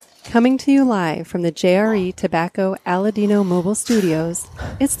Coming to you live from the JRE Tobacco Aladino Mobile Studios,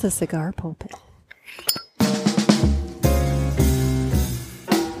 it's the Cigar Pulpit.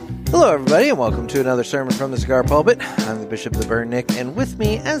 Hello, everybody, and welcome to another sermon from the Cigar Pulpit. I'm the Bishop of the Burn, Nick, and with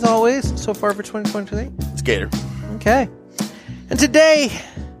me, as always, so far for 2023, it's Gator. Okay. And today,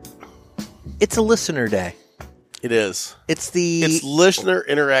 it's a listener day. It is. It's listener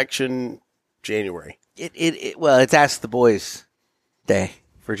interaction January. Well, it's Ask the Boys Day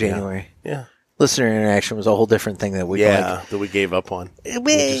for January. Yeah. Listener interaction was a whole different thing that we gave up on.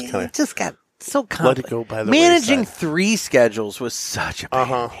 We just got so let it go by the managing wayside. 3 schedules was such a pain.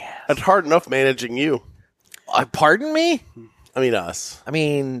 Yeah. It's hard enough managing you. Pardon me? I mean us. I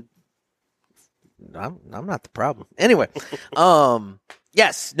mean, I'm not the problem. Anyway,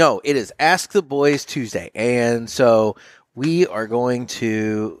 yes, no, it is Ask the Boys Tuesday, and so we are going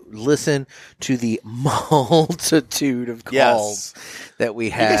to listen to the multitude of calls that we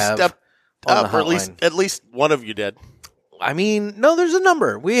have. You guys stepped on up, the or hotline. at least one of you did. I mean, no, there's a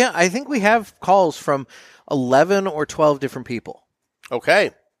number. I think we have calls from 11 or 12 different people.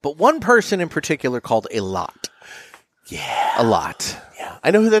 Okay. But one person in particular called a lot. Yeah. A lot. Yeah.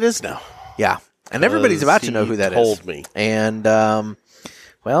 I know who that is now. Yeah. And everybody's about to know who that is. Told me. And,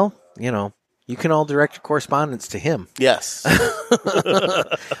 well, you can all direct your correspondence to him. Yes.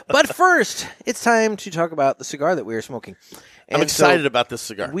 But first, it's time to talk about the cigar that we are smoking. And I'm excited about this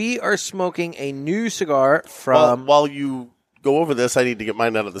cigar. We are smoking a new cigar from... While you go over this, I need to get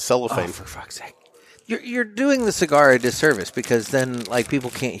mine out of the cellophane. Oh, for fuck's sake. You're doing the cigar a disservice because then,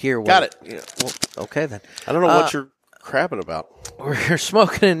 people can't hear what... Got it. Well, okay, then. I don't know what you're crapping about. We're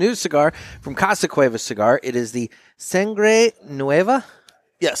smoking a new cigar from Casa Cuevas cigar. It is the Sangre Nueve.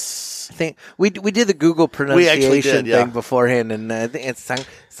 Yes. I think we did the Google pronunciation did, thing beforehand, and I think it's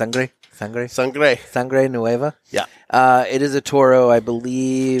Sangre Nueve. Yeah. It is a Toro. I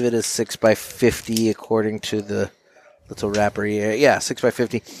believe it is 6x50 according to the little wrapper here. Yeah,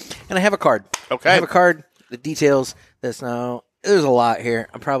 6x50. And I have a card. Okay. I have a card that details this now. There's a lot here.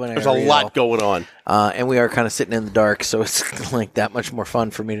 I'm probably not There's going to a read lot it going on. and we are kind of sitting in the dark, so it's that much more fun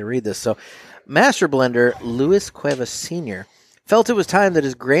for me to read this. So, Master Blender Luis Cuevas Sr. felt it was time that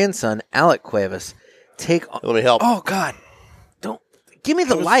his grandson, Alec Cuevas, take on... Let me help. Oh, God. Don't... Give me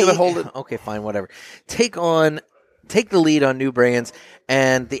the light. Gonna hold it. Okay, fine, whatever. Take the lead on new brands,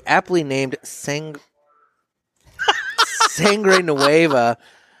 and the aptly named Sangre Nueva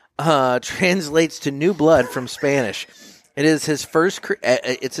translates to new blood from Spanish. It is his first.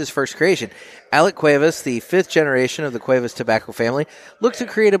 It's his first creation. Alec Cuevas, the 5th generation of the Cuevas tobacco family, looked to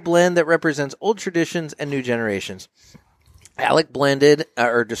create a blend that represents old traditions and new generations. Alec blended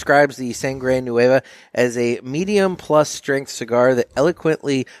or describes the Sangre Nueva as a medium plus strength cigar that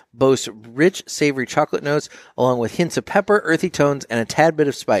eloquently boasts rich, savory chocolate notes, along with hints of pepper, earthy tones, and a tad bit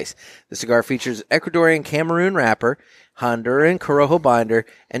of spice. The cigar features Ecuadorian Cameroon wrapper, Honduran Corojo binder,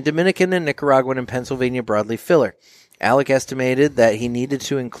 and Dominican and Nicaraguan and Pennsylvania broadleaf filler. Alec estimated that he needed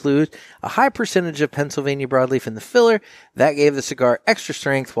to include a high percentage of Pennsylvania broadleaf in the filler. That gave the cigar extra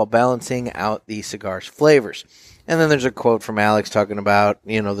strength while balancing out the cigar's flavors. And then there's a quote from Alex talking about,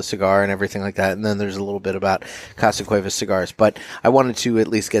 the cigar and everything like that. And then there's a little bit about Casa Cuevas cigars. But I wanted to at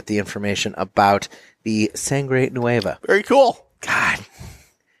least get the information about the Sangre Nueva. Very cool. God,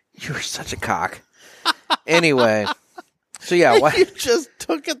 you're such a cock. Anyway, so yeah. You just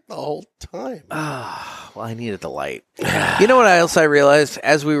took it the whole time. Well, I needed the light. You know what else I realized?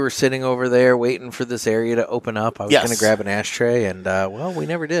 As we were sitting over there waiting for this area to open up, I was going to grab an ashtray, and, we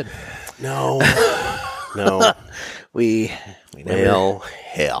never did. No. No. we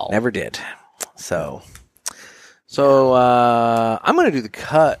never did. So I'm going to do the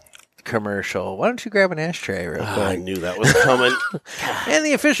cut commercial. Why don't you grab an ashtray real quick? I knew that was coming. And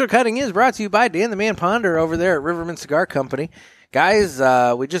the official cutting is brought to you by Dan the Man Ponder over there at Riverman Cigar Company. Guys,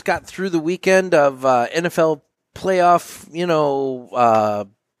 we just got through the weekend of NFL playoff,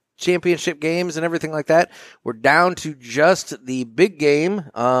 championship games and everything like that. We're down to just the big game.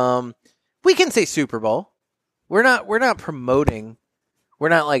 We can say Super Bowl. We're not promoting. We're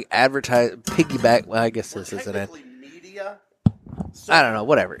not like advertising piggyback. Well, I guess this isn't it. Media. I don't know.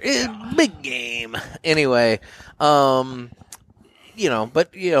 Whatever. Big game. Anyway, but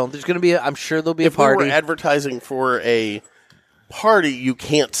there's going to be. I'm sure there'll be a party. If we were advertising for a party, you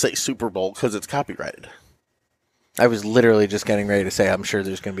can't say Super Bowl because it's copyrighted. I was literally just getting ready to say I'm sure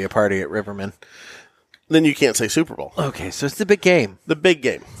there's going to be a party at Riverman. Then you can't say Super Bowl. Okay, so it's the big game. The big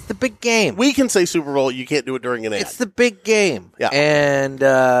game. It's the big game. We can say Super Bowl. You can't do it during an ad. It's the big game. Yeah. And,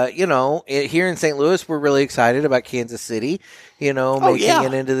 here in St. Louis, we're really excited about Kansas City, making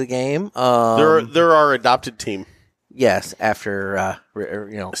it into the game. They're our adopted team. Yes, after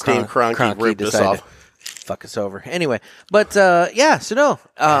Stan Kroenke ripped us decided off. to fuck us over. Anyway, but so no,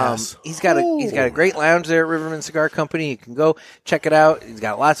 Yes. he's got a great lounge there at Riverman Cigar Company. You can go check it out. He's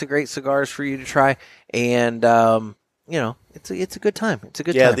got lots of great cigars for you to try, and it's a good time. It's a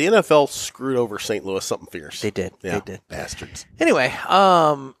good time. Yeah, the NFL screwed over St. Louis something fierce. They did. Yeah, They did. bastards. Anyway,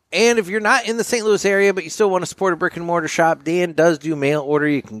 and if you're not in the St. Louis area, but you still want to support a brick and mortar shop, Dan does do mail order.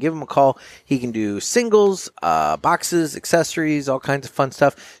 You can give him a call. He can do singles, boxes, accessories, all kinds of fun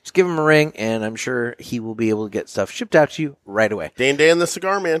stuff. Just give him a ring, and I'm sure he will be able to get stuff shipped out to you right away. Dan the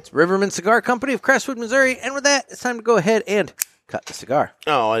Cigar Man. Riverman Cigar Company of Crestwood, Missouri. And with that, it's time to go ahead and cut the cigar.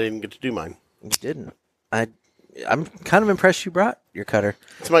 Oh, I didn't get to do mine. You didn't. I'm kind of impressed you brought your cutter.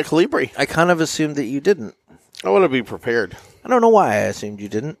 It's my Calibri. I kind of assumed that you didn't. I want to be prepared. I don't know why I assumed you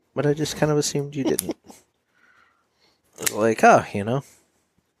didn't, but I just kind of assumed you didn't. I was like,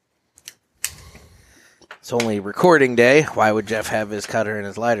 it's only recording day. Why would Jeff have his cutter and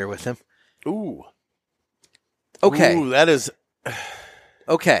his lighter with him? Ooh. Okay. Ooh, that is...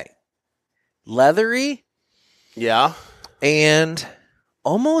 Okay. Leathery Yeah. and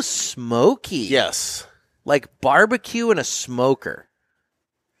almost smoky. Yes. Like barbecue and a smoker.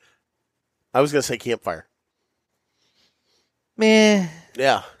 I was going to say campfire. Meh.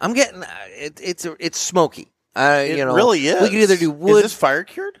 Yeah. I'm getting it's smoky. It really is. We could either do wood. Is this fire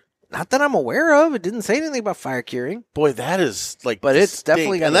cured? Not that I'm aware of. It didn't say anything about fire curing. Boy, that is like But it's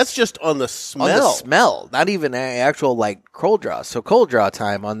definitely got and that's just on the smell. On the smell, not even actual like cold draw. So cold draw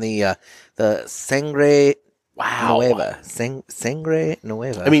time on the Sangre Nueve. Sangre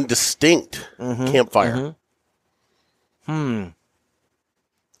Nueve. I mean, distinct campfire.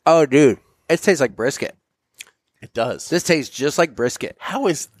 Oh, dude, it tastes like brisket. It does. This tastes just like brisket. How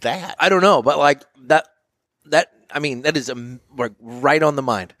is that? I don't know, but like that. I mean, that is like right on the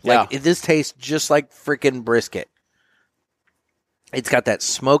mind. Like this tastes just like freaking brisket. It's got that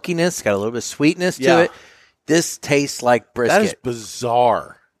smokiness, it's got a little bit of sweetness to it. This tastes like brisket. That is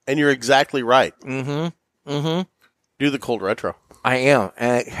bizarre, and you're exactly right. Mm-hmm. Do the cold retro. I am,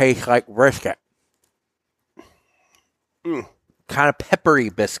 and it tastes like brisket. Kind of peppery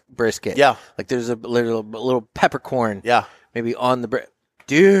brisket. Yeah, like there's a little peppercorn. Yeah, maybe on the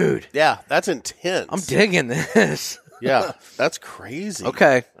dude. Yeah, that's intense. I'm digging this. Yeah, that's crazy.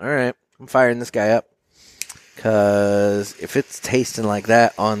 Okay, all right. I'm firing this guy up because if it's tasting like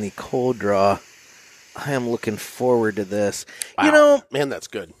that on the cold draw, I am looking forward to this. Wow. You know, man, that's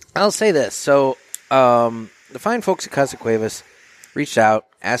good. I'll say this. So, the fine folks at Casa Cuevas reached out,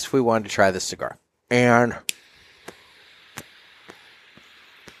 asked if we wanted to try this cigar, and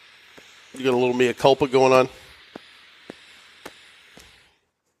you got a little mea culpa going on.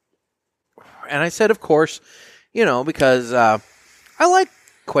 And I said, of course, because I like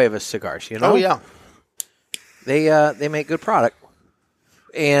Cuevas cigars, Oh, yeah. They make good product.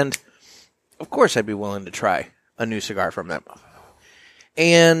 And, of course, I'd be willing to try a new cigar from them.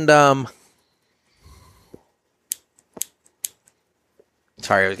 And,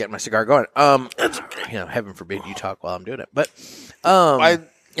 sorry, I was getting my cigar going. Heaven forbid you talk while I'm doing it. But, I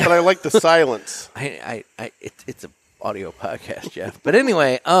like the silence. It's an audio podcast, Jeff. But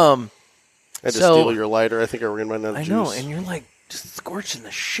anyway, I had to steal your lighter. I think I ran out of juice. I know, and you're like just scorching the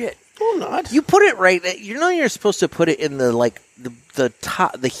shit. No, I'm not. You put it right. You're supposed to put it in the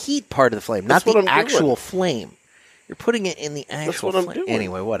top, the heat part of the flame, That's not what the I'm actual doing. flame. You're putting it in the actual That's what I'm flame. doing.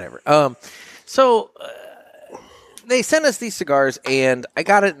 Anyway, whatever. So they sent us these cigars, and I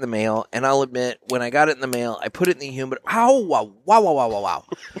got it in the mail. And I'll admit, when I got it in the mail, I put it in the humidor. Ow! Wow!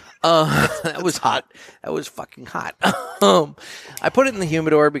 That was hot. That was fucking hot. I put it in the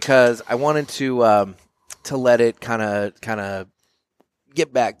humidor because I wanted to let it kind of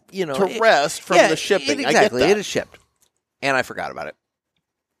get back, to rest from the shipping. Exactly. I get that. It is shipped, and I forgot about it.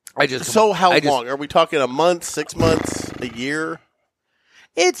 How long? Are we talking a month, 6 months, a year?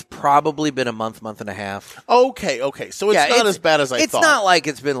 It's probably been a month and a half. Okay. So it's not as bad as I thought. It's not like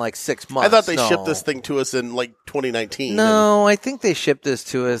it's been like 6 months. I thought they shipped this thing to us in like 2019. No, I think they shipped this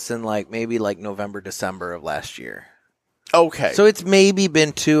to us in maybe November, December of last year. Okay. So it's maybe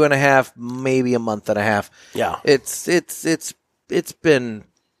been 2.5, maybe a month and a half. Yeah. It's been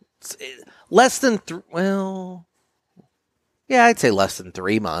less than I'd say less than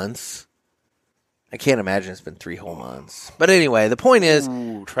 3 months. I can't imagine it's been 3 whole months. But anyway, the point is,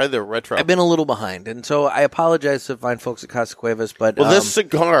 try the retro. I've been a little behind, and so I apologize to fine folks at Casa Cuevas. But this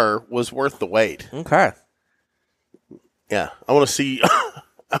cigar was worth the wait. Okay. Yeah, I want to see.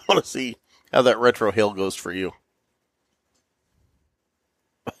 I want to see how that retro hail goes for you.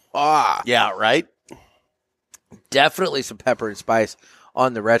 Yeah, right. Definitely some pepper and spice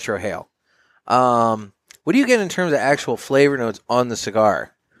on the retro hail. What do you get in terms of actual flavor notes on the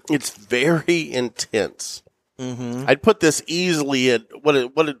cigar? It's very intense. Mm-hmm. I'd put this easily at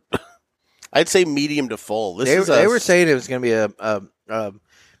I'd say medium to full. They were saying it was going to be a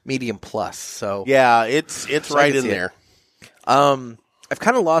medium plus. So yeah, it's right in there. I've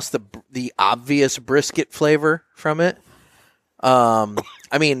kind of lost the obvious brisket flavor from it.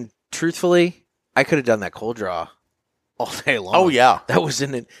 I mean, truthfully, I could have done that cold draw all day long. Oh yeah, that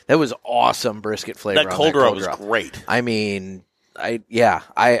was awesome brisket flavor. That cold draw was great. I mean, I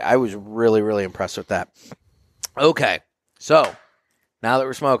was really, really impressed with that. Okay, so now that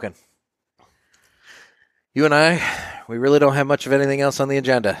we're smoking, you and I, we really don't have much of anything else on the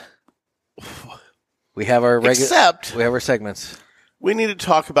agenda. We have our Except we have our segments. We need to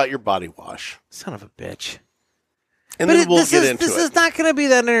talk about your body wash. Son of a bitch. And then we'll get into it. This is not going to be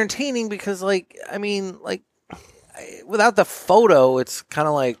that entertaining because, without the photo, it's kind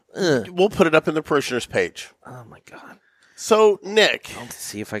of like, ugh. We'll put it up in the parishioners page. Oh, my God. So, Nick I'll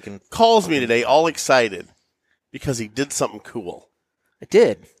see if I can calls me today all excited because he did something cool. I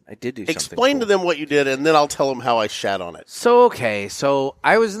did do something Explain cool to them what you did, and then I'll tell them how I shat on it. So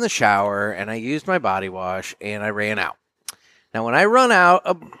I was in the shower, and I used my body wash, and I ran out. Now, when I run out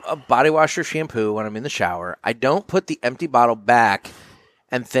a body wash or shampoo when I'm in the shower, I don't put the empty bottle back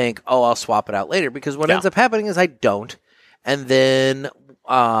and think, oh, I'll swap it out later, because what ends up happening is I don't, and then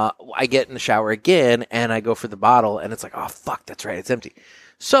I get in the shower again, and I go for the bottle, and it's like, oh, fuck, that's right, it's empty.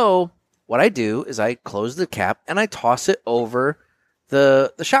 So what I do is I close the cap, and I toss it over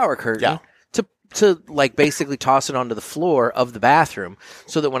the shower curtain to like basically toss it onto the floor of the bathroom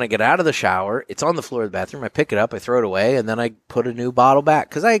so that when I get out of the shower, it's on the floor of the bathroom. I pick it up, I throw it away, and then I put a new bottle back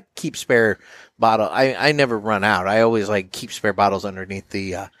because I keep spare bottle. I never run out. I always keep spare bottles underneath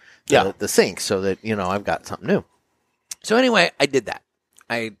the sink so that, I've got something new. So anyway, I did that.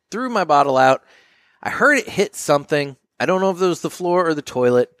 I threw my bottle out. I heard it hit something. I don't know if it was the floor or the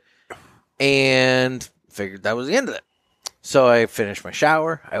toilet, and figured that was the end of it. So I finished my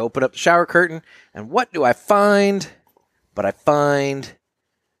shower, I open up the shower curtain, and what do I find? I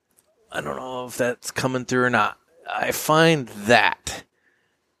don't know if that's coming through or not. I find that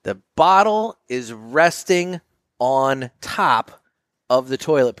the bottle is resting on top of the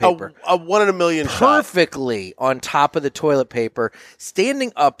toilet paper. A 1 in a million Perfectly shot. On top of the toilet paper,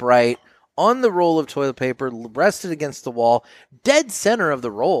 standing upright on the roll of toilet paper, rested against the wall, dead center of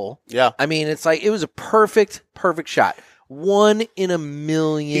the roll. Yeah. I mean, it's like it was a perfect shot. 1 in a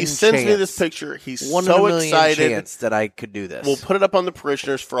million. He sends me this picture. He's so excited chance that I could do this. We'll put it up on the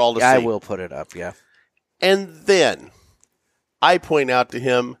parishioners for all to see. I will put it up, yeah. And then I point out to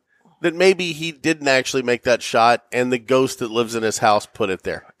him that maybe he didn't actually make that shot, and the ghost that lives in his house put it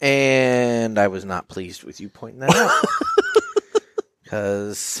there. And I was not pleased with you pointing that out.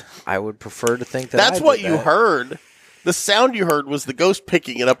 Because I would prefer to think that that's what you heard. The sound you heard was the ghost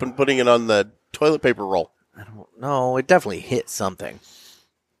picking it up and putting it on the toilet paper roll. I don't know. It definitely hit something.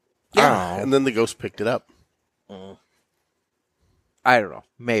 Yeah, and then the ghost picked it up. I don't know.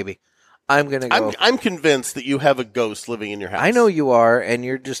 Maybe. I'm going to go. I'm convinced that you have a ghost living in your house. I know you are, and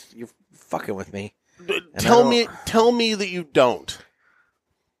you're fucking with me. Tell me that you don't.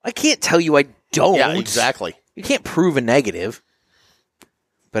 I can't tell you I don't. Yeah, exactly. You can't prove a negative.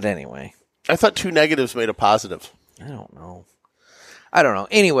 But anyway. I thought 2 negatives made a positive. I don't know.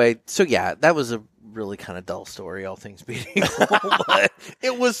 Anyway, so yeah, that was a really kind of dull story, all things being equal. But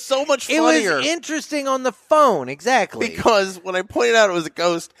it was so much funnier. It was interesting on the phone, exactly. Because when I pointed out it was a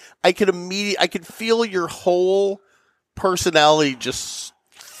ghost, I could feel your whole personality just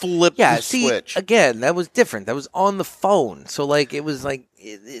flip the switch. Again, that was different. That was on the phone. So it was like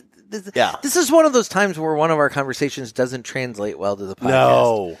this is one of those times where one of our conversations doesn't translate well to the podcast.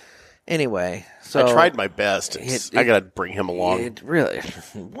 No. Anyway, so I tried my best. I got to bring him along. Really?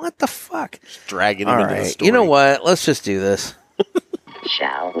 What the fuck? Just dragging him into the story. You know what? Let's just do this.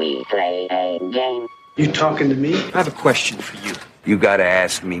 Shall we play a game? You talking to me? I have a question for you. You gotta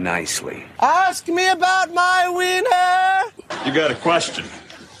ask me nicely. Ask me about my wiener. You got a question?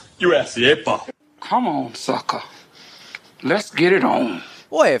 You ask the 8-ball. Come on, sucker. Let's get it on.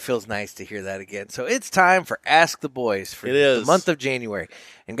 Boy, it feels nice to hear that again. So it's time for Ask the Boys for the month of January.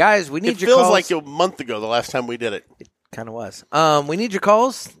 And guys, we need your calls. It feels like a month ago the last time we did it. It kind of was. We need your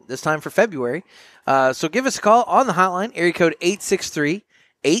calls this time for February. So give us a call on the hotline, area code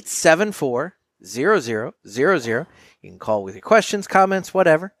 863-874-0000. You can call with your questions, comments,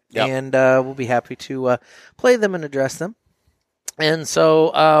 whatever. Yep. And we'll be happy to play them and address them. And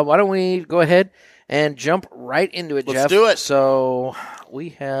so why don't we go ahead and jump right into it, Jeff. Let's do it. So we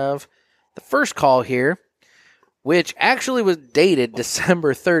have the first call here, which actually was dated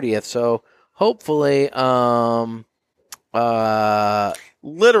December 30th. So hopefully,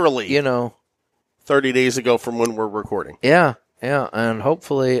 Literally, 30 days ago from when we're recording. Yeah, and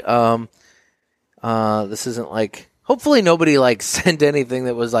hopefully, this isn't like. Hopefully, nobody sent anything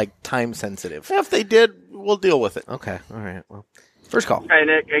that was time sensitive. If they did, we'll deal with it. Okay, all right. Well, first call. Hey,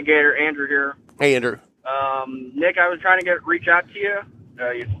 Nick. Hey, Gator. Andrew here. Hey, Andrew. Nick, I was trying to reach out to you.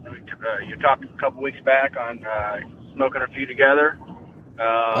 You talked a couple weeks back on smoking a few together.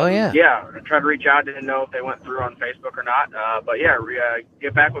 Oh, yeah. Yeah, I tried to reach out. Didn't know if they went through on Facebook or not. But yeah,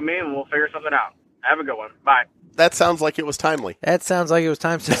 get back with me and we'll figure something out. Have a good one. Bye. That sounds like it was timely. That sounds like it was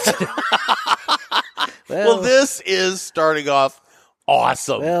time sensitive. Well, this is starting off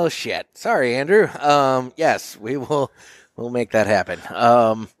awesome. Well, shit. Sorry, Andrew. Yes, we'll make that happen.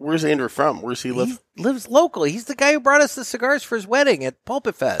 Where's Andrew from? Where's he live? He lives locally. He's the guy who brought us the cigars for his wedding at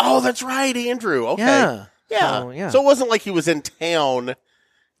Pulpit Fest. Oh, that's right, Andrew. Okay. Yeah. So it wasn't like he was in town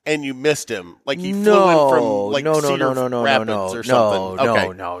and you missed him. Like he flew in from Cedar Rapids or something.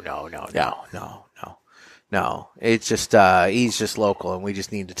 No. It's just he's just local, and we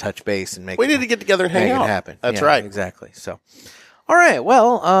just need to touch base and we need to get together and hang out. It happen. That's right. Exactly. So, all right.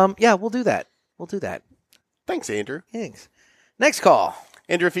 Well, we'll do that. Thanks, Andrew. Thanks. Next call.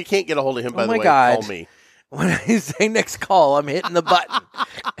 Andrew, if you can't get a hold of him, by the way, God. call me. When I say next call, I'm hitting the button.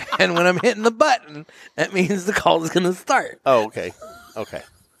 And when I'm hitting the button, that means the call is going to start. Oh, okay. Okay.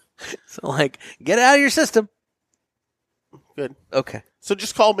 So, get it out of your system. Good. Okay. So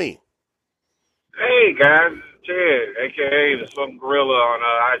just call me. Hey, guys. Ted, a.k.a. the Smoking Gorilla on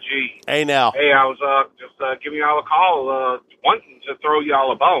IG. Hey, now. Hey, I was just giving y'all a call, wanting to throw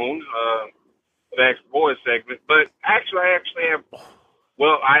y'all a bone for the Extra Boys segment. But actually, I have...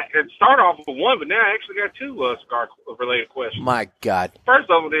 Well, I had started off with one, but now I actually got two cigar-related questions. My God.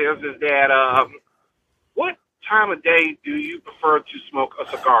 First of all is that what time of day do you prefer to smoke a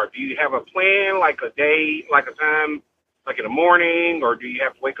cigar? Do you have a plan, like a day, like a time, like in the morning, or do you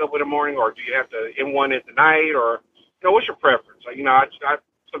have to wake up in the morning, or do you have to end one at the night, or, what's your preference? I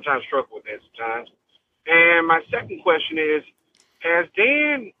sometimes struggle with that sometimes. And my second question is, has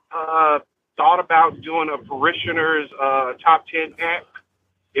Dan thought about doing a parishioner's top 10 pack?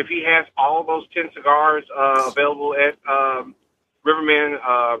 If he has all those 10 cigars available at Riverman,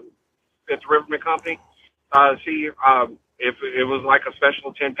 at the Riverman Company, if it was like a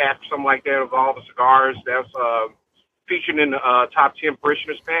special 10 pack or something like that of all the cigars that's featured in the top 10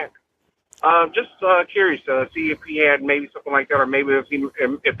 parishioners pack. Just curious to see if he had maybe something like that, or maybe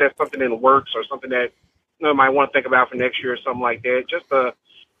if that's something in the works or something that might want to think about for next year or something like that. Just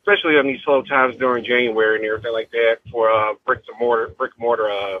especially on these slow times during January and everything like that for brick and mortars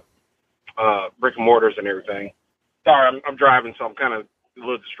and everything. Sorry, I'm driving, so I'm kind of a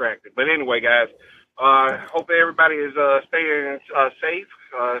little distracted. But anyway, guys, hope everybody is staying safe,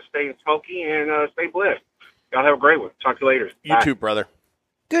 staying smoky, and stay blessed. Y'all have a great one. Talk to you later. You Bye. too, brother.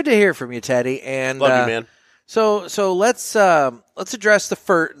 Good to hear from you, Teddy. And love you, man. So let's address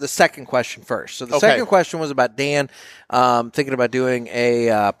the second question first. So the second question was about Dan thinking about doing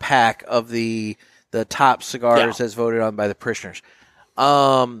a pack of the top cigars as voted on by the parishioners.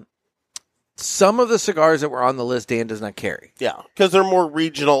 Some of the cigars that were on the list Dan does not carry. Yeah, because they're more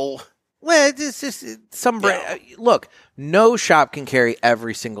regional. Well, it's just some look. No shop can carry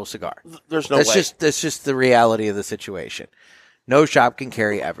every single cigar. There's no way. That's just the reality of the situation. No shop can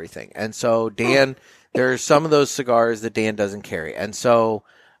carry everything, and so Dan. There are some of those cigars that Dan doesn't carry. And so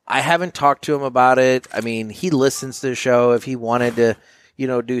I haven't talked to him about it. I mean, he listens to the show. If he wanted to,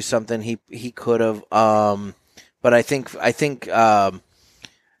 do something, he could have. But I think at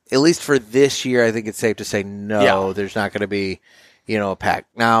least for this year, I think it's safe to say no, there's not going to be, a pack.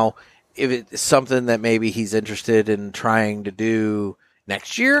 Now, if it's something that maybe he's interested in trying to do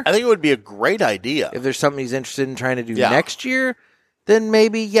next year. I think it would be a great idea. If there's something he's interested in trying to do next year, then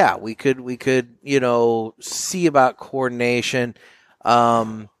maybe, we could, see about coordination.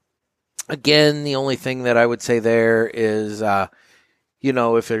 Again, the only thing that I would say there is,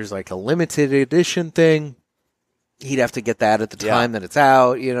 if there's like a limited edition thing, he'd have to get that at the time that it's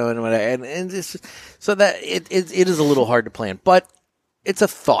out, and it's just, so that it is a little hard to plan, but it's a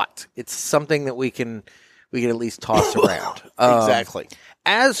thought. It's something that we can at least toss around. Exactly.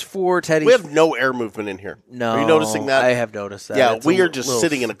 As for Teddy, we have no air movement in here. No, are you noticing that? I have noticed that. Yeah, we are just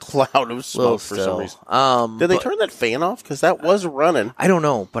sitting in a cloud of smoke for some reason. Did they turn that fan off? Because that was running. I don't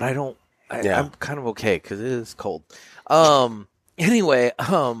know, but I'm kind of okay because it is cold. Anyway,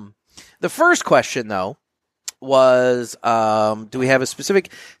 the first question though was, do we have a specific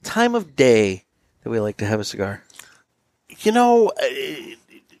time of day that we like to have a cigar?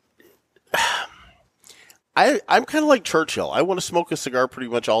 I'm kind of like Churchill. I want to smoke a cigar pretty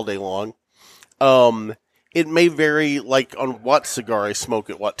much all day long. It may vary, like, on what cigar I smoke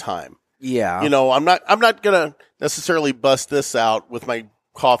at what time. Yeah. You know, I'm not gonna necessarily bust this out with my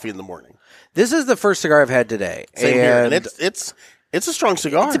coffee in the morning. This is the first cigar I've had today. Same here. And it's a strong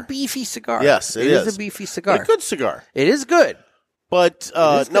cigar. It's a beefy cigar. Yes, it is. It is a beefy cigar. But a good cigar. It is good. But,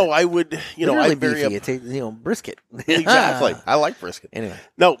 no, I would, Literally I vary beefy. up. It's brisket. Exactly. I like brisket. Anyway.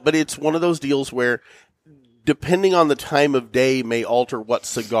 No, but it's one of those deals where, depending on the time of day, may alter what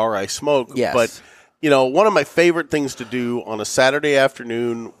cigar I smoke. Yes. But, one of my favorite things to do on a Saturday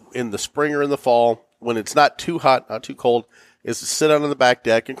afternoon in the spring or in the fall, when it's not too hot, not too cold, is to sit out on the back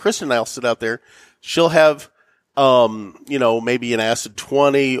deck. And Kristen and I will sit out there. She'll have, maybe an acid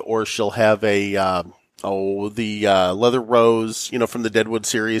 20, or she'll have the Leather Rose, from the Deadwood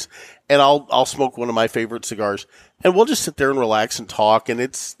series, and I'll smoke one of my favorite cigars, and we'll just sit there and relax and talk, and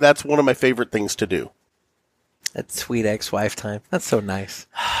that's one of my favorite things to do. That's sweet ex-wife time. That's so nice.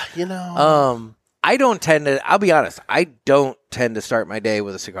 I don't tend to, I'll be honest, I don't tend to start my day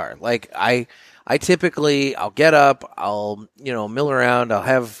with a cigar. Like, I typically, I'll get up, I'll, mill around, I'll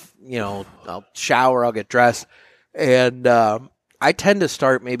have, I'll shower, I'll get dressed, and I tend to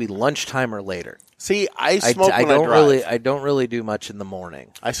start maybe lunchtime or later. See, I smoke when I drive. I don't really do much in the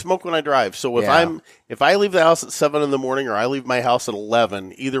morning. I smoke when I drive. So if I leave the house at 7 in the morning or I leave my house at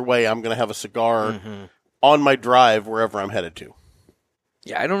 11, either way, I'm going to have a cigar on my drive wherever I'm headed to.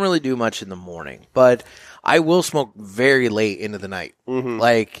 Yeah, I don't really do much in the morning, but I will smoke very late into the night. Mm-hmm.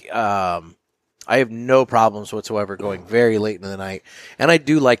 Like, I have no problems whatsoever going very late into the night, and I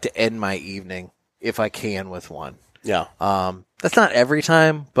do like to end my evening if I can with one. Yeah. That's not every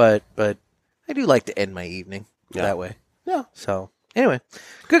time, but I do like to end my evening that way. Yeah. So, anyway,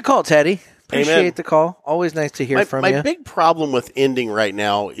 good call, Teddy. Appreciate the call. Always nice to hear from you. My big problem with ending right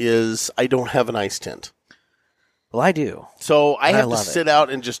now is I don't have an ice tent. Well, I do. So I have to sit out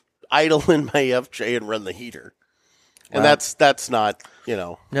and just idle in my FJ and run the heater. And that's not,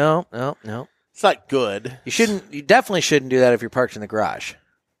 No. It's not good. You definitely shouldn't do that if you're parked in the garage.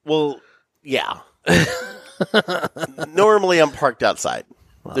 Well, yeah. Normally I'm parked outside.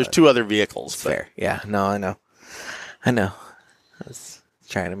 Well, there's 2 other vehicles. Fair. Yeah. No, I know. I was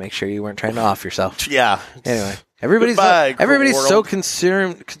trying to make sure you weren't trying to off yourself. Yeah. Anyway, everybody's so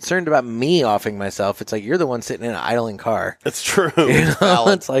concerned about me offing myself. It's like you're the one sitting in an idling car. It's true.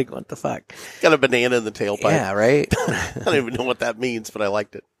 It's like, what the fuck? Got a banana in the tailpipe. Yeah, right? I don't even know what that means, but I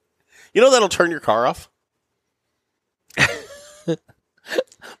liked it. That'll turn your car off?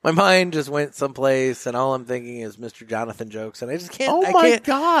 My mind just went someplace, and all I'm thinking is Mr. Jonathan jokes, and I just can't. Oh my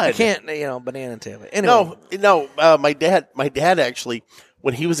God! I can't, banana tail it. Anyway. No. My dad actually,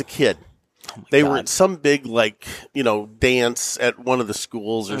 when he was a kid, they were at some big dance at one of the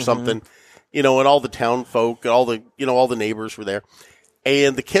schools or something, and all the town folk, all the neighbors were there,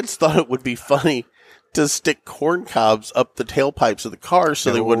 and the kids thought it would be funny to stick corn cobs up the tailpipes of the cars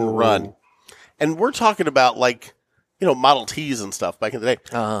so they wouldn't run, and we're talking about Model Ts and stuff back in the day.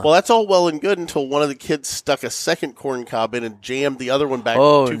 Uh-huh. Well, that's all well and good until one of the kids stuck a second corn cob in and jammed the other one back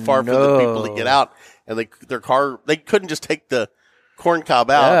too far for the people to get out. And their car, they couldn't just take the corn cob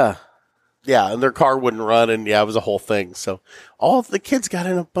out. Yeah, and their car wouldn't run, and it was a whole thing. So all of the kids got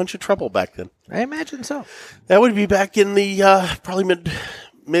in a bunch of trouble back then. I imagine so. That would be back in the probably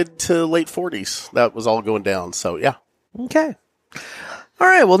mid to late 40s. That was all going down. So, yeah. Okay. All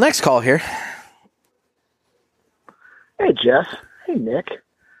right, well, next call here. Hey, Jeff. Hey, Nick.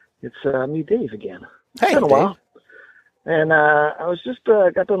 It's me, Dave, again. Hey, it's been a Dave. while. And I was just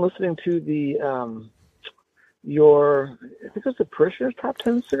got done listening to the I think it was the Parishioners Top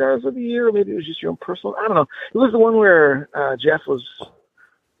 10 Cigars of the Year, or maybe it was just your own personal. I don't know. It was the one where Jeff was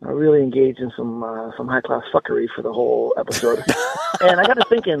really engaged in some high class fuckery for the whole episode. And I got to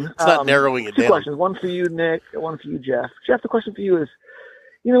thinking. It's not narrowing it 2 down. questions. One for you, Nick. One for you, Jeff. Jeff, the question for you is,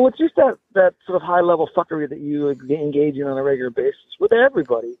 with just that sort of high-level fuckery that you engage in on a regular basis with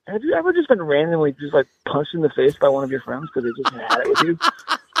everybody, have you ever just been randomly just, punched in the face by one of your friends because they just had it with you?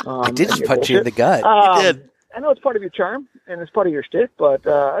 I did just punch you in the gut. You did. I know it's part of your charm, and it's part of your shtick, but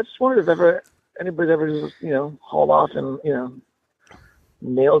I just wondered if anybody's ever just, hauled off and,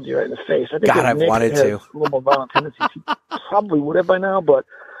 nailed you right in the face. I think God, I've Nick wanted has to. a little more violent tendencies. He probably would have by now, but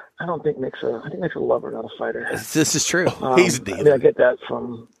I don't think Nick's a lover, not a fighter. This is true. He's a I get that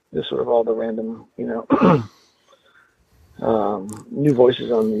from just sort of all the random, new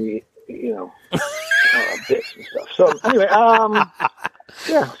voices on the, bits and stuff. So anyway,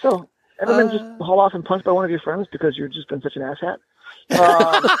 so ever been just hauled off and punched by one of your friends because you've just been such an asshat? And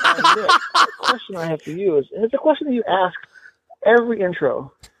Nick, the question I have for you is, and it's a question that you ask every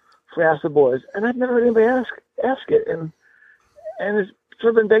intro for Ask the Boys, and I've never heard anybody ask it, and it's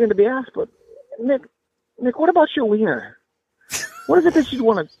sort of been begging to be asked, but Nick, what about your wiener? What is it that you'd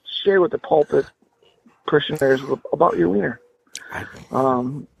want to share with the pulpit parishioners about your wiener?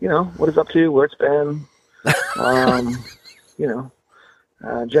 What it's up to, where it's been,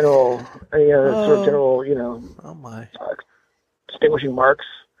 general, any other sort of general, distinguishing marks,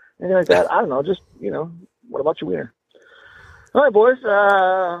 anything like that. I don't know. Just, what about your wiener? All right, boys.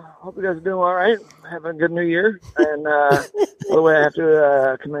 Hope you guys are doing all right. Having a good New Year. And by the way, I have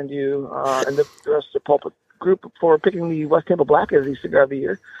to commend you and the rest of the pulpit group for picking the West Tampa Black as the cigar of the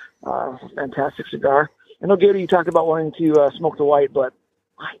year. Fantastic cigar. I know, Gator, you talked about wanting to smoke the white, but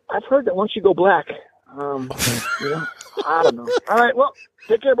I've heard that once you go black, I don't know. All right, well,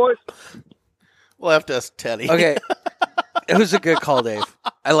 take care, boys. We'll have to ask Teddy. Okay. It was a good call, Dave.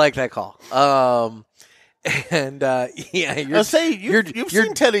 I like that call. And you've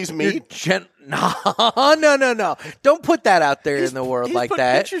seen Teddy's meat. No. Don't put that out there in the world like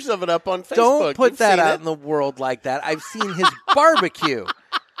that. Pictures of it up on Facebook. Don't put that out in the world like that. I've seen his barbecue.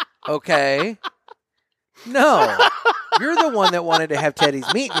 Okay. No, you're the one that wanted to have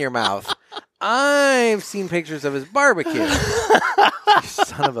Teddy's meat in your mouth. I've seen pictures of his barbecue. You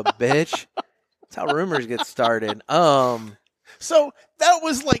son of a bitch. That's how rumors get started. So that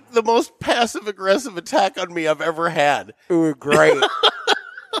was like the most passive-aggressive attack on me I've ever had. It was great.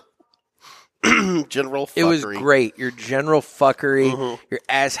 General fuckery. It was great. Your general fuckery, your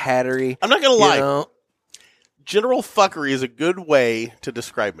ass hattery. I'm not going to lie. General fuckery is a good way to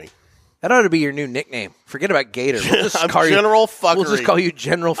describe me. That ought to be your new nickname. Forget about Gator. We'll just call General Fuckery. We'll just call you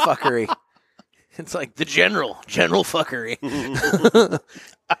General Fuckery. It's like the General Fuckery.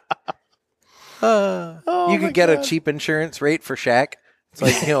 You could get a cheap insurance rate for Shaq. It's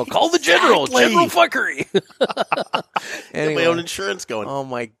like, call the General, General Fuckery. Anyway. Get my own insurance going. Oh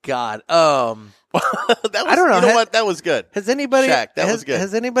my God. I don't know. You know what? That was good. Has anybody? Shaq, was good.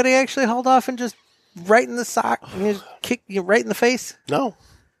 Has anybody actually hauled off and just right in the sock, kick you right in the face? No.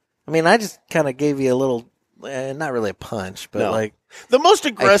 I mean, I just kind of gave you a little, not really a punch, but like the most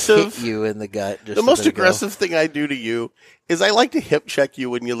aggressive. I hit you in the gut. The most aggressive thing I do to you is I like to hip check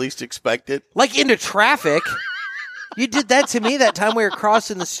you when you least expect it, like into traffic. You did that to me that time we were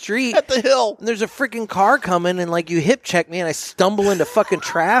crossing the street at the hill, and there's a freaking car coming, and like you hip check me, and I stumble into fucking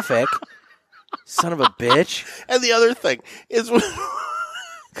traffic. Son of a bitch! And the other thing is when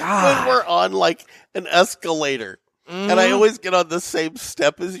we're on like an escalator. And I always get on the same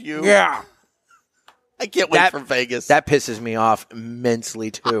step as you. Yeah. I can't wait for Vegas. That pisses me off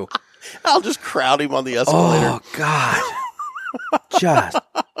immensely, too. I'll just crowd him on the escalator. Oh, God. Just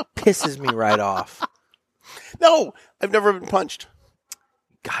pisses me right off. No, I've never been punched.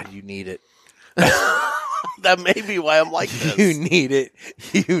 God, you need it. That may be why I'm like this. You need it.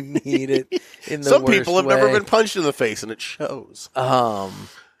 You need it in the Some worst people have way. never been punched in the face, and it shows.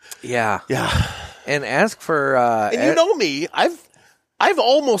 Yeah. Yeah. And ask for... and you know me. I've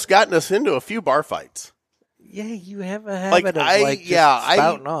almost gotten us into a few bar fights. Yeah, you have a habit of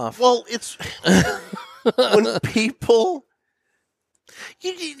spouting off. Well, it's... when people...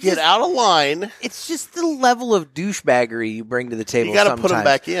 get out of line. It's just the level of douchebaggery you bring to the table. You got to put them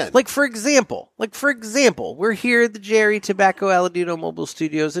back in. Like for example, we're here at the Jerry Tobacco Aladino Mobile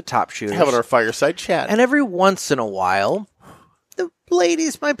Studios at Top Shooters, having our fireside chat, and every once in a while, the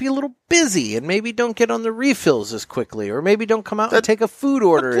ladies might be a little busy and maybe don't get on the refills as quickly, or maybe don't come out and take a food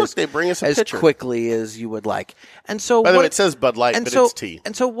order they bring us a pitcher quickly as you would like. And so, by the way, it says Bud Light, but it's tea.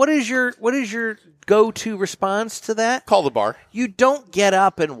 And so, what is your go-to response to that? Call the bar. You don't get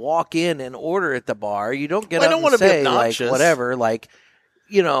up and walk in and order at the bar. You don't get up and say, like, whatever, like,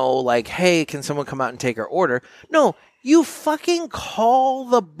 like, hey, can someone come out and take our order? No, you fucking call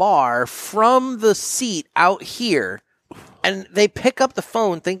the bar from the seat out here, and they pick up the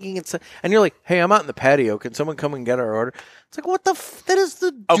phone thinking and you're like, hey, I'm out in the patio. Can someone come and get our order? It's like, what the that is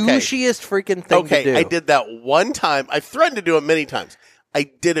the douchiest freaking thing to do. I did that one time. I've threatened to do it many times. I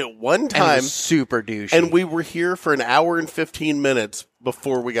did it one time. And it was super douchey. And we were here for an hour and 15 minutes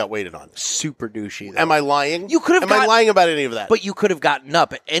before we got waited on. Super douchey, though. Am I lying? Am I lying about any of that? But you could have gotten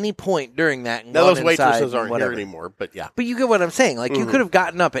up at any point during that and now gone those waitresses inside aren't here anymore, but yeah. But you get what I'm saying. Like, you could have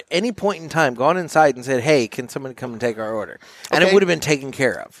gotten up at any point in time, gone inside and said, hey, can someone come and take our order? And it would have been taken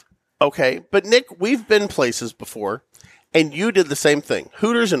care of. Okay. But, Nick, we've been places before, and you did the same thing.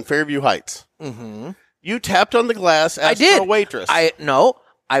 Hooters in Fairview Heights. Mm-hmm. You tapped on the glass, asked for a waitress.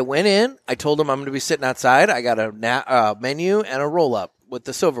 I went in. I told them I'm going to be sitting outside. I got a menu and a roll-up with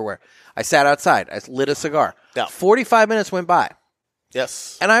the silverware. I sat outside. I lit a cigar. Yeah. 45 minutes went by.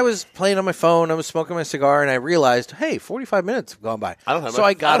 Yes. And I was playing on my phone. I was smoking my cigar, and I realized, hey, 45 minutes have gone by. I don't have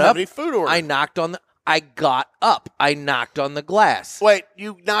I got up. any food order. I knocked on the... I got up. I knocked on the glass. Wait,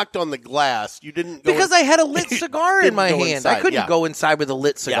 you knocked on the glass. You didn't go Because I had a lit cigar in my hand. inside, I couldn't go inside with a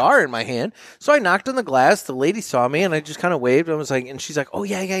lit cigar in my hand. So I knocked on the glass. The lady saw me, and I just kind of waved. I was like, and she's like, oh,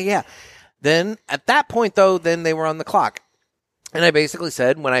 yeah. Then at that point, though, then they were on the clock. And I basically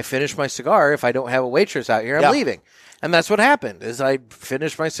said, when I finish my cigar, if I don't have a waitress out here, I'm leaving. And that's what happened, is I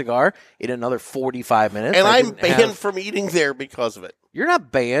finished my cigar in another 45 minutes. And I'm banned from eating there because of it. You're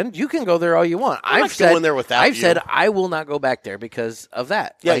not banned. You can go there all you want. I've said, going there without I've you. said I will not go back there because of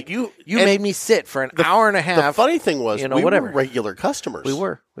that. Yeah, like, you made me sit for an hour and a half. The funny thing was, we whatever. were regular customers. We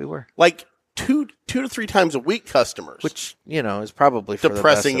were. Like two to three times a week customers. Which, is probably for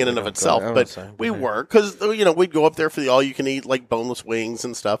depressing the in and of itself. But we were, because, we'd go up there for the all-you-can-eat, like, boneless wings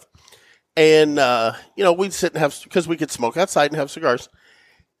and stuff. And, we'd sit and have, because we could smoke outside and have cigars.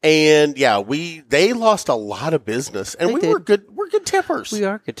 And, they lost a lot of business. And we're good tippers. We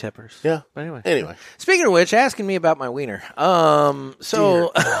are good tippers. Yeah. Anyway. Speaking of which, asking me about my wiener. Come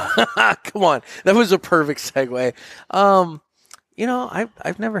on. That was a perfect segue.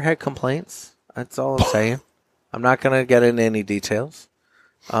 I've never had complaints. That's all I'm saying. I'm not going to get into any details.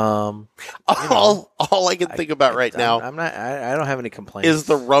 All I can think about right now, I don't have any complaints. Is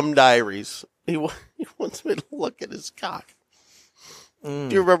the Rum Diaries. He wants me to look at his cock. Do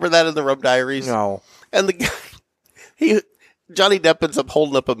you remember that in the Rum Diaries? No. And the guy, Johnny Depp ends up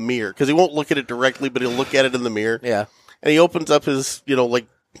holding up a mirror because he won't look at it directly, but he'll look at it in the mirror. Yeah. And he opens up his,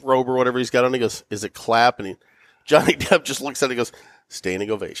 robe or whatever he's got on. He goes, "Is it clap?" And Johnny Depp just looks at it and goes, "Standing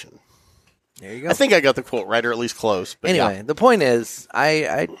ovation." There you go. I think I got the quote right, or at least close. But anyway, the point is,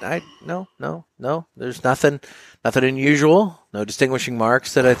 no. There's nothing unusual. No distinguishing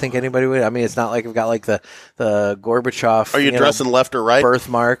marks that I think anybody would. I mean, it's not like I've got like the Gorbachev. Are you dressing left or right?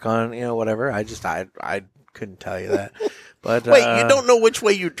 Birthmark on, whatever. I couldn't tell you that. But wait, you don't know which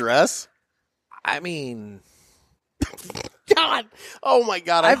way you dress? I mean, God, oh my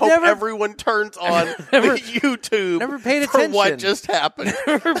God! I hope everyone turns on YouTube. Never paid attention for what just happened.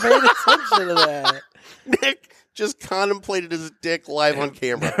 Never paid attention to that. Nick just contemplated his dick live on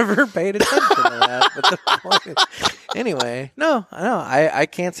camera. Never paid attention to that. But the point, anyway, no, I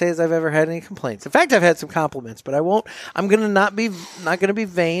can't say as I've ever had any complaints. In fact, I've had some compliments, but I won't. I'm gonna not going to be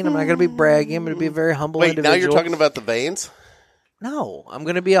vain. I'm not going to be bragging. I'm going to be a very humble individual. Wait, now you're talking about the veins? No, I'm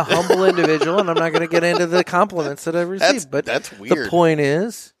going to be a humble individual, and I'm not going to get into the compliments that I've received. But that's weird. The point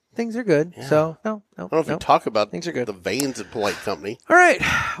is, things are good. Yeah. So, no. I don't know if you talk about things are good. The veins at Polite Company. All right.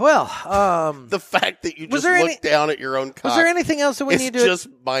 Well, the fact that you just look down at your own cock. Was there anything else that we need to? It's just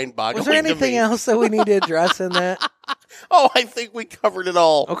mind-boggling. Was there anything else that we need to address in that? Oh, I think we covered it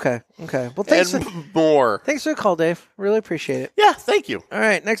all. Okay. Well, thanks and more. Thanks for the call, Dave. Really appreciate it. Yeah, thank you. All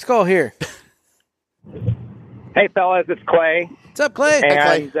right, next call here. Hey, fellas, it's Clay. What's up, Clay? And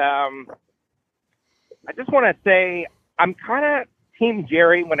Hey, Clay. I just want to say I'm kind of Team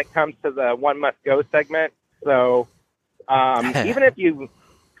Jerry when it comes to the One Must Go segment. So even if you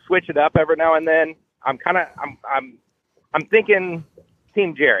switch it up every now and then, I'm thinking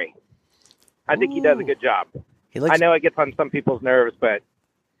Team Jerry. I think he does a good job. I know it gets on some people's nerves, but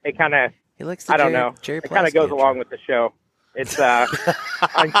it kind of, I don't know. It kind of goes along with the show. It's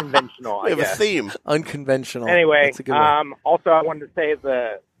unconventional, We have I guess. a theme. Unconventional. Anyway, That's a good one. also I wanted to say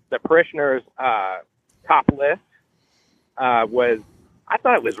the parishioners' top list I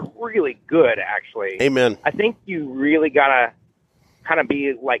thought it was really good, actually. Amen. I think you really got to kind of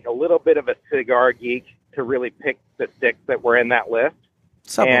be like a little bit of a cigar geek to really pick the sticks that were in that list.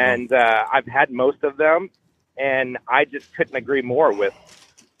 I've had most of them, and I just couldn't agree more with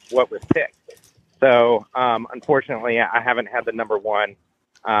what was picked. So, unfortunately, I haven't had the number one,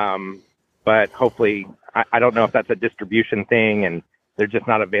 but hopefully, I don't know if that's a distribution thing and they're just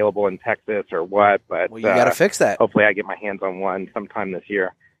not available in Texas or what. But you got to fix that. Hopefully, I get my hands on one sometime this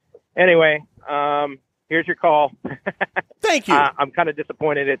year. Anyway, here's your call. Thank you. I'm kind of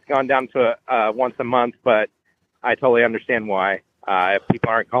disappointed it's gone down to once a month, but I totally understand why. If people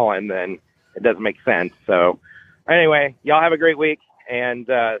aren't calling, then it doesn't make sense. So, anyway, y'all have a great week. And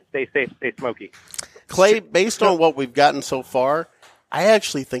stay safe, stay smoky. Clay, based on what we've gotten so far, I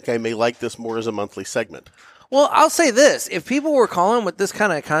actually think I may like this more as a monthly segment. Well, I'll say this. If people were calling with this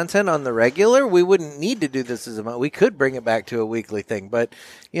kind of content on the regular, we wouldn't need to do this as a month. We could bring it back to a weekly thing. But,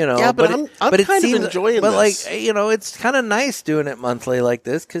 Yeah, but I'm kind of enjoying but this. But, it's kind of nice doing it monthly like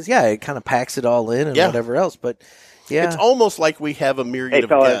this because, it kind of packs it all in and whatever else. But, yeah. It's almost like we have a myriad of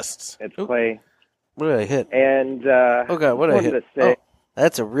guests. It's Clay. What did I hit? And oh God, what did I hit? Oh,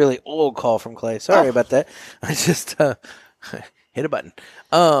 that's a really old call from Clay. Sorry about that. I just hit a button.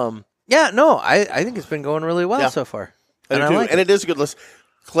 I think it's been going really well so far. And it is a good list.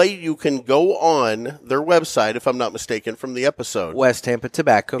 Clay, you can go on their website, if I'm not mistaken, from the episode. West Tampa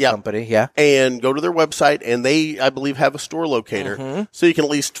Tobacco Company, yeah. And go to their website, and they, I believe, have a store locator. So you can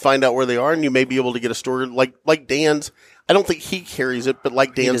at least find out where they are, and you may be able to get a store like Dan's. I don't think he carries it, but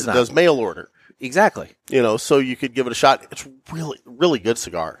like Dan's does mail order. Exactly. So you could give it a shot. It's really, really good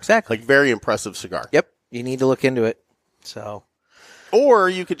cigar. Exactly. Like, very impressive cigar. Yep. You need to look into it. So, or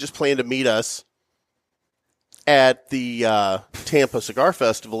you could just plan to meet us at the Tampa Cigar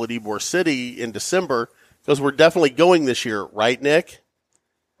Festival at Ybor City in December, because we're definitely going this year, right, Nick?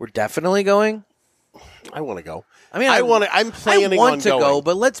 We're definitely going? I want to go. I mean, I'm planning on to going. go,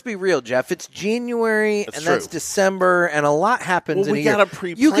 but let's be real, Jeff. It's January, that's December, and a lot happens in a year.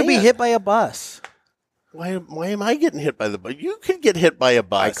 You could be hit by a bus. Why am I getting hit by the bus? You could get hit by a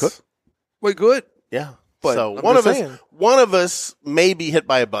bus. I could. We could. Yeah. But so one of us may be hit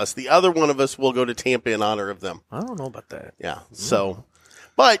by a bus. The other one of us will go to Tampa in honor of them. I don't know about that. Yeah. So,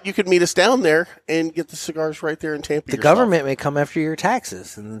 but you could meet us down there and get the cigars right there in Tampa. The government may come after your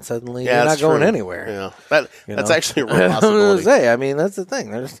taxes, and then suddenly you're not going anywhere. Yeah. That's actually a real possibility. I mean, that's the thing.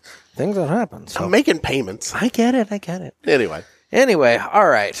 There's things that happen. So. I'm making payments. I get it. Anyway, all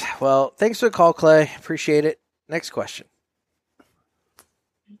right. Well, thanks for the call, Clay. Appreciate it. Next question.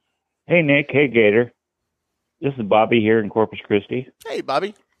 Hey, Nick. Hey, Gator. This is Bobby here in Corpus Christi. Hey,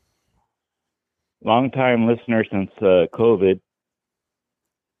 Bobby. Long-time listener since COVID.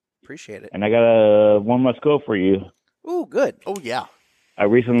 Appreciate it. And I got a one must go for you. Ooh, good. Oh, yeah. I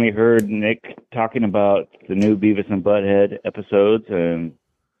recently heard Nick talking about the new Beavis and Butthead episodes, and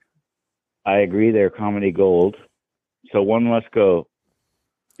I agree they're comedy gold. So one must go.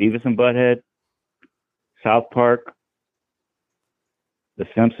 Beavis and Butthead, South Park, The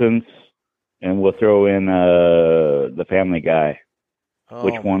Simpsons, and we'll throw in the Family Guy.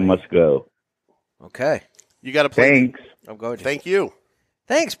 Which one must go? Okay. You got to play. Thanks. I'm going to. Thank you.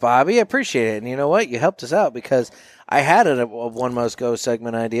 Thanks, Bobby. I appreciate it. And you know what? You helped us out because I had a one must go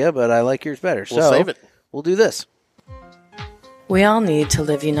segment idea, but I like yours better. We'll save it. We'll do this. We all need to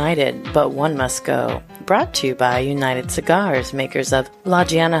live united, but one must go. Brought to you by United Cigars, makers of La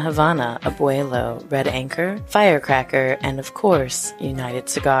Giana Havana, Abuelo, Red Anchor, Firecracker, and of course, United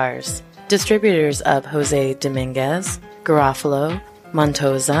Cigars. Distributors of Jose Dominguez, Garofalo,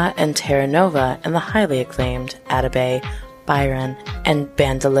 Montosa, and Terra Nova, and the highly acclaimed Atabey, Byron, and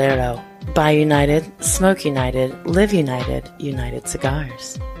Bandolero. Buy United, Smoke United, Live United, United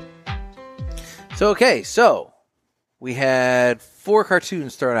Cigars. So we had 4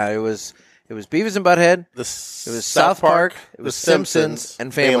 cartoons thrown out. It was Beavis and Butthead, it was South Park, it was Simpsons,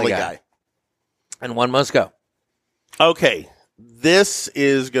 and Family Guy. And one must go. Okay. This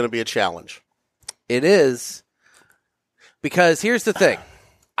is going to be a challenge. It is. Because here's the thing.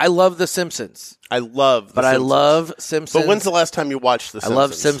 I love The Simpsons. I love Simpsons. But when's the last time you watched The Simpsons? I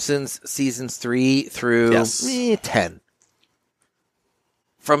love Simpsons seasons 3 through 10.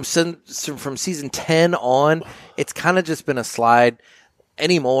 From season 10 on, it's kind of just been a slide.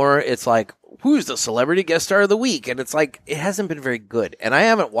 Anymore, it's like, who's the celebrity guest star of the week? And it's like, it hasn't been very good. And I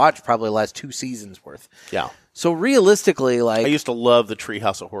haven't watched probably the last 2 seasons worth. Yeah. So realistically, like, I used to love the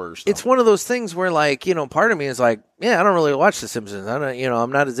Treehouse of Horror stuff. It's one of those things where, like, part of me is like, yeah, I don't really watch The Simpsons.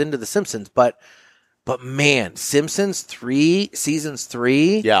 I'm not as into The Simpsons, but man, Simpsons seasons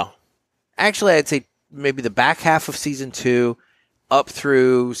 3. Yeah. Actually, I'd say maybe the back half of season 2 up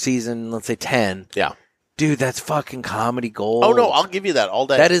through season, let's say 10. Yeah. Dude, that's fucking comedy gold. Oh no, I'll give you that all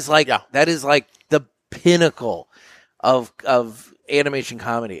day. That is like the pinnacle of animation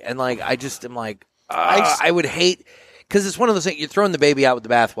comedy. And like, I just am like, I would hate, because it's one of those things, you're throwing the baby out with the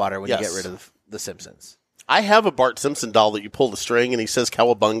bathwater when you get rid of the Simpsons. I have a Bart Simpson doll that you pull the string and he says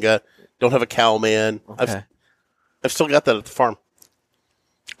cowabunga, don't have a cow, man. Okay. I've still got that at the farm.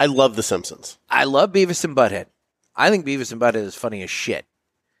 I love the Simpsons. I love Beavis and Butthead. I think Beavis and Butthead is funny as shit.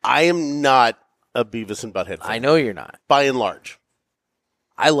 I am not a Beavis and Butthead fan. I know you're not. By and large.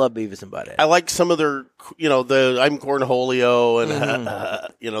 I love Beavis and Butthead. I like some of their, I'm Cornholio and,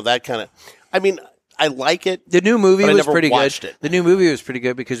 that kind of, I mean, I like it. The new movie was pretty good. It. The new movie was pretty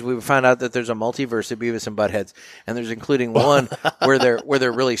good because we found out that there's a multiverse of Beavis and Buttheads, and there's including one where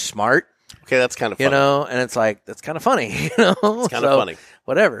they're really smart. Okay, that's kind of funny. And it's like, that's kind of funny. It's kind of funny.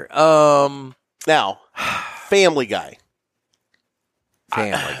 Whatever. Now, Family Guy.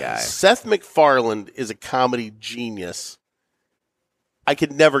 Family Guy. Seth MacFarlane is a comedy genius. I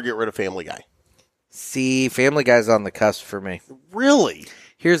could never get rid of Family Guy. See, Family Guy's on the cusp for me. Really?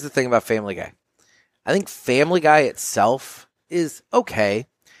 Here's the thing about Family Guy. I think Family Guy itself is okay.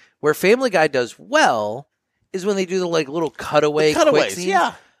 Where Family Guy does well is when they do the like little cutaways,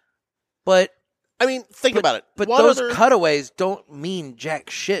 yeah. But I mean, think about it. But What those other- cutaways don't mean jack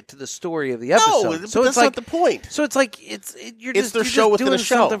shit to the story of the episode. No, but that's not the point. So it's like you're just their you're show just within doing a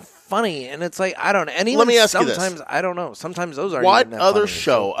show. something funny, and it's like I don't know. And even Let me ask you this. sometimes I don't know. Sometimes those aren't What even that other funny,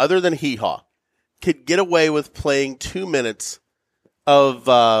 show other than Hee Haw could get away with playing 2 minutes of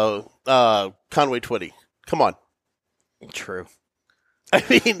Conway Twitty? Come on. True. I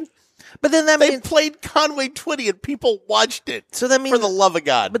mean, but then they played Conway Twitty and people watched it. So that means, for the love of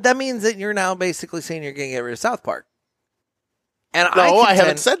God. But that means that you're now basically saying you're going to get rid of South Park. And No, I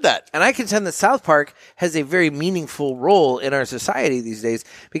haven't said that. And I contend that South Park has a very meaningful role in our society these days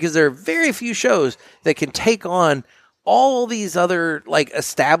because there are very few shows that can take on all these other like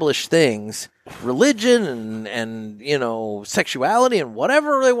established things, religion and you know, sexuality and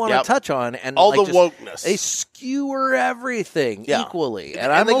whatever they want to touch on, and all like, the wokeness. They skewer everything equally,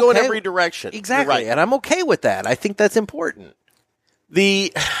 and they go in every direction. Exactly, You're right. and I'm okay with that. I think that's important.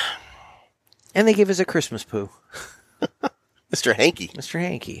 And they gave us a Christmas poo. Mr. Hanky. Mr.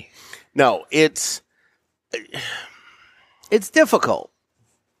 Hanky. No, it's difficult.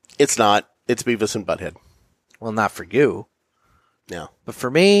 It's not. It's Beavis and Butthead. Well, not for you. No. But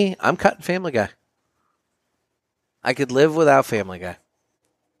for me, I'm cutting Family Guy. I could live without Family Guy.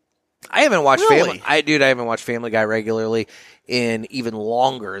 I haven't watched Really? I haven't watched Family Guy regularly in even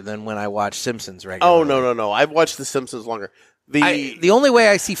longer than when I watch Simpsons regularly. Oh, no. I've watched The Simpsons longer. The only way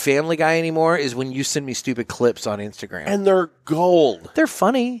I see Family Guy anymore is when you send me stupid clips on Instagram. And they're gold. They're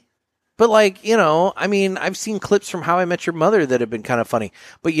funny. But like, you know, I mean, I've seen clips from How I Met Your Mother that have been kind of funny.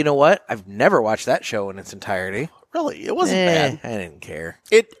 But you know what? I've never watched that show in its entirety. Really? It wasn't bad. I didn't care.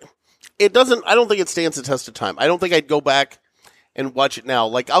 It doesn't, I don't think it stands the test of time. I don't think I'd go back and watch it now.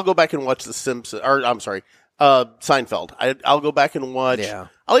 Like, I'll go back and watch The Simpsons, or I'm sorry, Seinfeld. I'll go back and watch,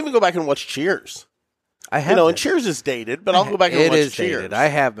 I'll even go back and watch Cheers. I have, you know, and Cheers is dated, but I'll go back and watch Cheers. Dated. I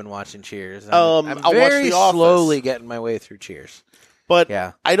have been watching Cheers. I'll I'm watch very The Office. slowly getting my way through Cheers. But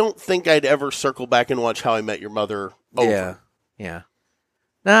I don't think I'd ever circle back and watch How I Met Your Mother over. Yeah.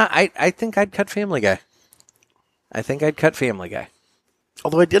 Nah, I think I'd cut Family Guy.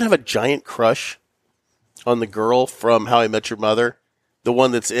 Although I did have a giant crush on the girl from How I Met Your Mother, the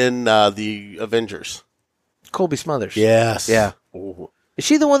one that's in the Avengers. Colby Smulders. Yes. Yeah. Ooh. Is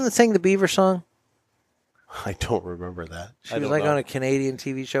she the one that sang the Beaver song? I don't remember that. She was like on a Canadian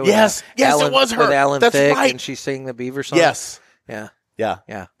TV show. Yes, it was her. With Alan That's Thicke, right. and she sang the Beaver song. Yes. Yeah.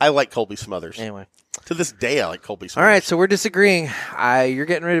 I like Colby Smulders. Anyway. To this day, I like Colby Smulders. All right, so we're disagreeing. You're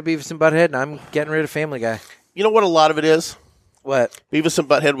getting rid of Beavis and Butthead, and I'm getting rid of Family Guy. You know what a lot of it is? What? Beavis and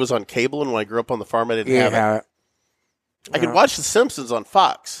Butthead was on cable, and when I grew up on the farm, I didn't have it. I could watch The Simpsons on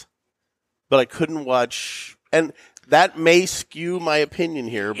Fox, but I couldn't watch... And that may skew my opinion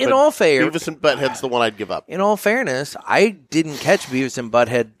here, but all fair, Beavis and Butthead's the one I'd give up. In all fairness, I didn't catch Beavis and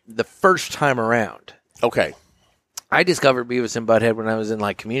Butthead the first time around. Okay. I discovered Beavis and Butthead when I was in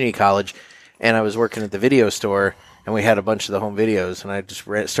like community college, and I was working at the video store, and we had a bunch of the home videos, and I just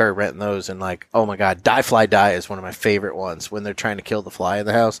started renting those, and like, oh my god, Die Fly Die is one of my favorite ones when they're trying to kill the fly in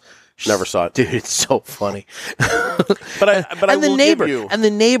the house. Never saw it, dude. It's so funny. but I and the will neighbor, give you... and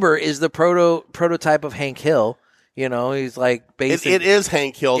the neighbor is the prototype of Hank Hill. You know, he's like basically it is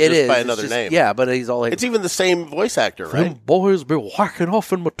Hank Hill just by another name. Yeah, but he's all like, it's even the same voice actor, right? Them boys be whacking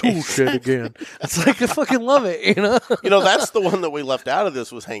off in my tool shed again. It's like I fucking love it, you know. You know, that's the one that we left out of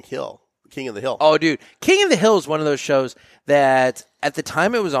this was Hank Hill, King of the Hill. Oh, dude, King of the Hill is one of those shows that at the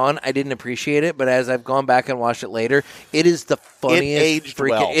time it was on, I didn't appreciate it, but as I've gone back and watched it later, it is the funniest. It aged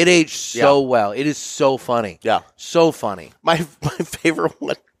well. It aged so well. It is so funny. Yeah, so funny. My favorite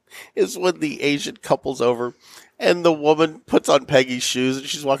one is when the Asian couple's over. And the woman puts on Peggy's shoes, and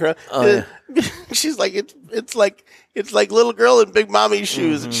she's walking around. Oh, yeah. She's like, it's like little girl in Big Mommy's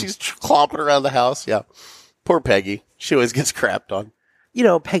shoes, and she's clomping around the house. Yeah, poor Peggy. She always gets crapped on. You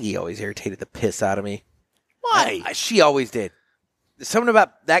know, Peggy always irritated the piss out of me. Why? She always did. Something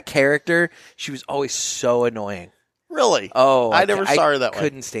about that character. She was always so annoying. Really? Oh, I never saw her that way. I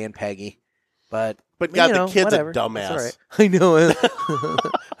couldn't stand Peggy, but God, you know, the kid's whatever. a dumbass. All right. I know it.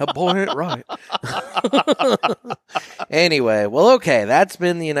 A boy ain't right. Anyway, well, okay. That's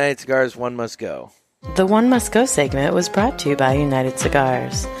been the United Cigars One Must Go. The One Must Go segment was brought to you by United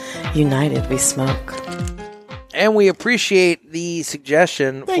Cigars. United we smoke. And we appreciate the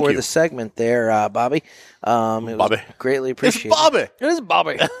suggestion Thank for you. the segment there, Bobby. It was Bobby. greatly appreciated. It's Bobby. It is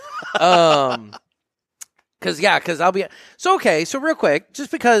Bobby. Because I'll be... So, okay, so real quick,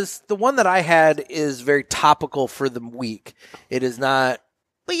 just because the one that I had is very topical for the week. It is not...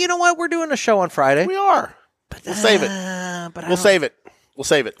 But you know what? We're doing a show on Friday. We are. But we'll save it. We'll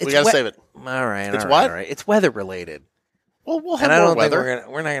save it. We got to save it. All right. It's all right, what? All right. It's weather related. Well, we'll have and I more don't weather. think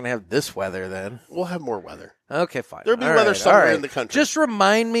we're not gonna have this weather then. We'll have more weather. Okay, fine. There'll be All weather right, somewhere all right. in the country. Just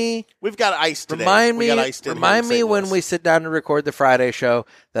remind me. We've got ice today. Remind we me. got iced in Remind here in me St. when Louis. we sit down to record the Friday show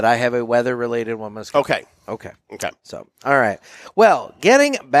that I have a weather-related one. Okay. Okay. So, all right. Well,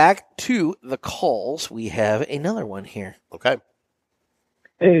 getting back to the calls, we have another one here. Okay.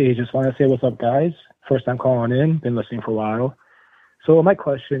 Hey, just want to say what's up, guys. First time calling in. Been listening for a while. So my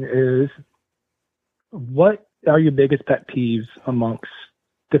question is, what are your biggest pet peeves amongst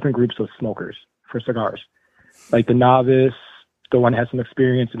different groups of smokers for cigars? Like the novice, the one that has some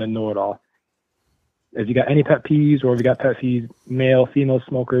experience, and the know-it-all. If you got any pet peeves, or if you got pet peeves, male, female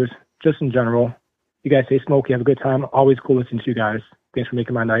smokers, just in general. You guys say smoke, you have a good time. Always cool listening to you guys. Thanks for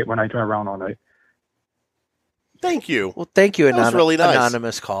making my night when I drive around all night. Thank you. Well, thank you, That was really nice.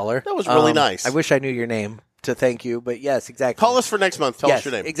 anonymous caller. That was really nice. I wish I knew your name to thank you, but yes, exactly. Call us for next month. Tell us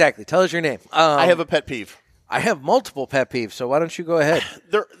your name. Exactly. Tell us your name. I have a pet peeve. I have multiple pet peeves, so why don't you go ahead?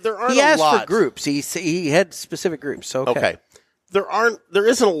 There aren't he a asked lot. for groups. He had specific groups. So okay. There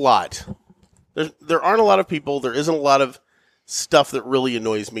isn't a lot. There aren't a lot of people. There isn't a lot of stuff that really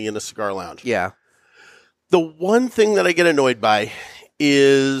annoys me in a cigar lounge. Yeah. The one thing that I get annoyed by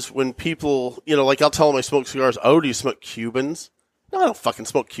is when people, like I'll tell them I smoke cigars. Oh, do you smoke Cubans? No, I don't fucking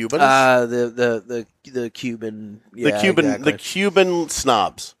smoke Cubans. The Cuban, the Cuban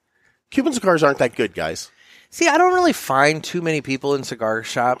snobs. Cuban cigars aren't that good, guys. See, I don't really find too many people in cigar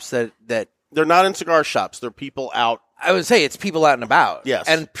shops that they're not in cigar shops. They're people out. I would say it's people out and about. Yes,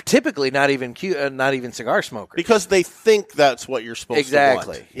 and typically not even cigar smokers because they think that's what you're supposed to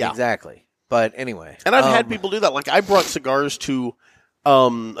want. Yeah. Exactly. But anyway, and I've had people do that. Like I brought cigars to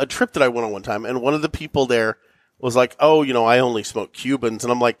a trip that I went on one time, and one of the people there was like, "Oh, I only smoke Cubans,"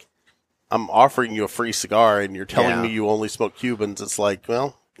 and I'm like, "I'm offering you a free cigar, and you're telling me you only smoke Cubans." It's like,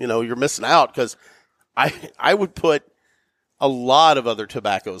 well, you're missing out because I would put a lot of other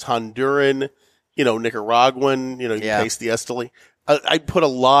tobaccos, Honduran, Nicaraguan, you taste the Esteli. I'd put a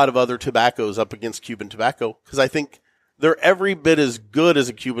lot of other tobaccos up against Cuban tobacco because I think they're every bit as good as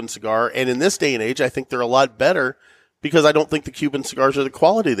a Cuban cigar. And in this day and age, I think they're a lot better because I don't think the Cuban cigars are the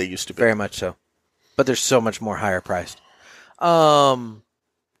quality they used to be. Very much so. But they're so much more higher priced.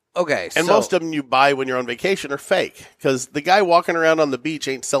 Okay. And most of them you buy when you're on vacation are fake because the guy walking around on the beach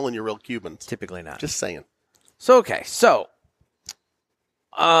ain't selling you real Cubans. Typically not. Just saying. So,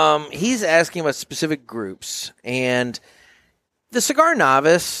 he's asking about specific groups, and the cigar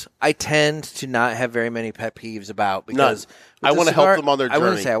novice, I tend to not have very many pet peeves about because I want to help them on their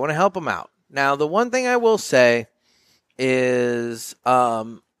journey. I want to help them out. Now, the one thing I will say is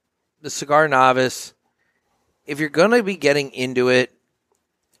the cigar novice, if you're going to be getting into it,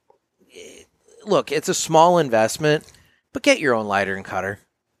 look, it's a small investment, but get your own lighter and cutter.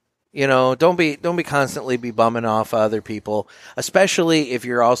 Don't be constantly be bumming off other people, especially if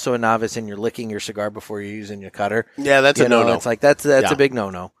you're also a novice and you're licking your cigar before you're using your cutter. Yeah, that's a no-no. It's like that's a big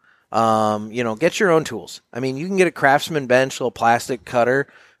no-no. Get your own tools. I mean, you can get a Craftsman bench, little plastic cutter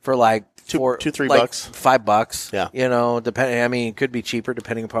for like $3 $5. Yeah. Depending. I mean, it could be cheaper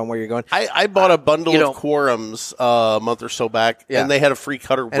depending upon where you're going. I bought a bundle of Quorums a month or so back, and they had a free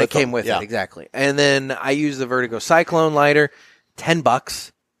cutter with it. And it came them. with it, exactly. And then I use the Vertigo Cyclone lighter,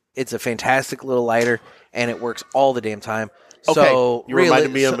 $10. It's a fantastic little lighter, and it works all the damn time. Okay, so you reminded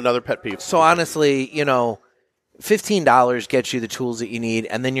me of another pet peeve. So honestly, $15 gets you the tools that you need,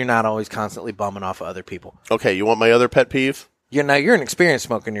 and then you're not always constantly bumming off of other people. Okay, you want my other pet peeve? You're an experienced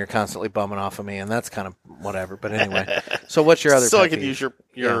smoker, and you're constantly bumming off of me, and that's kind of whatever. But anyway, so what's your other so pet I can peeve? use your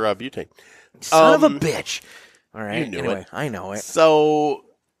butane. Son of a bitch. All right. You knew it. I know it. So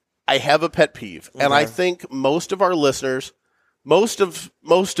I have a pet peeve, and I think most of our listeners, most of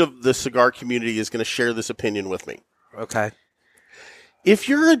the cigar community is going to share this opinion with me. Okay. If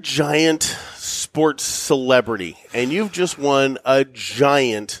you're a giant sports celebrity and you've just won a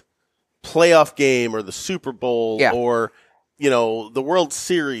giant playoff game or the Super Bowl or, the World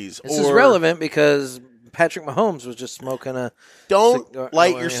Series. This is relevant because Patrick Mahomes was just smoking a... Don't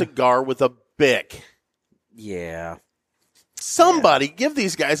light your cigar with a Bic. Yeah. Somebody give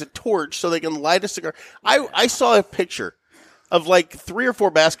these guys a torch so they can light a cigar. I saw a picture of like 3 or 4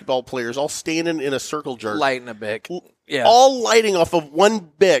 basketball players all standing in a circle jerk. Lighting a Bic. Yeah. All lighting off of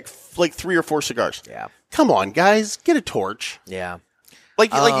one Bic, like 3 or 4 cigars. Yeah. Come on, guys. Get a torch. Yeah.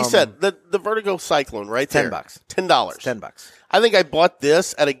 Like you said, the Vertigo Cyclone right there. $10. $10. $10. I think I bought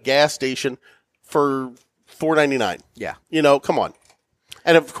this at a gas station for $4.99. Yeah. Come on.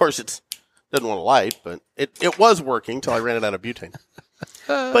 And of course it doesn't want to light, but it was working until I ran it out of butane.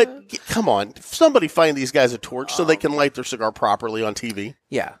 But come on, somebody find these guys a torch so they can light their cigar properly on TV.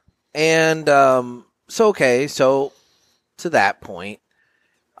 Yeah. And so to that point,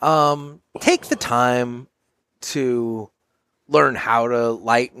 take the time to learn how to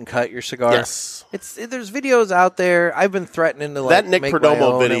light and cut your cigar. Yes. There's videos out there. I've been threatening to that Nick make Perdomo my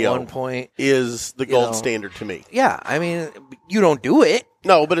own video at one point. Is the gold standard to me. Yeah, I mean, you don't do it.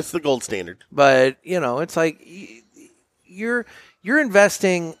 No, but it's the gold standard. But, it's like you're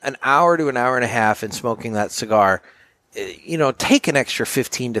investing an hour to an hour and a half in smoking that cigar. Take an extra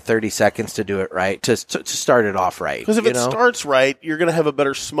 15 to 30 seconds to do it right, to start it off right. Because if it starts right, you're going to have a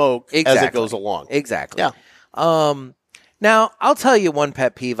better smoke as it goes along. Exactly. Yeah. Now, I'll tell you one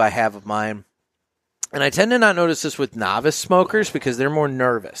pet peeve I have of mine, and I tend to not notice this with novice smokers because they're more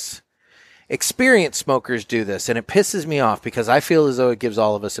nervous. Experienced smokers do this, and it pisses me off because I feel as though it gives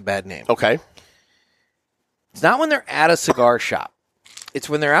all of us a bad name. Okay. It's not when they're at a cigar shop. It's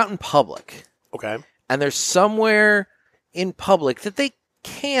when they're out in public. Okay. And they're somewhere in public that they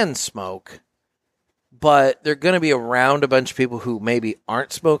can smoke, but they're going to be around a bunch of people who maybe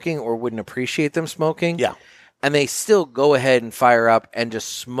aren't smoking or wouldn't appreciate them smoking. Yeah. And they still go ahead and fire up and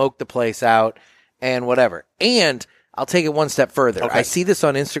just smoke the place out and whatever. And I'll take it one step further. Okay. I see this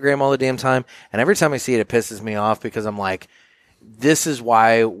on Instagram all the damn time, and every time I see it, it pisses me off because I'm like, this is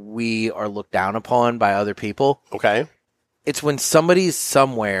why we are looked down upon by other people. Okay. It's when somebody's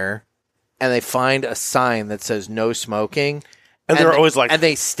somewhere and they find a sign that says no smoking. And they're always like... And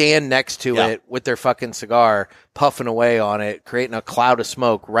they stand next to it with their fucking cigar, puffing away on it, creating a cloud of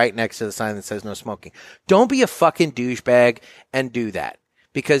smoke right next to the sign that says no smoking. Don't be a fucking douchebag and do that.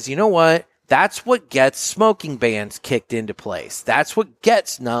 Because you know what? That's what gets smoking bans kicked into place. That's what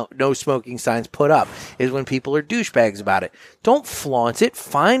gets no smoking signs put up, is when people are douchebags about it. Don't flaunt it.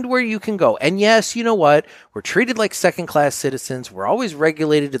 Find where you can go. And yes, you know what? We're treated like second-class citizens. We're always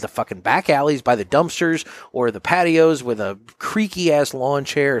regulated to the fucking back alleys by the dumpsters or the patios with a creaky-ass lawn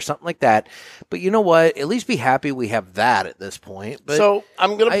chair or something like that. But you know what? At least be happy we have that at this point. But so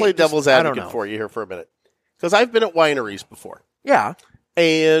I'm going to play devil's advocate for you here for a minute. Because I've been at wineries before. Yeah.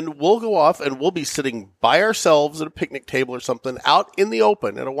 And we'll go off and we'll be sitting by ourselves at a picnic table or something out in the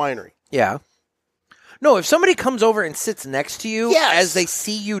open at a winery. Yeah. No, if somebody comes over and sits next to you as they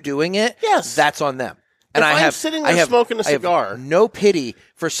see you doing it, that's on them. And I'm sitting there smoking a cigar. I have no pity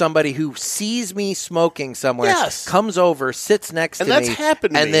for somebody who sees me smoking somewhere, comes over, sits next to me, that's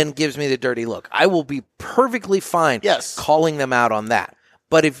happened to and me. then gives me the dirty look. I will be perfectly fine calling them out on that.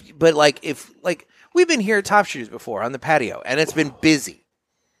 But if we've been here at Top Shooters before on the patio, and it's been busy.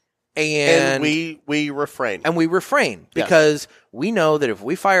 And we refrain. And we refrain because we know that if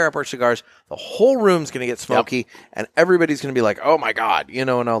we fire up our cigars, the whole room's going to get smoky and everybody's going to be like, oh my God, and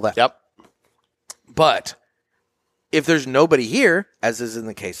all that. Yep. But if there's nobody here, as is in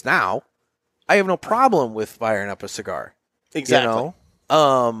the case now, I have no problem with firing up a cigar. Exactly.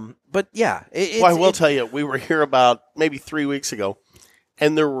 But yeah. I will tell you, we were here about maybe 3 weeks ago.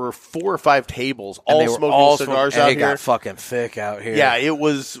 And there were 4 or 5 tables all smoking cigars out here. It got fucking thick out here. Yeah, it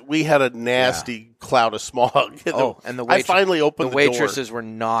was. We had a nasty cloud of smog. And I finally opened the door. The waitresses were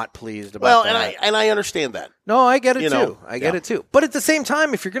not pleased about that. And I understand that. No, I get it too. I get it too. But at the same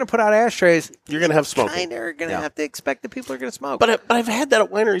time, if you're going to put out ashtrays, you're going to have smoke. Kind of going to have to expect that people are going to smoke. But I've had that at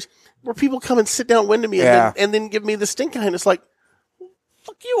wineries where people come and sit down to me and then give me the stink eye, and it's like,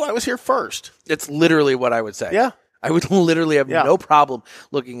 fuck you, I was here first. It's literally what I would say. Yeah. I would literally have no problem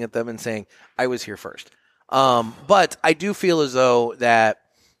looking at them and saying, I was here first. But I do feel as though that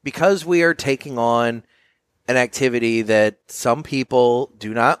because we are taking on an activity that some people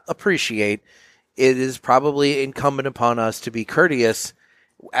do not appreciate, it is probably incumbent upon us to be courteous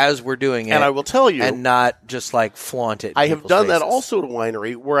as we're doing it. And I will tell you. And not just like flaunt it. I have done that also at a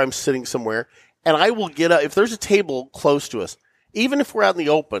winery where I'm sitting somewhere and I will get up. If there's a table close to us, even if we're out in the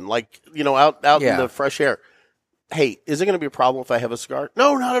open, like, out in the fresh air. Hey, is it going to be a problem if I have a cigar?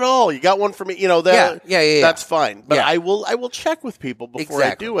 No, not at all. You got one for me. That's fine. But I will check with people before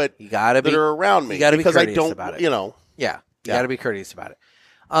I do it. You gotta that are around me. You got to be because courteous I don't, about it. Yeah. You got to be courteous about it.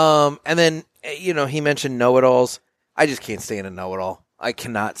 And then he mentioned know-it-alls. I just can't stand a know-it-all. I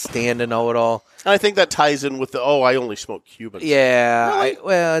cannot stand a know-it-all. And I think that ties in with I only smoke Cubans. Yeah.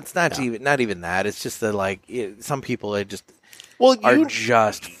 Really? It's not even that. It's just that some people are just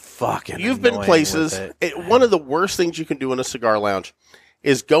fucking You've been places. One of the worst things you can do in a cigar lounge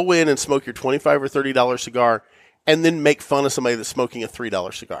is go in and smoke your $25 or $30 cigar and then make fun of somebody that's smoking a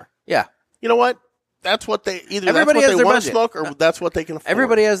 $3 cigar. Yeah. You know what? That's what they either Everybody that's what has they their want budget. to smoke or that's what they can afford.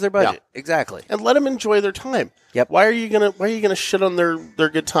 Everybody has their budget. Yeah. Exactly. And let them enjoy their time. Yep. Why are you gonna shit on their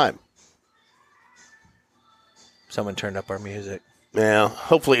good time? Someone turned up our music. Yeah.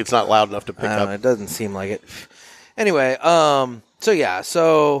 Hopefully it's not loud enough to pick up. It doesn't seem like it. Anyway,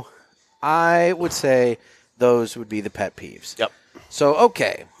 so I would say those would be the pet peeves. Yep. So,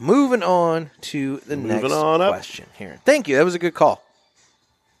 okay, moving on to the next question here. Thank you. That was a good call.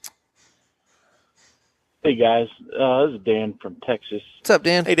 Hey, guys. This is Dan from Texas. What's up,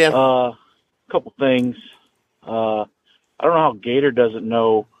 Dan? Hey, Dan. Couple things. I don't know how Gator doesn't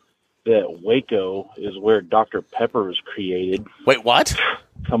know that Waco is where Dr. Pepper was created. Wait, what?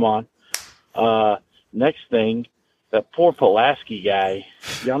 Come on. Next thing, that poor Pulaski guy,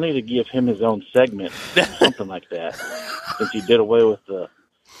 y'all need to give him his own segment, something like that. Since he did away with the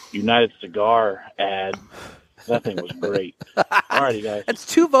United Cigar ad, that thing was great. Alrighty, guys. That's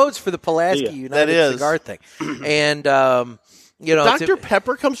 2 votes for the Pulaski United Cigar thing. And, Dr.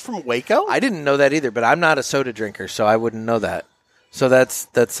 Pepper comes from Waco? I didn't know that either, but I'm not a soda drinker, so I wouldn't know that. So that's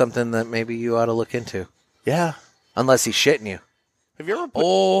something that maybe you ought to look into. Yeah. Unless he's shitting you. Have you ever put...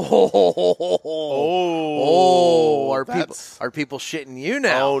 Are people shitting you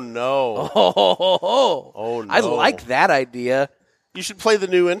now? Oh, no. Oh, no. I like that idea. You should play the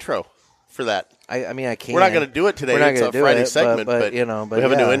new intro for that. I mean, I can't. We're not going to do it today. It's a Friday segment, but we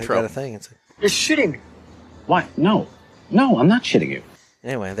have a new intro. Got a thing. You're shitting. Why? No, I'm not shitting you.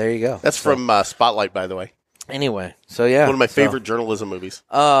 Anyway, there you go. That's from Spotlight, by the way. Anyway, so yeah. One of my favorite journalism movies.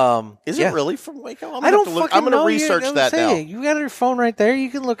 Is it really from Waco? I'm going to research that now. You got your phone right there. You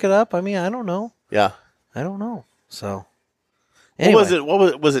can look it up. I mean, I don't know. Yeah. I don't know. So, anyway. What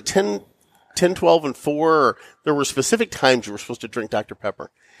was it? Was it 10, 12, and 4? Or there were specific times you were supposed to drink Dr. Pepper.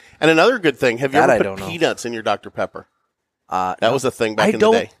 And another good thing, have you ever put peanuts in your Dr. Pepper? That was a thing back in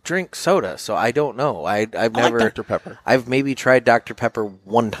the day. I don't drink soda, so I don't know. I've never like Dr. Pepper. I've maybe tried Dr. Pepper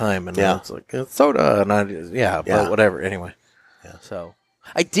one time, and it's like it's soda, and but whatever. Anyway, so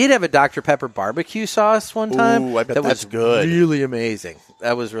I did have a Dr. Pepper barbecue sauce one time. Ooh, I bet that that's was good. Really amazing.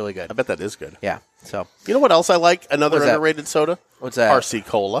 That was really good. I bet that is good. Yeah. So you know what else I like? Another underrated soda. What's that? RC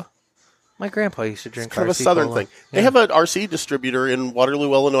Cola. My grandpa used to drink. It's kind of a RC southern Cola. thing. They have an RC distributor in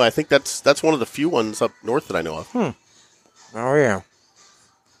Waterloo, Illinois. I think that's one of the few ones up north that I know of. Oh yeah.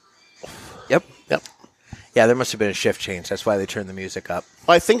 Yep. Yeah, there must have been a shift change. That's why they turned the music up.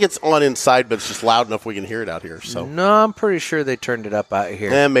 Well, I think it's on inside, but it's just loud enough we can hear it out here. So no, I'm pretty sure they turned it up out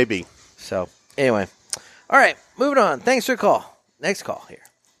here. Yeah, maybe. So anyway, all right, moving on. Thanks for the call. Next call here.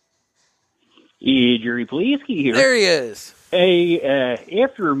 Jerry Pulaski here. There he is.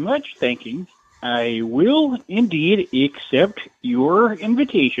 After much thinking, I will indeed accept your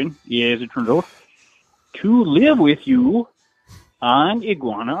invitation, as it turns out, to live with you on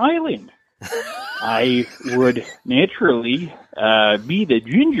Iguana Island. I would naturally be the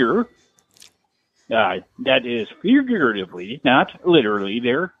ginger, that is figuratively, not literally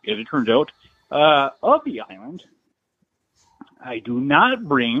there, as it turns out, of the island. I do not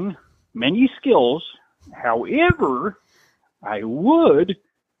bring many skills. However, I would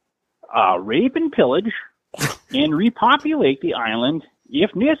rape and pillage and repopulate the island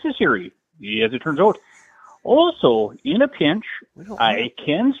if necessary, as it turns out. Also, in a pinch, I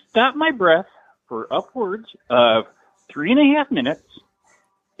can stop my breath for upwards of 3.5 minutes.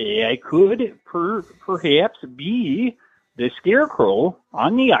 I could perhaps be the scarecrow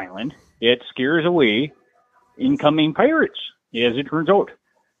on the island that scares away incoming pirates, as it turns out.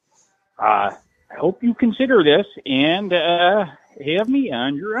 I hope you consider this and have me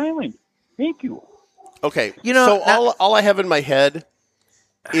on your island. Thank you. Okay, so all I have in my head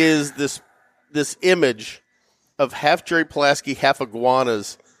is this image of half Jerry Pulaski, half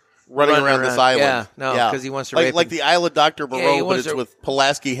iguanas running around this island. Yeah, because he wants to rape like the Isle of Dr. Moreau, but it's with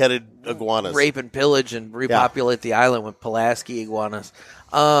Pulaski-headed iguanas. Rape and pillage and repopulate the island with Pulaski iguanas.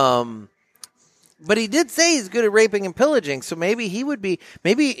 But he did say he's good at raping and pillaging, so maybe he would be.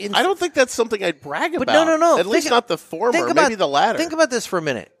 I don't think that's something I'd brag about. But no. At least not the former, maybe the latter. Think about this for a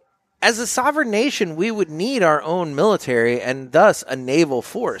minute. As a sovereign nation, we would need our own military and thus a naval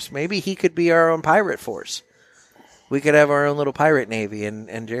force. Maybe he could be our own pirate force. We could have our own little pirate navy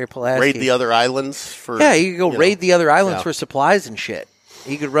and Jerry Pulaski. Raid the other islands for... Yeah, you could go raid the other islands for supplies and shit.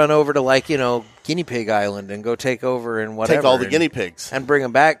 He could run over to, Guinea Pig Island and go take over and whatever. Take all the guinea pigs. And bring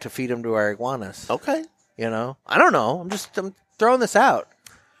them back to feed them to our iguanas. Okay. I don't know. I'm throwing this out.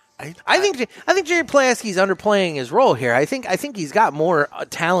 I think Jerry Pulaski's underplaying his role here. I think he's got more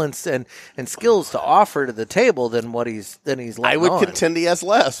talents and skills to offer to the table than he's letting I would on. contend he has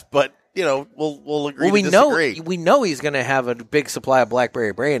less, but we'll agree to disagree. We know he's going to have a big supply of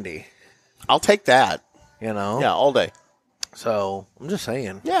blackberry brandy. I'll take that. Yeah, all day. So I'm just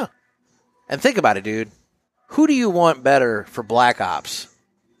saying. Yeah. And think about it, dude. Who do you want better for Black Ops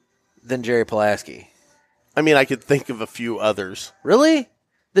than Jerry Pulaski? I mean, I could think of a few others. Really?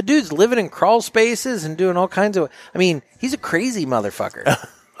 The dude's living in crawl spaces and doing all kinds of... I mean, he's a crazy motherfucker.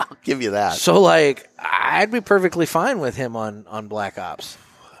 I'll give you that. So, like, I'd be perfectly fine with him on Black Ops.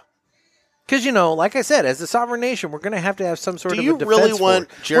 Because, like I said, as a sovereign nation, we're going to have some sort of a defense really want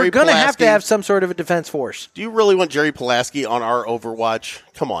force. Jerry We're going to have to Pulaski- have some sort of a defense force. Do you really want Jerry Pulaski on our Overwatch?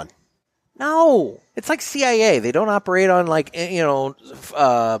 Come on. No. It's like CIA. They don't operate on, like,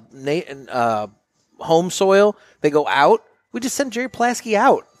 home soil. They go out. We just send Jerry Pulaski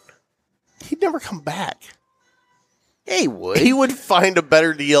out. He'd never come back. Yeah, he would. He would find a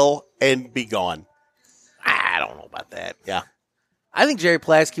better deal and be gone. I don't know about that. Yeah. I think Jerry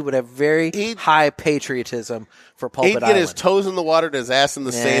Pulaski would have very high patriotism for Pulpit He'd Island. get his toes in the water and his ass in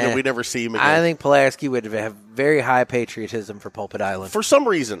the sand, and we'd never see him again. I think Pulaski would have very high patriotism for Pulpit Island. For some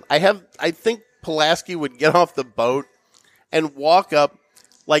reason, I think Pulaski would get off the boat and walk up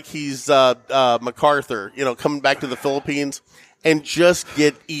like he's MacArthur, coming back to the Philippines, and just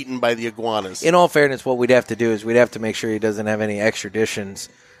get eaten by the iguanas. In all fairness, what we'd have to do is we'd have to make sure he doesn't have any extraditions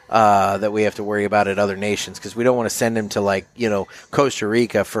that we have to worry about at other nations, because we don't want to send him to Costa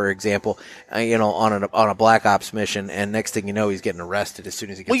Rica, for example, on a Black Ops mission, and next thing you know, he's getting arrested as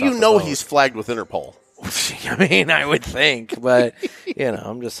soon as he gets off the boat. He's flagged with Interpol. I mean, I would think, but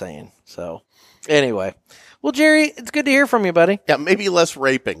I'm just saying. So anyway, well, Jerry, it's good to hear from you, buddy. Yeah, maybe less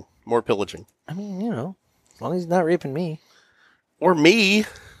raping, more pillaging. I mean, as long as he's not raping me or me.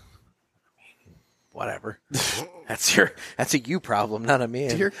 Whatever. That's a you problem, not a me.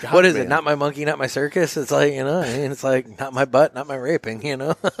 Dear God, what is man. it? Not my monkey, not my circus. It's like, it's like not my butt, not my raping,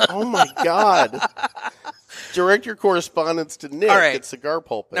 Oh my God. Direct your correspondence to Nick at Cigar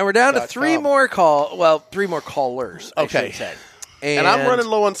Pulpit. Now we're down to three more callers. Okay. I should say. And I'm running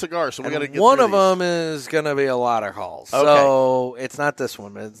low on cigars, so we got to get one through of them is going to be a lot of calls. Okay. So it's not this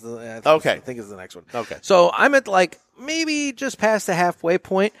one. I think it's the next one. Okay. So I'm at maybe just past the halfway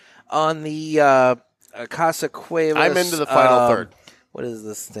point on the Casa Cuevas. I'm into the final third. What is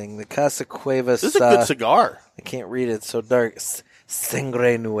this thing? The Casa Cuevas. This is a good cigar. I can't read it. It's so dark.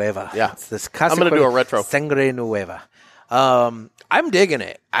 Sangre Nueve. Yeah. It's this Casa I'm going to do a retro. Sangre Nueve. I'm digging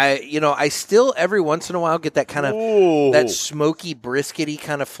it. I still every once in a while get that kind of that smoky briskety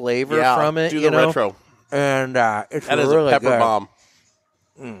kind of flavor from it. Do the retro, and it's that really is a pepper good. bomb.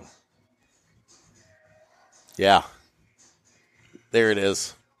 Yeah, there it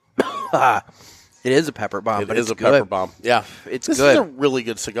is. It is a pepper bomb. It is a pepper bomb. Yeah, it's this good. is a really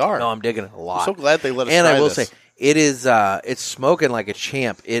good cigar. No, I'm digging it a lot. I'm so glad they let us. And try I will this. say, it is. It's smoking like a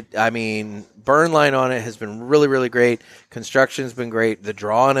champ. Burn line on it has been really, really great. Construction's been great. The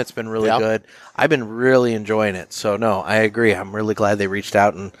draw on it's been really good. I've been really enjoying it. So no, I agree. I'm really glad they reached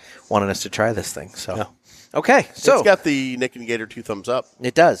out and wanted us to try this thing. So okay, so it's got the Nick and Gator 2 thumbs up.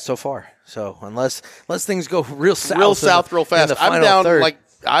 It does so far. So unless things go real south, real fast. I'm down third.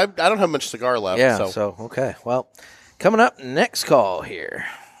 I don't have much cigar left. Yeah. So okay. Well, coming up next call here.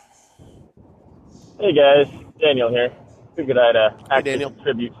 Hey guys, Daniel here. Figured I'd actually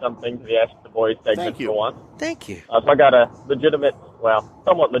contribute something to the Ask the Boys segment for once. Thank you. So I got a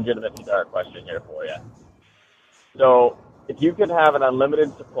somewhat legitimate cigar question here for you. So, if you could have an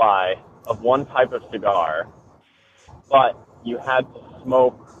unlimited supply of one type of cigar, but you had to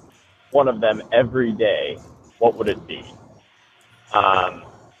smoke one of them every day, what would it be?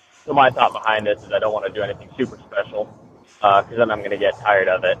 So my thought behind this is I don't want to do anything super special, because then I'm going to get tired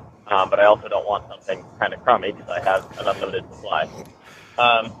of it. But I also don't want something kind of crummy because I have an unlimited supply.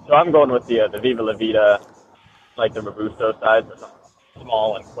 So I'm going with the Viva La Vida, like the Robusto size, or something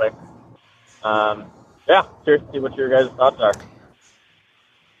small and quick. Curious to see what your guys' thoughts are.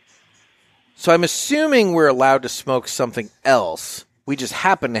 So I'm assuming we're allowed to smoke something else. We just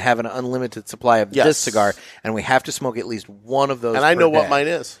happen to have an unlimited supply of this cigar, and we have to smoke at least one of those. And I know per what day. mine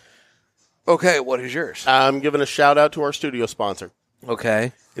is. Okay, what is yours? I'm giving a shout out to our studio sponsor.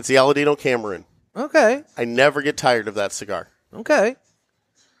 Okay. It's the Aladino Cameron. Okay. I never get tired of that cigar. Okay.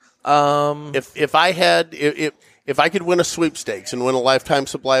 If I could win a sweepstakes and win a lifetime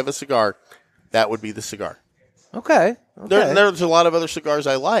supply of a cigar, that would be the cigar. Okay. There's a lot of other cigars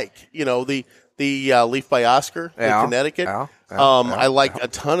I like. The Leaf by Oscar in Connecticut. I like a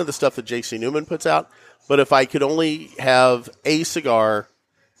ton of the stuff that J.C. Newman puts out. But if I could only have a cigar,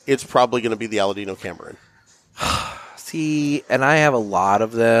 it's probably going to be the Aladino Cameron. See, and I have a lot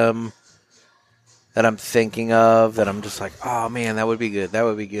of them that I'm thinking of that I'm just like, oh man, that would be good. That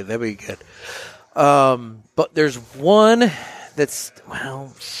would be good. That would be good. But there's one that's,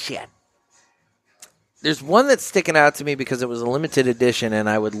 There's one that's sticking out to me because it was a limited edition, and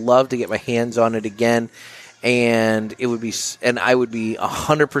I would love to get my hands on it again. And I would be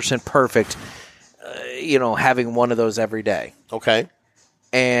 100% perfect, having one of those every day. Okay.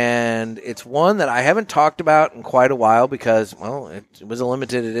 And it's one that I haven't talked about in quite a while because, well, it was a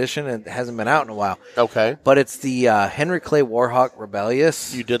limited edition and it hasn't been out in a while. Okay. But it's the Henry Clay Warhawk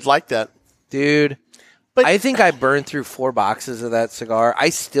Rebellious. You did like that. Dude. But I think I burned through 4 boxes of that cigar. I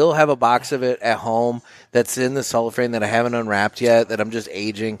still have a box of it at home that's in the cellophane that I haven't unwrapped yet, that I'm just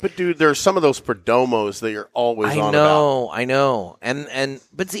aging. But, dude, there's some of those Perdomos that you're always on about. I know.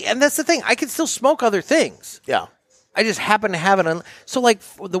 But see, and that's the thing. I can still smoke other things. Yeah. I just happen to have it. So, like,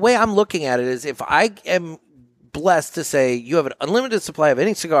 the way I'm looking at it is if I am blessed to say you have an unlimited supply of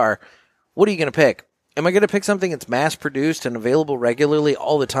any cigar, what are you going to pick? Am I going to pick something that's mass-produced and available regularly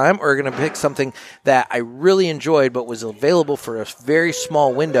all the time, or going to pick something that I really enjoyed but was available for a very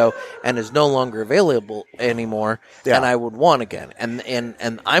small window and is no longer available anymore, and I would want again?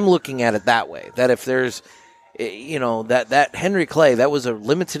 And I'm looking at it that way, that if there's, that Henry Clay, that was a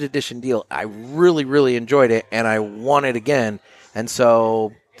limited edition deal. I really, really enjoyed it, and I want it again. And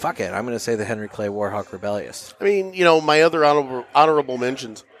so, fuck it. I'm going to say the Henry Clay Warhawk Rebellious. I mean, my other honorable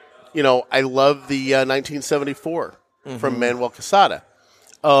mentions, I love the 1974 from Manuel Casada.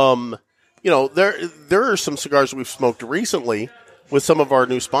 There are some cigars we've smoked recently with some of our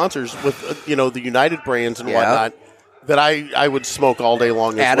new sponsors with, the United brands and whatnot that I would smoke all day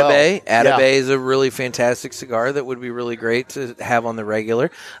long as well. Atabey is a really fantastic cigar that would be really great to have on the regular.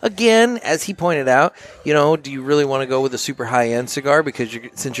 Again, as he pointed out, do you really want to go with a super high-end cigar? Because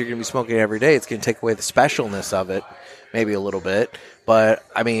since you're going to be smoking it every day, it's going to take away the specialness of it, maybe a little bit. But,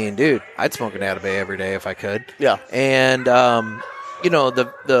 I mean, dude, I'd smoke an Atabey every day if I could. Yeah. And, the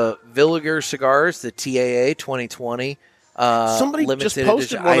Villiger cigars, the TAA 2020, somebody limited just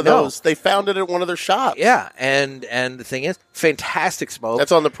posted edition. one of those. They found it at one of their shops. Yeah, and the thing is, fantastic smoke.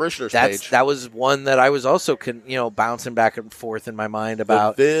 That's on the parishioners page. That was one that I was also bouncing back and forth in my mind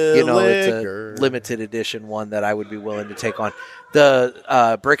about. The it's a limited edition one that I would be willing to take on. The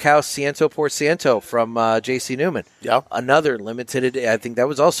Brickhouse Ciento por Ciento from J.C. Newman. Yeah, another limited. I think that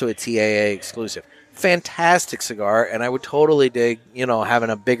was also a TAA exclusive. Fantastic cigar, and I would totally dig having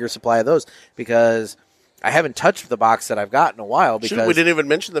a bigger supply of those because I haven't touched the box that I've got in a while because we didn't even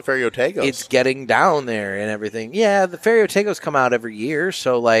mention the Ferio Tagos. It's getting down there and everything. Yeah, the Ferio Tagos come out every year,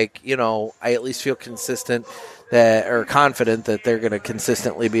 so I at least feel confident that they're going to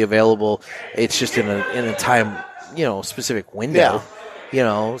consistently be available. It's just in a time, specific window.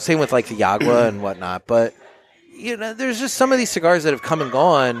 Yeah. Same with like the Yagua and whatnot. But there's just some of these cigars that have come and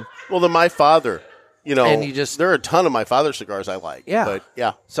gone. Well, the My Father. And you just, there are a ton of My Father cigars I like. Yeah. But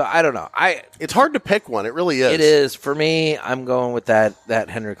yeah. So I don't know. It's hard to pick one. It really is. It is. For me, I'm going with that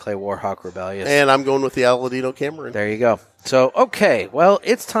Henry Clay Warhawk Rebellious. And I'm going with the Aladino Cameron. There you go. So, okay. Well,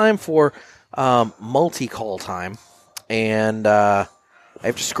 it's time for multi-call time. And I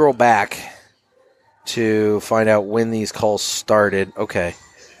have to scroll back to find out when these calls started. Okay.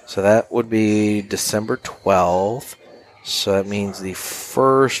 So that would be December 12th. So that means the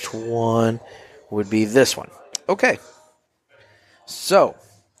first one would be this one. Okay. So,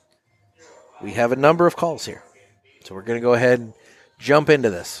 we have a number of calls here. So we're going to go ahead and jump into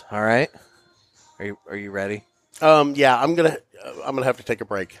this. All right? Are you ready? Yeah, I'm going to have to take a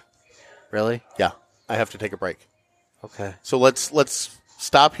break. Really? Yeah, I have to take a break. Okay. So let's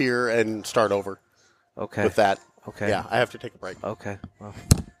stop here and start over. Okay. With that. Okay. Yeah, I have to take a break. Okay. Well.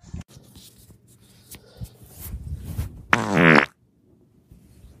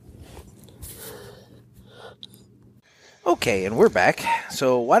 Okay, and we're back.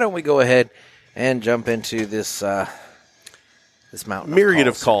 So why don't we go ahead and jump into this this mountain myriad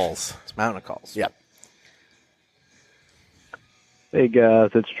of calls. This mountain of calls. Yep. Hey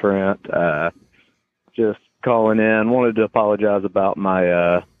guys, it's Trent. Just calling in. Wanted to apologize about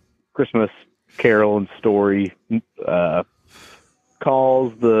my Christmas Carol and story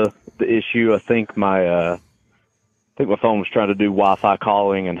calls. The issue. I think my phone was trying to do Wi-Fi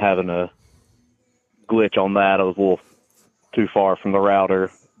calling and having a glitch on that. I was a little too far from the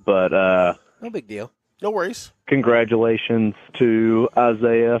router, but no big deal. No worries. Congratulations to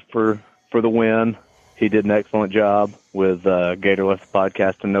Isaiah for the win. He did an excellent job with Gatorless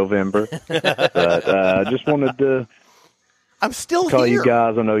podcast in November. But just wanted to I'm still call here. You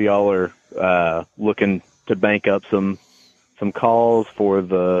guys. I know y'all are looking to bank up some calls for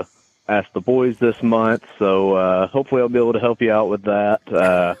the Ask the Boys this month, so hopefully I'll be able to help you out with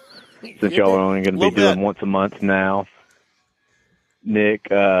that since y'all are only going to be doing once a month now. Nick,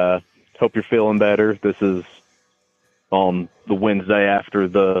 hope you're feeling better. This is on the Wednesday after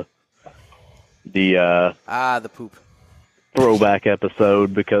the poop throwback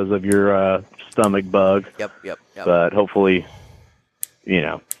episode because of your stomach bug. Yep. But hopefully,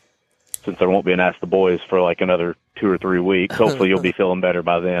 since there won't be an Ask the Boys for like another 2 or 3 weeks. Hopefully you'll be feeling better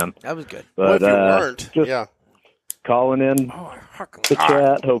by then. That was good. Well, But if you weren't, just yeah. calling in the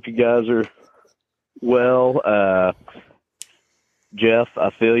chat. Hope you guys are well. Jeff,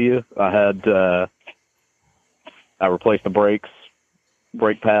 I feel you. I replaced the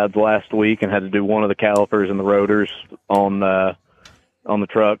brake pads last week and had to do one of the calipers and the rotors on the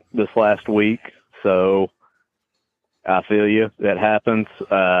truck this last week. So I feel you. That happens.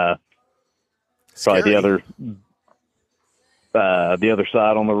 Probably the other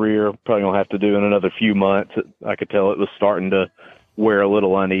side on the rear, probably gonna have to do in another few months. I could tell it was starting to wear a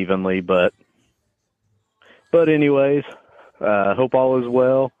little unevenly, but anyways, hope all is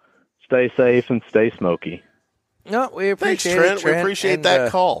well. Stay safe and stay smoky. No, we appreciate Thanks, Trent. it, Trent. We appreciate And,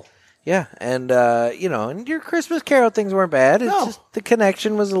 that call. Yeah, and, and your Christmas Carol things weren't bad. It's just the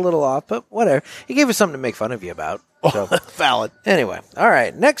connection was a little off, but whatever. He gave us something to make fun of you about. So. Valid. Anyway, all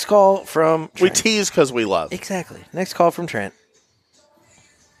right. Next call from Trent. We tease because we love. Exactly. Next call from Trent.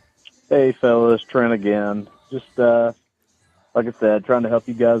 Hey, fellas. Trent again. Just, like I said, trying to help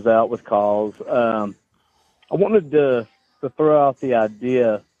you guys out with calls. I wanted to throw out the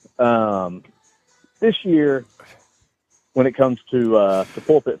idea this year when it comes to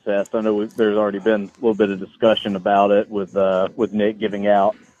Pulpit Fest. I know there's already been a little bit of discussion about it with Nick giving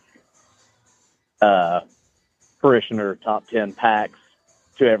out parishioner top 10 packs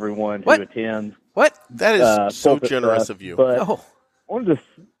to everyone who attends. What? That is so generous Fest. of you. But I wanted to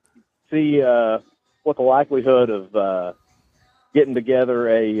see what the likelihood of getting together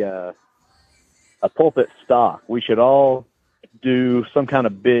a pulpit stock. We should all do some kind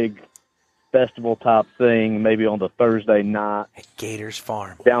of big festival type thing, maybe on the Thursday night at Gators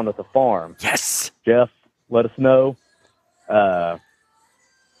Farm, down at the farm. Yes, Jeff, let us know.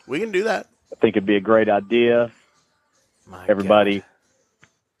 We can do that. I think it'd be a great idea. Everybody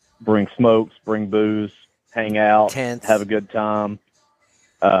bring smokes, bring booze, hang out, Tents. have a good time.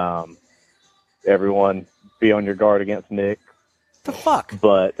 Everyone be on your guard against Nick. The fuck?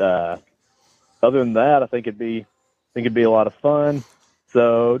 But other than that, I think it'd be a lot of fun.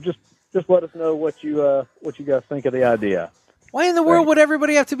 So just let us know what you guys think of the idea. Why in the world would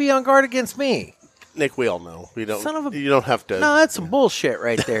everybody have to be on guard against me? Nick, we all know. You don't have to. No, that's some bullshit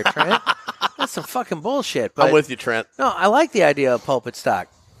right there, Trent. That's some fucking bullshit. But I'm with you, Trent. No, I like the idea of pulpit stock.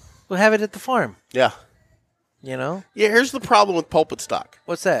 We'll have it at the farm. Yeah. You know? Yeah, here's the problem with pulpit stock.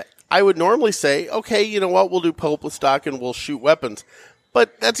 What's that? I would normally say, okay, you know what, we'll do pulpit stock and we'll shoot weapons.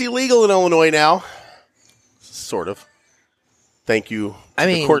 But that's illegal in Illinois now. Sort of. Thank you to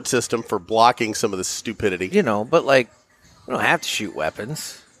the court system for blocking some of this stupidity. You know, but we don't have to shoot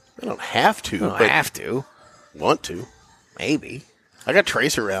weapons. We don't have to. We don't but have to. Want to. Maybe. I got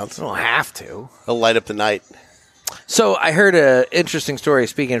tracer rounds. We don't have to. They'll light up the night. So I heard an interesting story,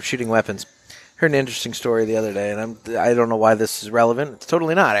 speaking of shooting weapons. Heard an interesting story the other day, and I don't know why this is relevant. It's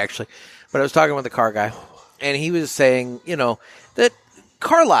totally not, actually. But I was talking with a car guy, and he was saying, that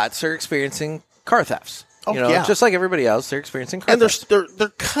car lots are experiencing car thefts. Oh, yeah. Just like everybody else, they're experiencing car thefts. And they're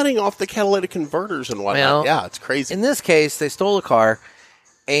cutting off the catalytic converters and whatnot. Well, yeah, it's crazy. In this case, they stole a car,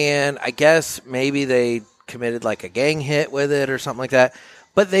 and I guess maybe they committed a gang hit with it or something like that.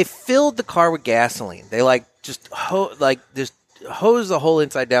 But they filled the car with gasoline. They just hose the whole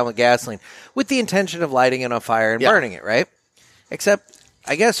inside down with gasoline with the intention of lighting it on fire and burning it, right? Except,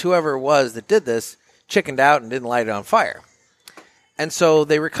 I guess whoever it was that did this chickened out and didn't light it on fire. And so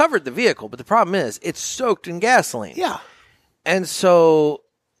they recovered the vehicle, but the problem is it's soaked in gasoline. Yeah. And so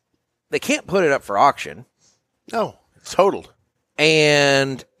they can't put it up for auction. No, it's totaled.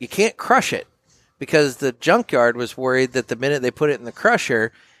 And you can't crush it because the junkyard was worried that the minute they put it in the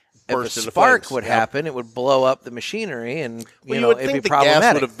crusher, if a spark would happen, it would blow up the machinery and you would it'd think be the gas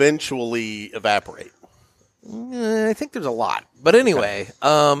problematic. would eventually evaporate. I think there's a lot. But anyway,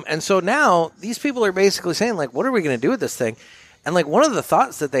 and so now these people are basically saying, what are we going to do with this thing? And one of the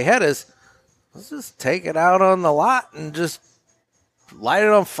thoughts that they had is, let's just take it out on the lot and just light it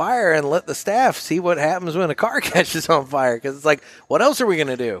on fire and let the staff see what happens when a car catches on fire. Because it's what else are we going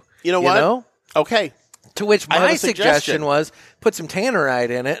to do? You know what? Okay. To which I have my a suggestion was put some tannerite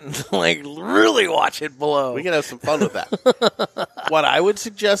in it and really watch it blow. We can have some fun with that. What I would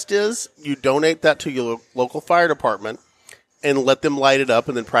suggest is you donate that to your local fire department and let them light it up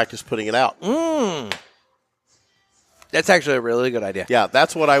and then practice putting it out. That's actually a really good idea. Yeah,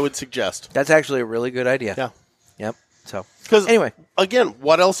 that's what I would suggest. That's actually a really good idea. Yeah. Yep. So, because anyway, again,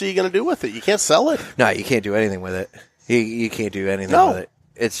 what else are you going to do with it? You can't sell it. No, you can't do anything with it. You can't do anything with it.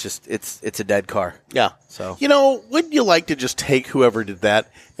 It's just it's a dead car. Yeah. So wouldn't you like to just take whoever did that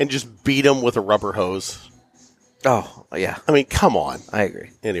and just beat them with a rubber hose? Oh yeah. I mean, come on. I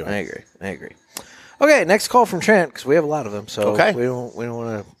agree. Anyway, I agree. Okay, next call from Trent, because we have a lot of them, so Okay. we don't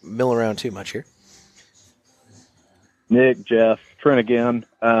want to mill around too much here. Nick, Jeff, Trent again.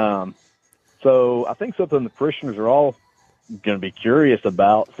 So I think something the parishioners are all going to be curious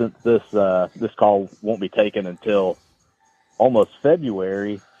about, since this call won't be taken until almost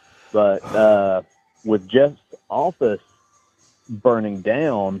February, but with Jeff's office burning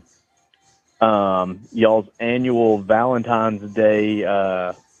down, y'all's annual Valentine's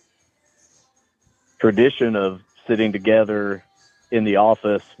Day tradition of sitting together in the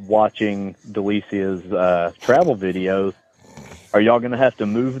office watching Delicia's travel videos, are y'all going to have to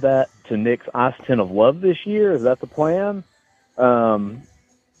move that to Nick's Ice Tin of Love this year? Is that the plan? I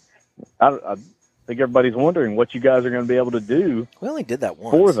think everybody's wondering what you guys are going to be able to do. We only did that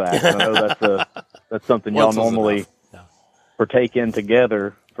once. For that. I know that's something y'all Once was normally partake in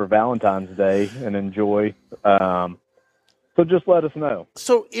together for Valentine's Day and enjoy. So just let us know.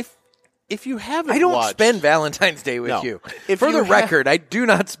 So if you haven't I don't watched, spend Valentine's Day with No. you. If For you the ha- record, I do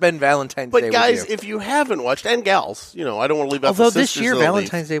not spend Valentine's Day but with guys, you. if you haven't watched, and gals, I don't want to leave out Although the this sisters year, of the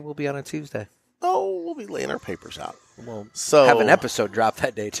Valentine's Day will be on a Tuesday. Leaf. Oh, we'll be laying our papers out. We'll So have an episode drop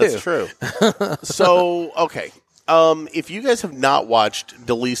that day, too. That's true. So, okay. If you guys have not watched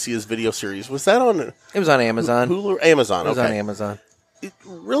Delicia's video series, was that on? It was on Amazon. Hulu, Amazon. It was okay. on Amazon. It,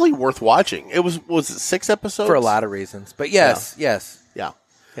 really worth watching. It was it 6 episodes? For a lot of reasons. But yes. Yeah.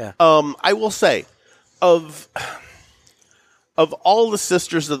 Yeah. I will say, of all the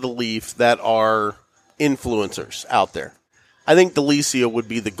Sisters of the Leaf that are influencers out there, I think Delicia would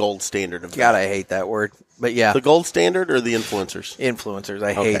be the gold standard of that. God, I hate that word. But yeah. The gold standard or the influencers? Influencers.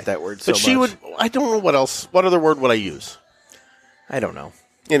 I hate that word so But she much. would, I don't know what else, what other word would I use? I don't know.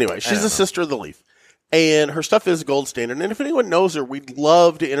 Anyway, she's a Sister of the Leaf. And her stuff is gold standard. And if anyone knows her, we'd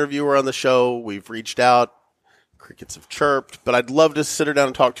love to interview her on the show. We've reached out. Crickets have chirped. But I'd love to sit her down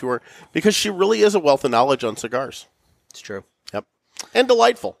and talk to her because she really is a wealth of knowledge on cigars. It's true. Yep. And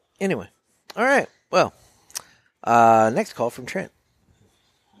delightful. Anyway. All right. Well, next call from Trent.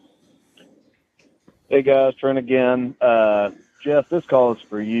 Hey guys, Trent again. Jeff, this call is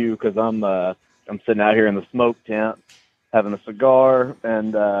for you because I'm sitting out here in the smoke tent having a cigar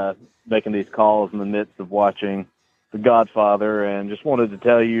and making these calls in the midst of watching The Godfather, and just wanted to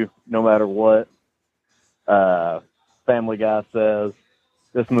tell you, no matter what Family Guy says,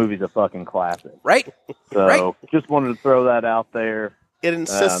 this movie's a fucking classic. Right? So just wanted to throw that out there. It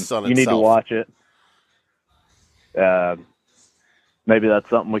insists on you itself. need to watch it. Maybe that's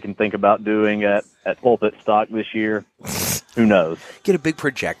something we can think about doing at Pulpit Stock this year. Who knows? Get a big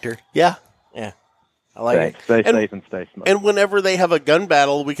projector. Yeah. Yeah. I like Thanks. it. Stay safe and stay smart. And whenever they have a gun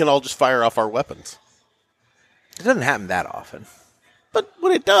battle, we can all just fire off our weapons. It doesn't happen that often. But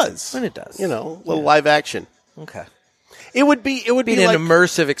when it does. When it does. Little live action. Okay. It would be An like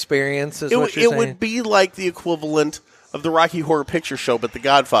immersive experience is what you're saying. It would be like the equivalent of the Rocky Horror Picture Show, but The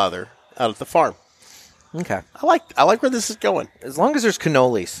Godfather out at the farm. Okay. I like where this is going. As long as there's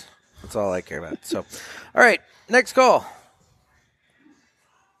cannolis. That's all I care about. So, all right. Next call.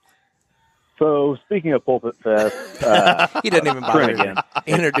 So, speaking of Pulpit Fest, He didn't even bother Trent again.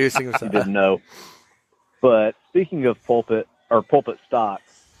 introducing You himself. didn't know. But speaking of Pulpit Stock,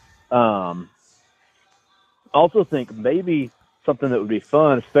 I also think maybe something that would be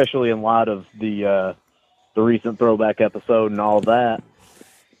fun, especially in light of the recent throwback episode and all that.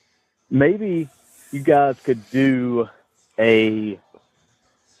 Maybe you guys could do an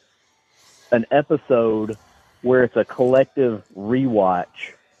episode where it's a collective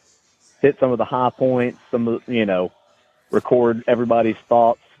rewatch. Hit some of the high points, record everybody's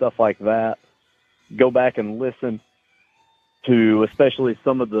thoughts, stuff like that. Go back and listen to especially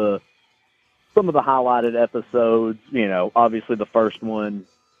some of the highlighted episodes, obviously the first one,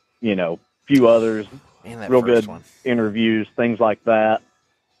 few others, real good interviews, things like that.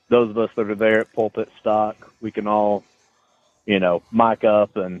 Those of us that are there at Pulpit Stock, we can all, mic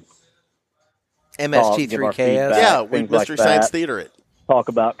up and MST3KS. give our feedback, Yeah, things Mystery like Science that. Theater it. Talk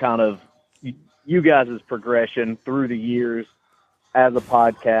about kind of you guys' progression through the years as a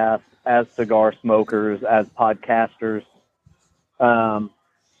podcast, as cigar smokers, as podcasters. Let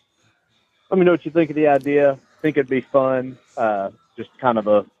me know what you think of the idea. I think it'd be fun. Just kind of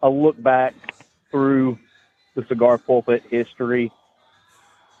a look back through the cigar pulpit history.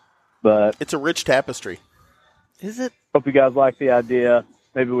 But it's a rich tapestry. Is it? Hope you guys like the idea.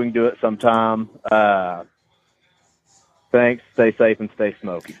 Maybe we can do it sometime. Thanks. Stay safe and stay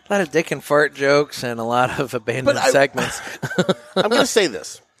smoky. A lot of dick and fart jokes and a lot of abandoned segments. I'm going to say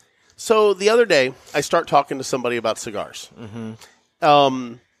this. So the other day, I start talking to somebody about cigars.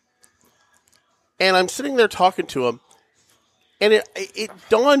 Mm-hmm. And I'm sitting there talking to him, and it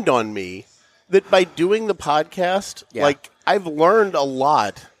dawned on me that by doing the podcast, like I've learned a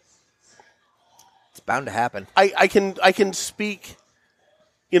lot. It's bound to happen. I can speak,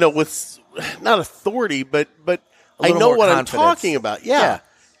 with not authority, but I know what I'm talking about. Yeah.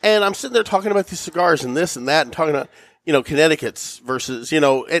 And I'm sitting there talking about these cigars and this and that and talking about, Connecticut's versus,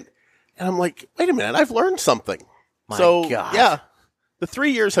 and I'm like, wait a minute, I've learned something. My God. Yeah. The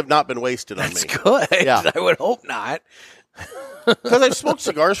 3 years have not been wasted on me. That's good. Yeah. I would hope not. Because I've smoked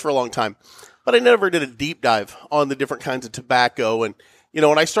cigars for a long time, but I never did a deep dive on the different kinds of tobacco. And,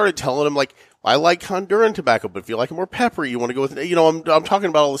 when I started telling them, like, I like Honduran tobacco, but if you like it more peppery, you want to go with, I'm talking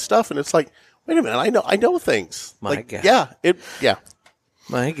about all this stuff, and it's like, wait a minute, I know things. My God. Yeah.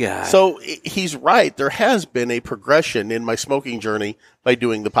 My God. So he's right. There has been a progression in my smoking journey by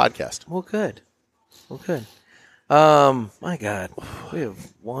doing the podcast. Well, good. My God. We have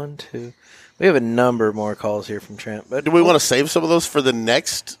we have a number more calls here from Trent. But do we want to save some of those for the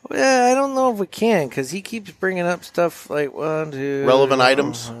next? Yeah, I don't know if we can, because he keeps bringing up stuff like relevant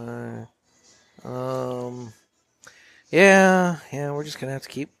items. Yeah, we're just gonna have to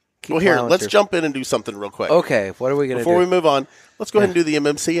keep. Well, here, let's jump in and do something real quick. Okay, what are we gonna do? Before we move on, let's go ahead and do the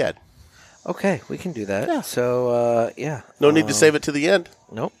MMC ad. Okay, we can do that. Yeah. So, no need to save it to the end.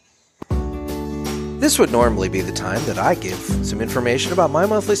 Nope. This would normally be the time that I give some information about My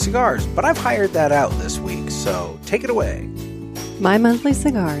Monthly Cigars, but I've hired that out this week, so take it away. My Monthly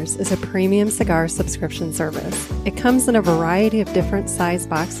Cigars is a premium cigar subscription service. It comes in a variety of different size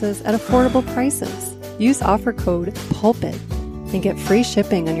boxes at affordable prices. Use offer code PULPIT and get free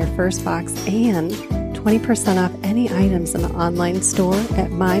shipping on your first box and 20% off any items in the online store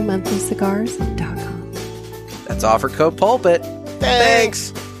at mymonthlycigars.com. That's offer code PULPIT.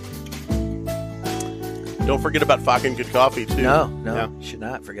 Thanks. Don't forget about fucking good coffee, too. No, you should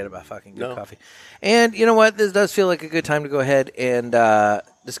not forget about fucking good coffee. And you know what? This does feel like a good time to go ahead and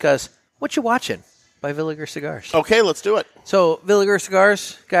discuss What You Watching by Villiger Cigars. Okay, let's do it. So, Villiger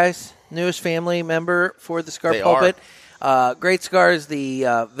Cigars, guys, newest family member for the Cigar Pulpit. Great cigars, the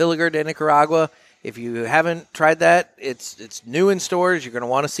Villiger de Nicaragua. If you haven't tried that, it's new in stores. You're going to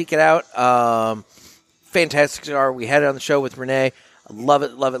want to seek it out. Fantastic cigar. We had it on the show with Renee. Love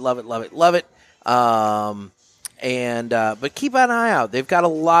it. But keep an eye out. They've got a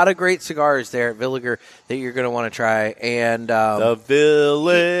lot of great cigars there at Villiger that you're going to want to try. And the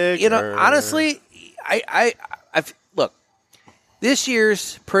Villiger. Honestly, I look. This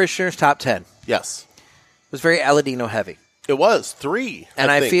year's Parishioners Top 10, yes, was very Aladino heavy. It was 3, and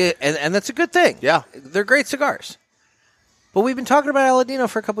I feel, and that's a good thing. Yeah, they're great cigars. But we've been talking about Aladino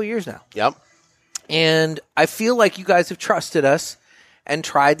for a couple of years now. Yep. And I feel like you guys have trusted us and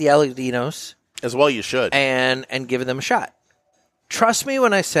tried the Aladinos. As well you should. And given them a shot. Trust me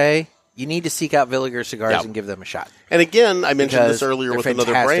when I say you need to seek out Villiger Cigars and give them a shot. And again, I mentioned this earlier with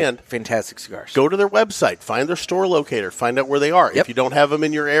another brand. Fantastic cigars. Go to their website. Find their store locator. Find out where they are. If you don't have them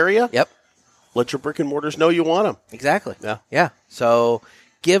in your area, let your brick and mortars know you want them. Exactly. Yeah. So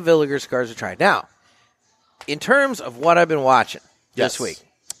give Villiger Cigars a try. Now, in terms of what I've been watching this week.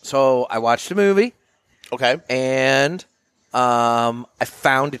 So I watched a movie. Okay. And I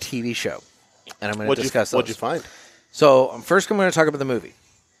found a TV show. And I'm going to discuss those. What'd you find? So, first I'm going to talk about the movie.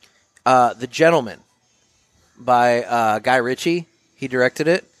 The Gentleman by Guy Ritchie. He directed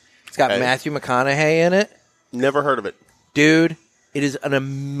it. It's got Matthew McConaughey in it. Never heard of it. Dude, it is an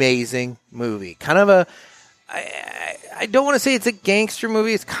amazing movie. Kind of a... I don't want to say it's a gangster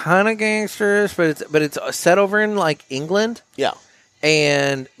movie. It's kind of gangsterish, but it's set over in, like, England. Yeah.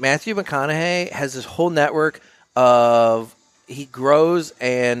 And Matthew McConaughey has this whole network of... He grows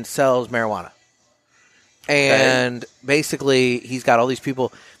and sells marijuana. And basically, he's got all these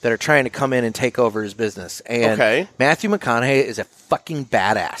people that are trying to come in and take over his business. And Matthew McConaughey is a fucking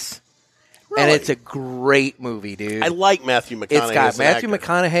badass. Really? And it's a great movie, dude. I like Matthew McConaughey. It's got Matthew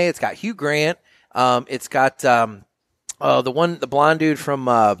McConaughey. It's got Hugh Grant. It's got the blonde dude from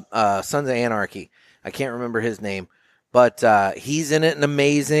Sons of Anarchy. I can't remember his name. But he's in it and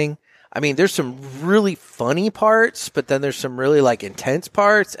amazing. I mean, there's some really funny parts, but then there's some really, like, intense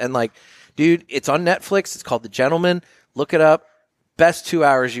parts. And, like, dude, it's on Netflix. It's called The Gentleman. Look it up. Best 2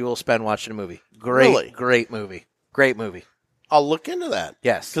 hours you will spend watching a movie. Great movie. Great movie. I'll look into that.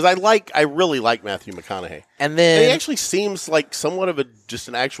 Yes. Because I really like Matthew McConaughey. And then... he actually seems like somewhat of just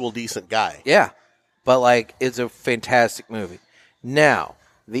an actual decent guy. Yeah. But, like, it's a fantastic movie. Now,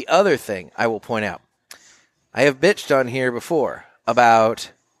 the other thing I will point out. I have bitched on here before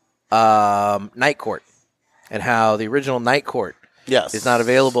about... Night Court, and how the original Night Court is not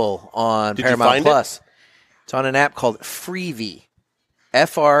available on Paramount Plus. It's on an app called Freevee.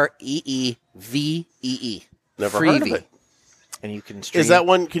 Freeevee. Never heard of it. and you can stream. Is that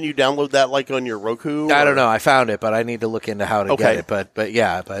one? Can you download that like on your Roku? I don't know. I found it, but I need to look into how to get it. But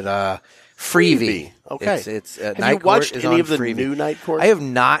Freevee. Okay. It's Have Night you watched Court is any on of the Freevee. new Night Court? I have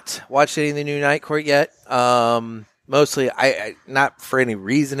not watched any of the new Night Court yet. Mostly, I not for any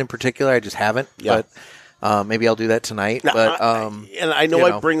reason in particular. I just haven't. Yeah. But maybe I'll do that tonight. Now, but and I know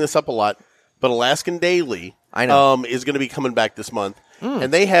I bring this up a lot, but Alaskan Daily I know. Is going to be coming back this month.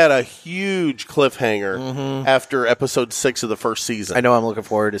 And they had a huge cliffhanger after episode 6 of the first season. I know. I'm looking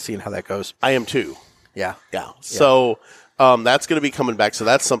forward to seeing how that goes. I am too. Yeah. So that's going to be coming back. So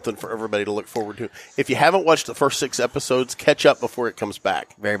that's something for everybody to look forward to. If you haven't watched the first 6 episodes, catch up before it comes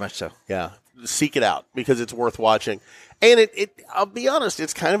back. Very much so. Yeah. Seek it out because it's worth watching. And I'll be honest,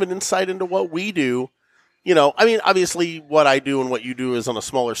 it's kind of an insight into what we do. You know, I mean, obviously what I do and what you do is on a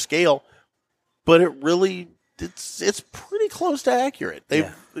smaller scale, but it really, it's pretty close to accurate.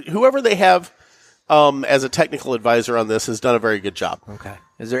 Whoever they have as a technical advisor on this has done a very good job. Okay.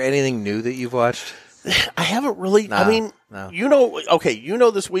 Is there anything new that you've watched? I haven't really. No, I mean,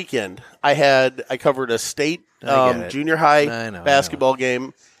 this weekend I covered a state junior high basketball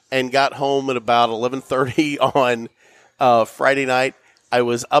game and got home at about 11:30 on Friday night. I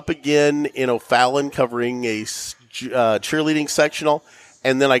was up again in O'Fallon covering a cheerleading sectional,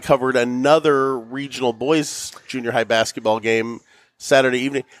 and then I covered another regional boys junior high basketball game Saturday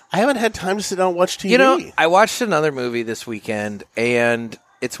evening. I haven't had time to sit down and watch TV. You know, I watched another movie this weekend, and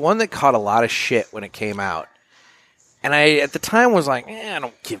it's one that caught a lot of shit when it came out. And I, at the time, was like, I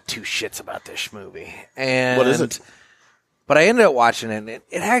don't give two shits about this movie. And what is it? But I ended up watching it, and it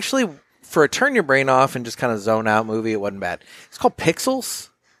actually, for a turn your brain off and just kind of zone out movie, it wasn't bad. It's called Pixels,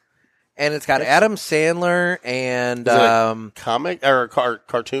 and it's got Adam Sandler and is it a comic or a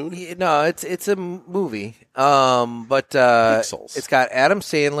cartoon? No, it's a movie. But Pixels. It's got Adam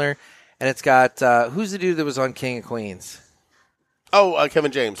Sandler, and it's got who's the dude that was on King of Queens? Oh,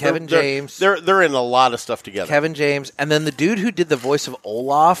 Kevin James. James. They're in a lot of stuff together. Kevin James, and then the dude who did the voice of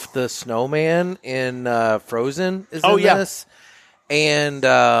Olaf, the snowman in Frozen, is in this. And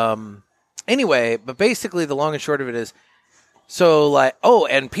anyway, but basically the long and short of it is,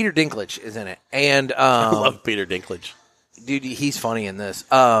 and Peter Dinklage is in it. And I love Peter Dinklage. Dude, he's funny in this.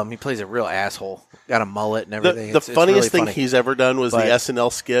 He plays a real asshole. Got a mullet and everything. The funniest really thing he's ever done was the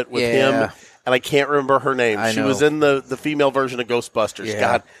SNL skit with him. And I can't remember her name. She was in the female version of Ghostbusters. Yeah.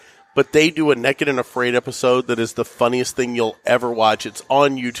 God. But they do a Naked and Afraid episode that is the funniest thing you'll ever watch. It's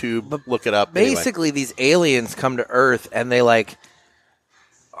on YouTube. Look it up. Basically, these aliens come to Earth and they we're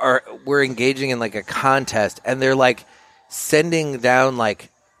engaging in a contest, and they're sending down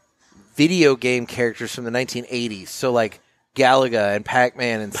video game characters from the 1980s. So Galaga and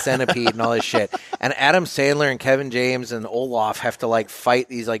Pac-Man and Centipede and all this shit. And Adam Sandler and Kevin James and Olaf have to fight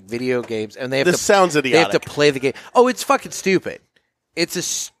these video games, and they have sounds idiotic. They have to play the game. Oh, it's fucking stupid. It's a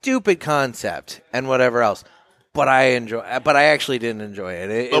stupid concept and whatever else. But I actually didn't enjoy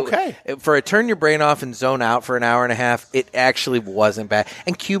it. For a turn your brain off and zone out for an hour and a half, it actually wasn't bad.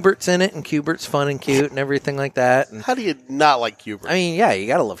 And Cubert's in it, and Cubert's fun and cute and everything like that. And how do you not like Cubert? I mean, yeah, you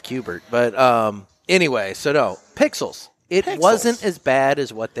gotta love Cubert. But anyway, so no, Pixels. It wasn't as bad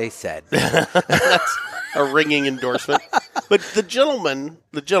as what they said. That's a ringing endorsement. But The Gentleman,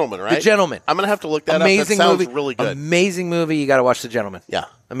 right? The Gentleman. I'm going to have to look that up. That sounds really good. Amazing movie. You got to watch The Gentleman. Yeah.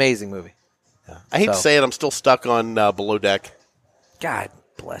 Amazing movie. Yeah. I hate to say it. I'm still stuck on Below Deck. God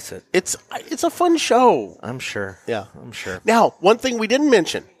bless it. It's a fun show. I'm sure. Yeah. I'm sure. Now, one thing we didn't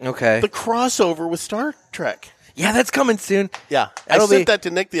mention. Okay. The crossover with Star Trek. Yeah, that's coming soon. Yeah. I sent that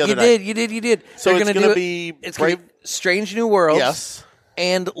to Nick the other night. You did. So it's going to be Strange New Worlds. Yes.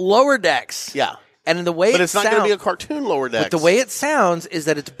 And Lower Decks. Yeah. And the way but it's not going to be a cartoon Lower Decks. But the way it sounds is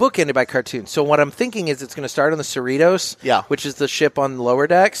that it's bookended by cartoons. So what I'm thinking is it's going to start on the Cerritos, which is the ship on Lower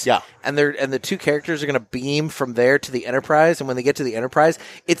Decks. Yeah. And the two characters are going to beam from there to the Enterprise. And when they get to the Enterprise,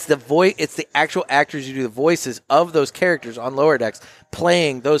 it's the actual actors who do the voices of those characters on Lower Decks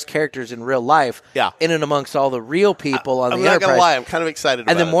playing those characters in real life. Yeah. In and amongst all the real people on the Enterprise. I'm not going to lie. I'm kind of excited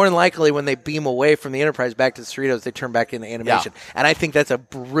about it. And then more than likely, when they beam away from the Enterprise back to the Cerritos, they turn back into animation. Yeah. And I think that's a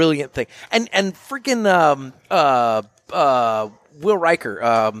brilliant thing. And freaking Will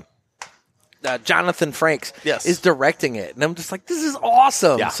Riker, Jonathan Frakes is directing it. And I'm just like, this is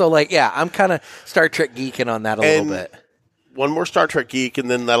awesome. Yeah. So I'm kind of Star Trek geeking on that a little bit. One more Star Trek geek,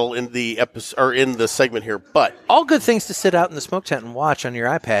 and then that'll end the episode or end the segment here. But all good things to sit out in the smoke tent and watch on your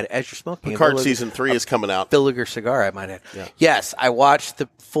iPad as you're smoking. Picard season 3 is coming out. Villiger cigar, I might add. Yeah. Yes, I watched the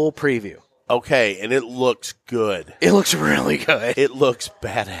full preview. Okay, and it looks good. It looks really good. It looks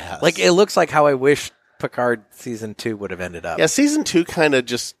badass. It looks like how I wish Picard season 2 would have ended up. Yeah, season 2 kind of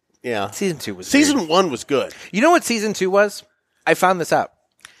just Season 2 was Season 1 was good. You know what season 2 was? I found this out.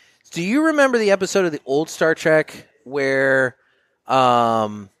 Do you remember the episode of the old Star Trek where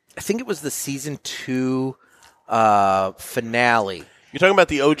I think it was the season 2 finale? You're talking about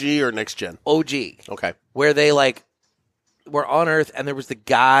the OG or Next Gen? OG. Okay. Where they were on Earth and there was the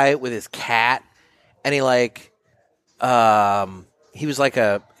guy with his cat and he was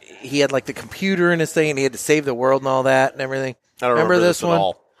he had the computer in his thing and he had to save the world and all that and everything. I don't remember this one? at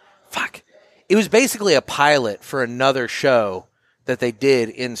all. Fuck. It was basically a pilot for another show that they did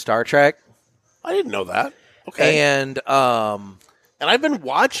in Star Trek. I didn't know that. Okay. And I've been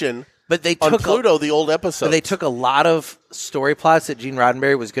watching but they on took Pluto the old episodes. But they took a lot of story plots that Gene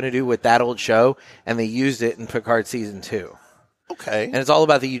Roddenberry was going to do with that old show and they used it in Picard season 2. Okay. And it's all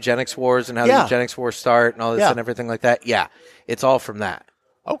about the eugenics wars and how the eugenics wars start and all this and everything like that. Yeah. It's all from that.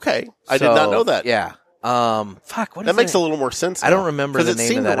 Okay. I did not know that. Yeah. Fuck. What is that makes it? a little more sense now. I don't remember the it name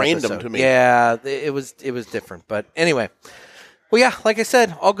seemed of that random episode. to me. Yeah, it was different. But anyway, well, yeah, like I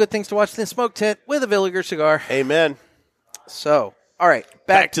said, all good things to watch in the smoke tent with a Villiger cigar. Amen. So, all right,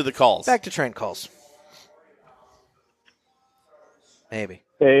 back to the calls. Back to Trent calls. Maybe.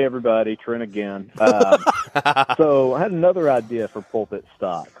 Hey, everybody, Trent again. So I had another idea for pulpit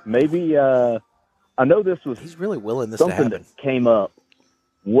stock. Maybe I know this was he's really willing this to something happen. that came up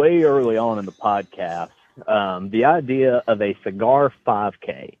way early on in the podcast. The idea of a cigar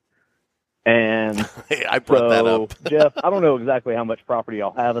 5K. And I brought that up. Jeff, I don't know exactly how much property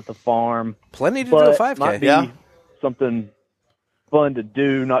y'all have at the farm. Plenty to do a 5K. Might be something fun to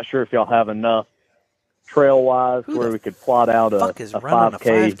do. Not sure if y'all have enough trail-wise where we could plot out a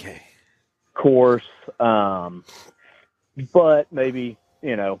 5K course. But maybe,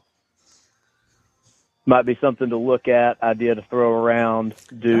 might be something to look at, idea to throw around,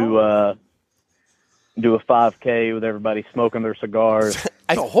 do a 5K with everybody smoking their cigars.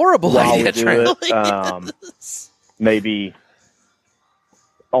 It's a horrible idea, Trent. Maybe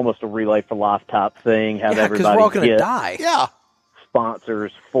almost a relay for life type thing. Have everybody we're all gonna get die. Yeah.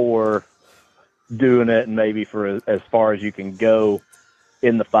 sponsors for doing it, and maybe for as far as you can go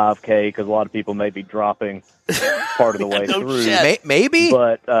in the 5K, because a lot of people may be dropping part of the way through. Maybe,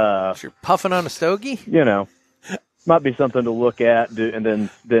 but if you're puffing on a stogie, might be something to look at, and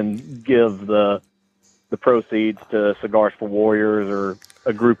then give the proceeds to Cigars for Warriors or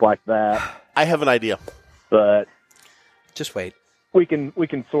a group like that. I have an idea, but just wait. We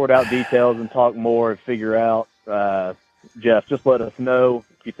can sort out details and talk more and figure out. Jeff, just let us know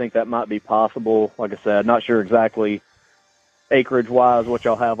if you think that might be possible. Like I said, not sure exactly acreage-wise what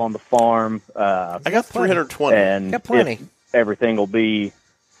y'all have on the farm. I got 320. And got plenty. Everything will be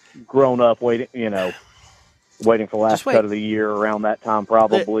grown up, waiting for the last cut of the year around that time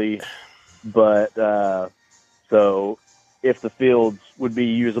probably. But so if the fields would be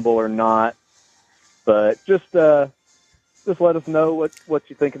usable or not. But just let us know what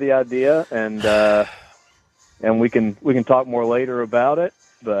you think of the idea, and we can talk more later about it.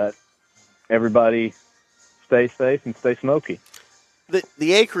 But everybody stay safe and stay smoky.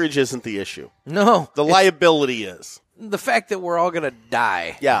 The acreage isn't the issue. No. The liability is. The fact that we're all going to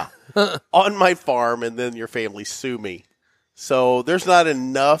die. Yeah. On my farm, and then your family sue me. So there's not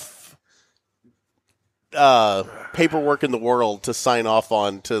enough paperwork in the world to sign off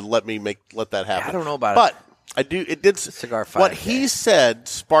on to let that happen. I don't know about it. But I do. It did. Cigar 5K. What he said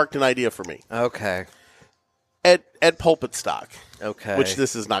sparked an idea for me. Okay. At Pulpit Stock. Okay. Which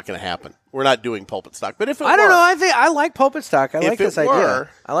this is not going to happen. We're not doing Pulpit Stock. But if it I don't know. I like Pulpit Stock. I like this idea.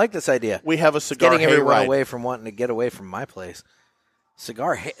 I like this idea. We have a cigar getting everyone hayride. away from wanting to get away from my place.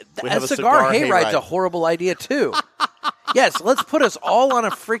 Cigar have a cigar cigar hayride's hayride. a horrible idea too. Yes, let's put us all on a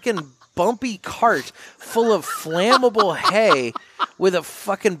freaking bumpy cart full of flammable hay with a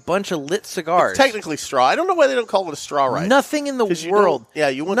fucking bunch of lit cigars. It's technically straw. I don't know why they don't call it a straw ride. Nothing in the world.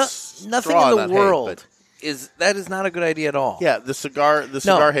 You want nothing straw in on the that hay, world but- is not a good idea at all. Yeah, the cigar No,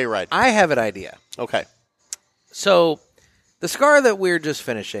 hayride. I have an idea. Okay. So, the cigar that we're just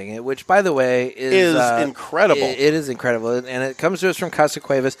finishing, which, by the way, is incredible. It is incredible, and it comes to us from Casa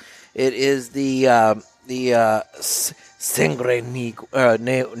Cuevas. It is the Sangre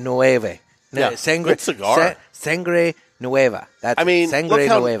Nueve. Yeah, Sangre, good cigar. Sangre Nueva. That's Sangre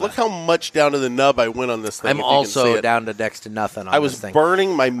Nueva. look how much down to the nub I went on this thing. I'm if you can see also it. down to next to nothing on I was this thing.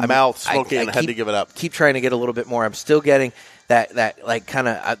 burning my mouth smoking and I had keep- to give it up. Keep trying to get a little bit more. I'm still getting that like kind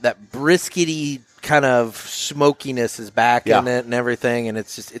of that briskety kind of smokiness is back in it and everything, and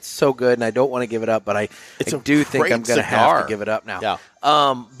it's so good, and I don't want to give it up, but I do think great I'm going to have cigar. to give it up now. Yeah.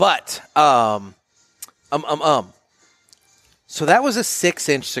 So that was a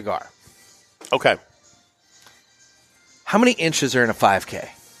 6-inch cigar. Okay. How many inches are in a 5K?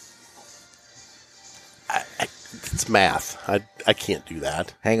 It's math. I can't do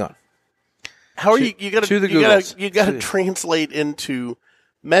that. Hang on. How are you got to the you Googles. got to translate into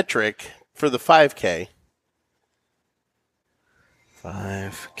metric for the 5K.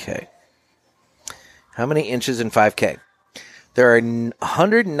 5K. How many inches in 5K? There are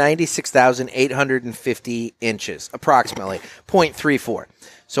 196,850 inches, approximately 0.34.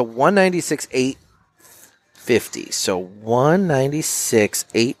 So 196,850. So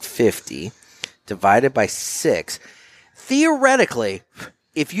 196,850 divided by 6. Theoretically,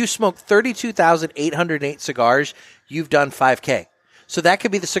 if you smoke 32,808 cigars, you've done 5K. So that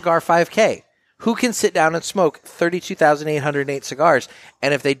could be the cigar 5K. Who can sit down and smoke 32,808 cigars?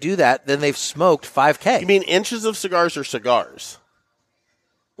 And if they do that, then they've smoked 5K. You mean inches of cigars or cigars?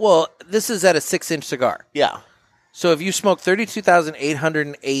 Well, this is at a 6-inch cigar. Yeah. So if you smoke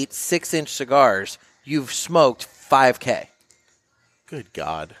 32,808 6-inch cigars, you've smoked 5K. Good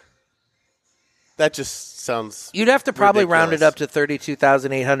God. That just sounds You'd have to probably ridiculous. round it up to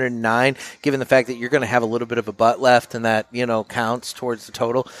 32,809, given the fact that you're going to have a little bit of a butt left, and that, counts towards the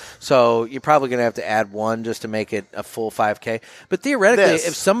total. So you're probably going to have to add one just to make it a full 5K. But theoretically,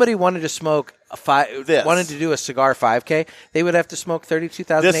 if somebody wanted to smoke wanted to do a cigar 5K, they would have to smoke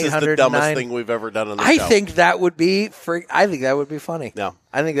 32,809. This is the dumbest thing we've ever done on the show. I think that would be funny. No.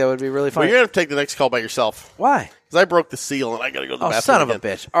 I think that would be really Well, funny. you're going to take the next call by yourself. Why? Because I broke the seal and I got to go to the bathroom. Oh, son of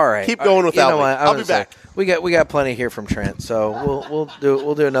again. a bitch! All right, Keep going without you know me. what? I'll be back. We got plenty here from Trent, so we'll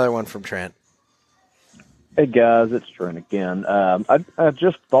do another one from Trent. Hey guys, it's Trent again. I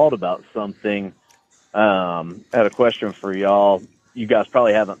just thought about something. I had a question for y'all. You guys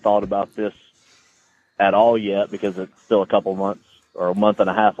probably haven't thought about this at all yet because it's still a couple months or a month and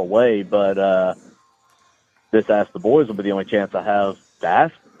a half away. But this Ask the Boys will be the only chance I have to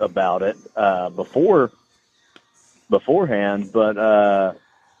ask about it beforehand. But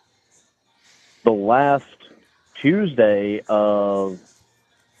the last Tuesday of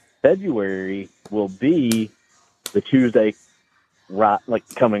February will be the Tuesday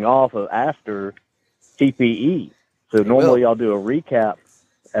coming off of after TPE. So normally I'll do a recap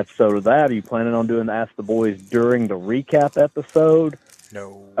episode of that. Are you planning on doing the Ask the Boys during the recap episode?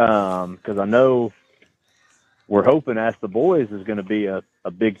 No. Because I know we're hoping Ask the Boys is going to be a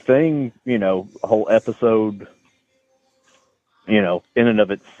big thing, a whole episode, in and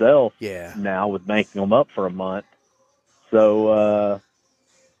of itself. Yeah. Now with banking them up for a month. So,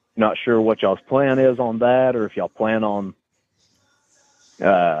 not sure what y'all's plan is on that, or if y'all plan on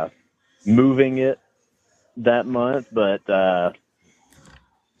moving it that month. But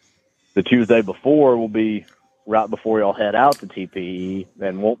the Tuesday before will be right before y'all head out to TPE,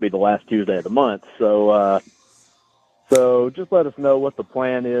 and won't be the last Tuesday of the month. So just let us know what the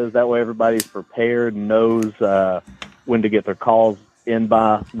plan is. That way everybody's prepared and knows when to get their calls in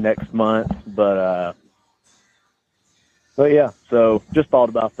by next month. But yeah, so just thought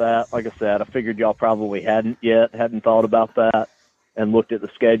about that. Like I said, I figured y'all probably hadn't thought about that and looked at the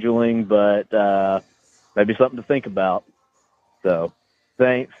scheduling, but maybe something to think about. So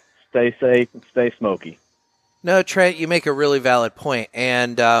thanks. Stay safe and stay smoky. No, Trent, you make a really valid point.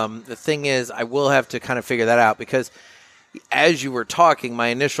 And the thing is, I will have to kind of figure that out because as you were talking, my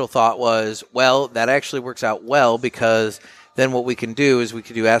initial thought was, well, that actually works out well because then what we can do is we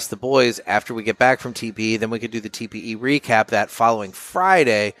could do Ask the Boys after we get back from TPE. Then we could do the TPE recap that following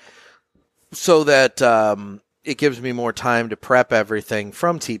Friday so that it gives me more time to prep everything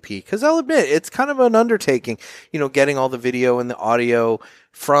from TPE. Because I'll admit, it's kind of an undertaking, getting all the video and the audio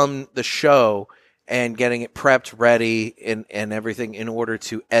from the show and getting it prepped, ready, and everything in order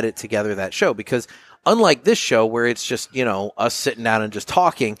to edit together that show. Because unlike this show where it's just, us sitting down and just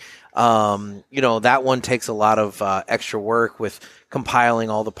talking, that one takes a lot of extra work with compiling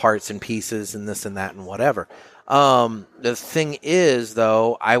all the parts and pieces and this and that and whatever. The thing is,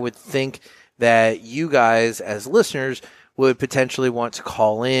 though, I would think that you guys as listeners would potentially want to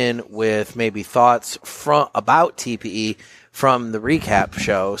call in with maybe thoughts about TPE from the recap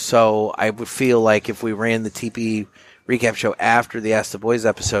show. So I would feel like if we ran the TPE recap show after the Ask the Boys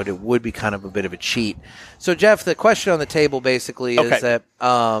episode, it would be kind of a bit of a cheat. So, Jeff, the question on the table basically is that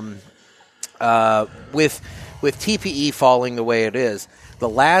with TPE falling the way it is, the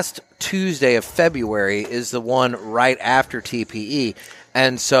last Tuesday of February is the one right after TPE.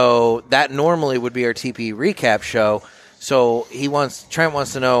 And so that normally would be our TPE recap show. So Trent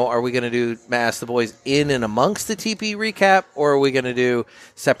wants to know, are we going to do Ask the Boys in and amongst the TPE recap, or are we going to do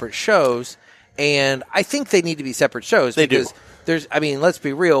separate shows? And I think they need to be separate shows because let's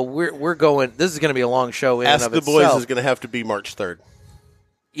be real, we're going, this is going to be a long show in and of itself. Ask the Boys is going to have to be March 3rd.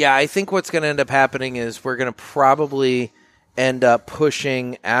 Yeah, I think what's going to end up happening is we're going to probably end up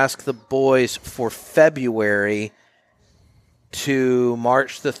pushing Ask the Boys for February to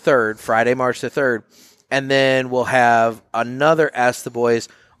March the 3rd, Friday, March the 3rd. And then we'll have another Ask the Boys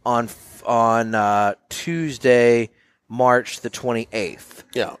on Tuesday, March the 28th.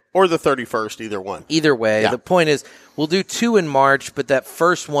 Yeah, or the 31st, either one. Either way, Yeah. The point is we'll do 2 in March, but that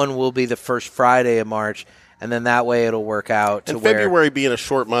first one will be the first Friday of March, and then that way it'll work out to And where... February being a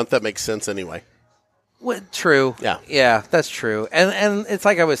short month, that makes sense anyway. Well, true. Yeah, that's true. And it's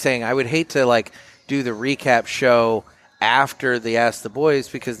like I was saying, I would hate to do the recap show after the Ask the Boys,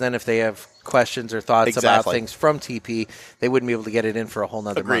 because then if they have questions or thoughts about things from TP, they wouldn't be able to get it in for a whole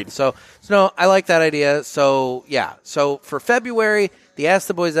nother month. So no, I like that idea. So yeah, so for February, the Ask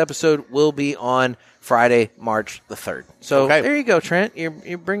the Boys episode will be on Friday, March the 3rd. So there you go, Trent.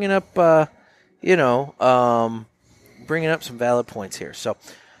 You're bringing up, bringing up some valid points here. So,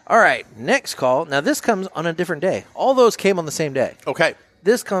 all right, next call. Now this comes on a different day. All those came on the same day. Okay.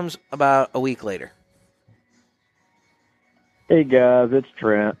 This comes about a week later. Hey guys, it's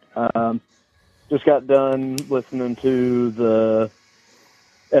Trent. Just got done listening to the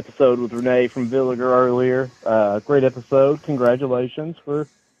episode with Renee from Villiger earlier. Great episode. Congratulations for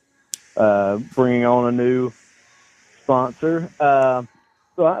bringing on a new sponsor.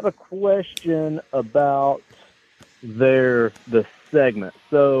 So I have a question about the segment.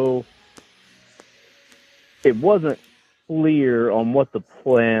 So it wasn't clear on what the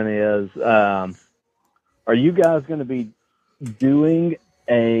plan is. Are you guys going to be doing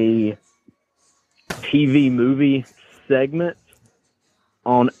a TV movie segment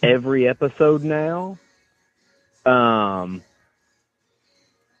on every episode now?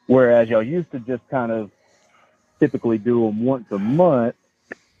 Whereas y'all used to just kind of typically do them once a month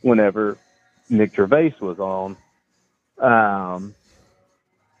whenever Nick Gervais was on.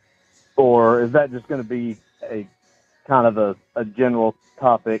 Or is that just going to be a kind of a general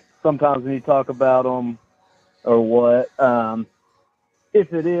topic sometimes when you talk about them, or what?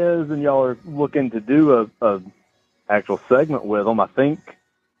 If it is, and y'all are looking to do a actual segment with them, I think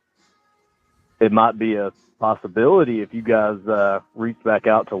it might be a possibility if you guys reach back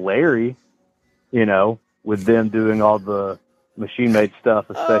out to Larry, with them doing all the machine-made stuff,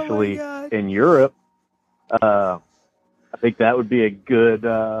 especially in Europe. I think that would be a good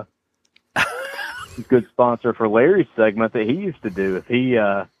good sponsor for Larry's segment that he used to do if he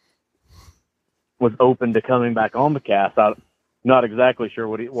was open to coming back on the cast. I'm not exactly sure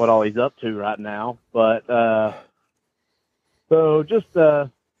what all he's up to right now, but so just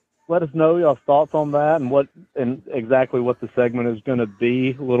let us know y'all's thoughts on that and exactly what the segment is going to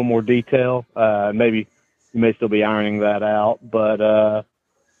be. A little more detail. Maybe you may still be ironing that out, but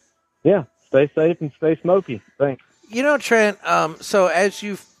yeah, stay safe and stay smoky. Thanks. Trent. So as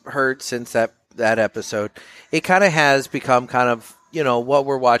you've heard since that episode, it kind of has become kind of what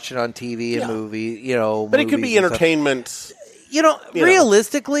we're watching on TV and movie. But it could be entertainment.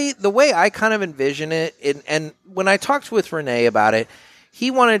 Realistically, the way I kind of envision it, and when I talked with Renee about it,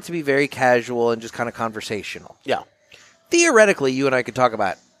 he wanted it to be very casual and just kind of conversational. Yeah. Theoretically, you and I could talk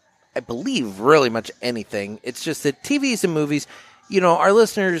about, I believe, really much anything. It's just that TVs and movies, our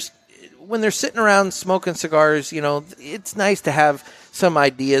listeners, when they're sitting around smoking cigars, it's nice to have some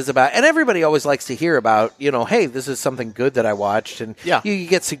ideas about, and everybody always likes to hear about, hey, this is something good that I watched, and you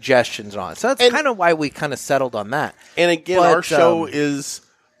get suggestions on it. So that's kind of why we kind of settled on that. And again, our show is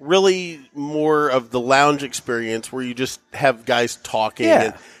really more of the lounge experience where you just have guys talking.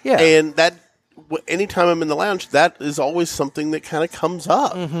 And that, anytime I'm in the lounge, that is always something that kind of comes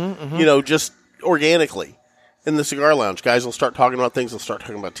up, just organically. In the cigar lounge, guys will start talking about things. They'll start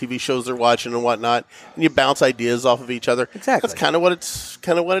talking about TV shows they're watching and whatnot, and you bounce ideas off of each other. Exactly, that's kind of what it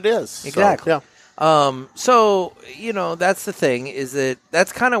is. Exactly. So, yeah. So that's the thing, is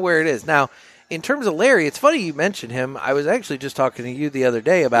that's kind of where it is now. In terms of Larry, it's funny you mentioned him. I was actually just talking to you the other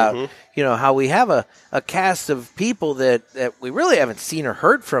day about how we have a cast of people that we really haven't seen or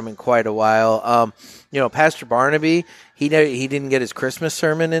heard from in quite a while. Pastor Barnaby, he didn't get his Christmas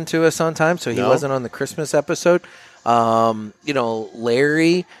sermon into us on time, so he wasn't on the Christmas episode.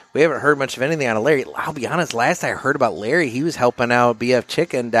 Larry, we haven't heard much of anything out of Larry. I'll be honest, last I heard about Larry, he was helping out BF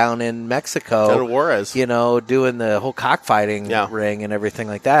Chicken down in Mexico. Down in Juarez. Doing the whole cockfighting ring and everything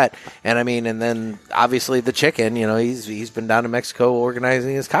like that. And and then obviously the chicken, he's been down to Mexico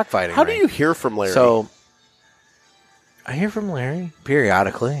organizing his cockfighting How ring. do you hear from Larry? So, I hear from Larry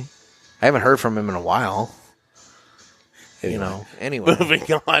periodically. I haven't heard from him in a while. Anyway. Moving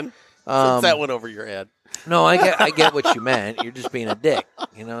on. Since that went over your head. No, I get what you meant. You're just being a dick.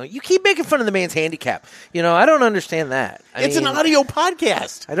 You keep making fun of the man's handicap. I don't understand that. It's an audio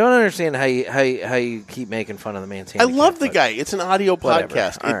podcast. I don't understand how you keep making fun of the man's handicap. I love the guy. It's an audio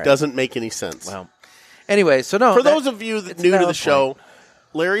podcast. It doesn't make any sense. Well, anyway, so no. For those of you that new to the show,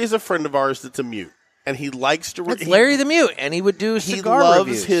 Larry is a friend of ours that's a mute, and he likes to. It's Larry the Mute, and he would do cigar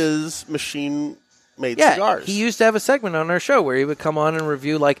reviews. He loves his machine-made Yeah, cigars. he used to have a segment on our show where he would come on and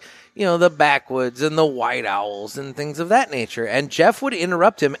review, the Backwoods and the White Owls and things of that nature. And Jeff would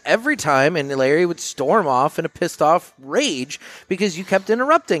interrupt him every time, and Larry would storm off in a pissed-off rage because you kept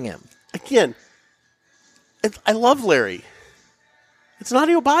interrupting him. Again, I love Larry. It's an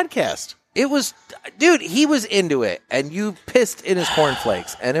audio podcast. It was, dude, he was into it, and you pissed in his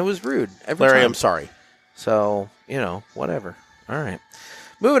cornflakes, and it was rude every Larry, time. I'm sorry. So, whatever. All right.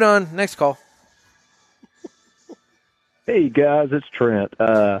 Moving on. Next call. Hey, guys, it's Trent.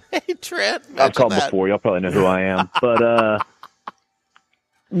 Hey, Trent. I've called before. Y'all probably know who I am. But,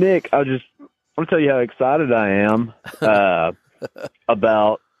 Nick, I want to tell you how excited I am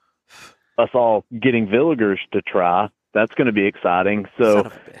about us all getting Villigers to try. That's going to be exciting.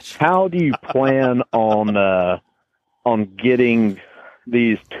 So how do you plan on getting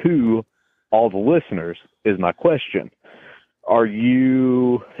these to all the listeners is my question. Are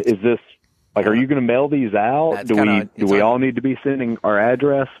you going to mail these out? Do we all need to be sending our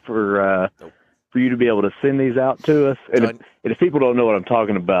address for you to be able to send these out to us? And if people don't know what I'm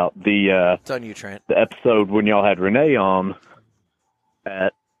talking about, it's on you, Trent. The episode when y'all had Renee on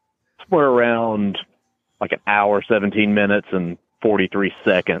at somewhere around an hour, 17 minutes, and 43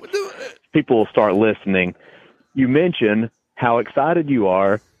 seconds. People will start listening. You mention how excited you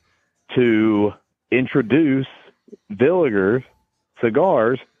are to introduce Villiger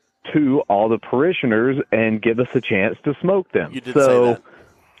cigars to all the parishioners and give us a chance to smoke them. You did say that.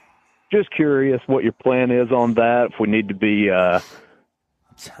 Just curious what your plan is on that, if we need to be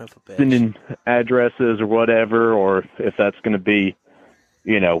sending addresses or whatever, or if that's going to be,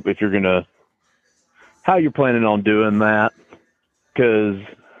 if you're going to, how you're planning on doing that, because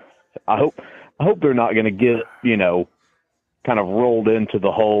I hope they're not going to get, kind of rolled into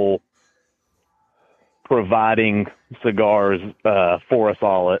the whole providing cigars for us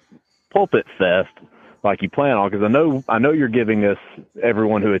all at Pulpit Fest like you plan on, because I know you're giving us,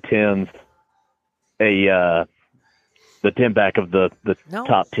 everyone who attends, the 10-pack of the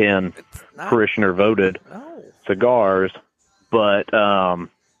top 10 parishioner voted cigars, but so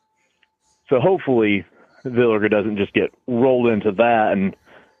hopefully Villiger doesn't just get rolled into that and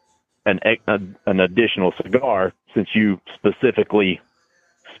an additional cigar, since you specifically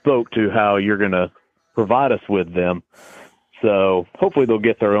spoke to how you're going to provide us with them. So hopefully they'll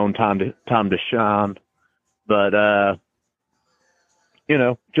get their own time to shine. But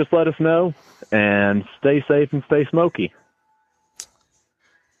just let us know and stay safe and stay smoky.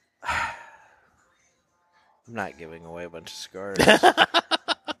 I'm not giving away a bunch of cigars.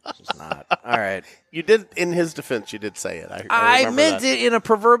 Just not. All right. You did, in his defense, you did say it. I meant it in a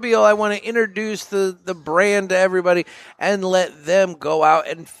proverbial, I want to introduce the brand to everybody and let them go out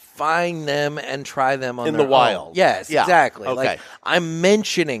and find them and try them on in their the wild. Own. Yes, yeah. Exactly. Okay. I'm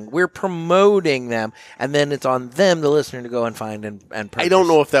mentioning, we're promoting them, and then it's on them, the listener, to go and find and purchase. I don't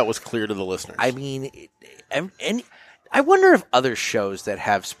know if that was clear to the listeners. I mean, I wonder if other shows that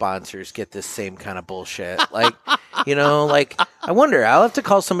have sponsors get this same kind of bullshit. I wonder. I'll have to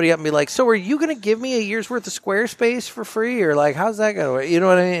call somebody up and be like, so are you going to give me a year's worth of Squarespace for free? Or how's that going to work? You know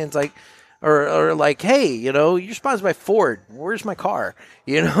what I mean? It's like, or hey, you're sponsored by Ford. Where's my car?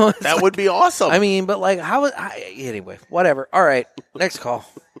 That would be awesome. I mean, but anyway, whatever. All right. Next call.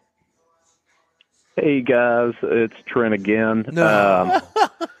 Hey guys, it's Trent again. No.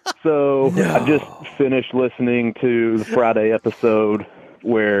 I just finished listening to the Friday episode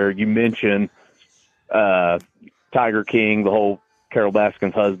where you mentioned Tiger King, the whole Carol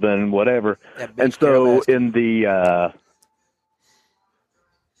Baskin's husband, whatever. And so in the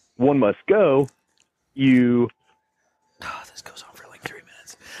One Must Go, you this goes on for 3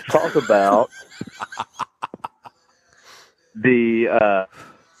 minutes. Talk about the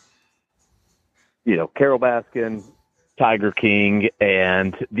Carol Baskin, Tiger King,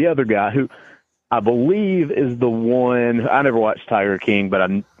 and the other guy who I believe is the one. I never watched Tiger King, but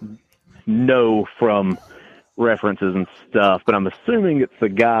I know from references and stuff. But I'm assuming it's the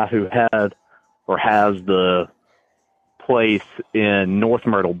guy who had or has the place in North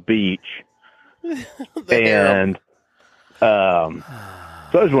Myrtle Beach. And so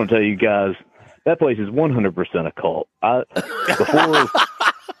I just want to tell you guys, that place is 100% a cult. Before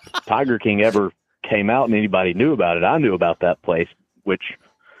Tiger King ever came out and anybody knew about it, I knew about that place, which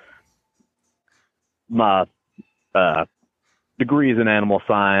my degrees in animal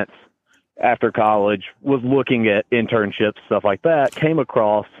science after college, was looking at internships, stuff like that, came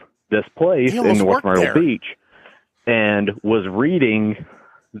across this place in North Myrtle Beach and was reading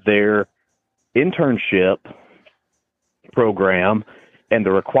their internship program and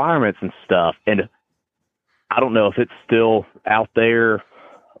the requirements and stuff. And I don't know if it's still out there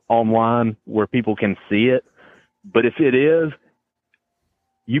online where people can see it, but if it is,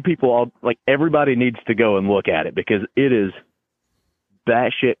 you people all, like, everybody needs to go and look at it because it is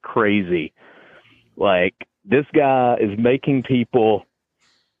batshit crazy. Like, this guy is making people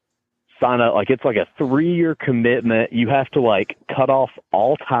sign up. Like, it's like a 3-year commitment. You have to, like, cut off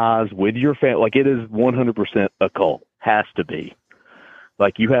all ties with your family. Like, it is 100% a cult. Has to be.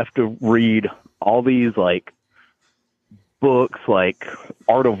 Like, you have to read all these, like, books, like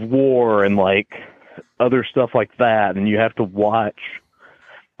Art of War and, like, other stuff like that. And you have to watch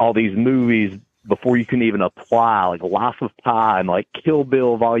all these movies before you can even apply, like Life of Pi and, like, Kill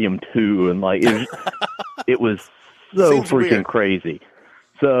Bill Volume 2. And, like, it was so Seems freaking weird. crazy.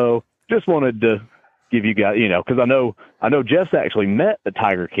 So just wanted to give you guys, because I know Jeff's actually met the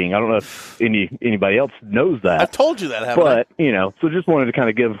Tiger King. I don't know if anybody else knows that. I've told you that, haven't I? But, so just wanted to kind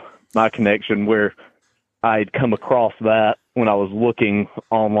of give my connection where I'd come across that when I was looking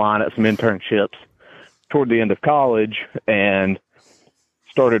online at some internships toward the end of college and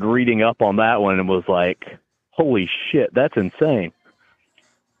started reading up on that one and was like, holy shit, that's insane.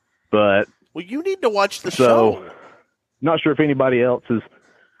 But well, you need to watch the show. Not sure if anybody else is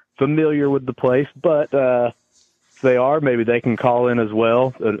familiar with the place, but if they are, maybe they can call in as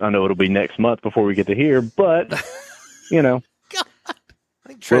well. I know it'll be next month before we get to hear, but God. I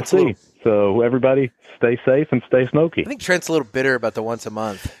think Trent's we'll see. So everybody stay safe and stay smoky. I think Trent's a little bitter about the once a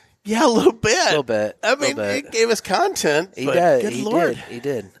month. Yeah, a little bit. A little bit. I mean, it gave us content. He but did. Good He Lord. did. He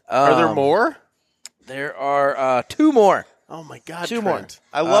did. Are there more? There are 2 more. Oh, my God, Two Trent. more.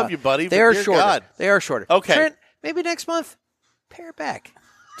 I love you, buddy. They but are dear shorter. God. They are shorter. Okay. Trent, maybe next month, pare it back.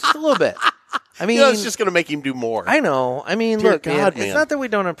 Just a little bit. I mean, it's just going to make him do more. I know. I mean, Dear look, God, man, it's man. not that we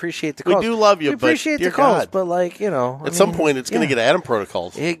don't appreciate the We calls. do love you, we but appreciate dear the calls, God. but like, At some point, it's going to get Adam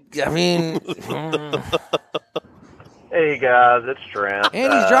protocols. Hey, guys, it's Trent.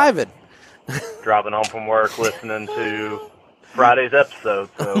 And he's driving. Driving home from work, listening to Friday's episode.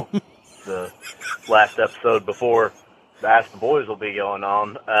 So the last episode before the Ask the Boys will be going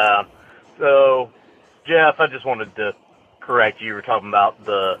on. So, Jeff, I just wanted to correct you. You were talking about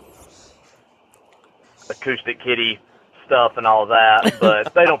the acoustic kitty stuff and all that,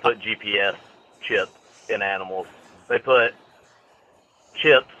 but they don't put GPS chips in animals. They put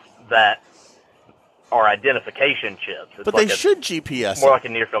chips that are identification chips. It's But like they should GPS more it. like a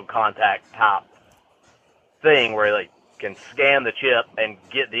near-field contact type thing where they can scan the chip and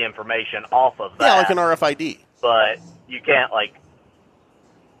get the information off of that. Yeah, like an RFID. But you can't, like,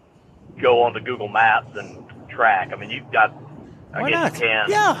 go onto Google Maps and track. I mean, you've got, I Why guess not? you can.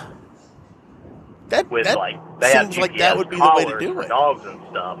 Yeah. With, that like, they have seems GPS like that would be the way to collars do for it. dogs and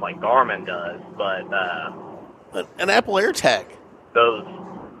stuff, like Garmin does. But An Apple AirTag. The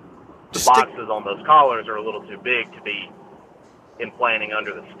boxes on those collars are a little too big to be implanting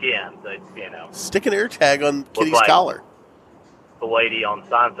under the skin. They, Stick an AirTag on Kitty's like collar. the lady on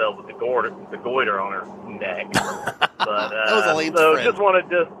Seinfeld with the goiter on her neck. But That was Elaine's so friend. just wanted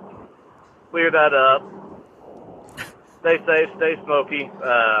to clear that up. Stay safe, stay smoky.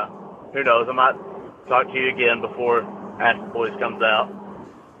 Who knows? I might talk to you again before Ask the Boys comes out.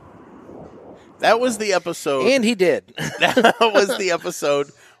 That was the episode. And he did. That was the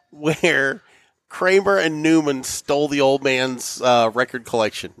episode where Kramer and Newman stole the old man's record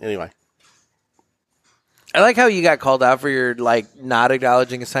collection. Anyway. I like how you got called out for your not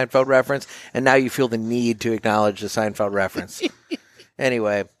acknowledging a Seinfeld reference, and now you feel the need to acknowledge the Seinfeld reference.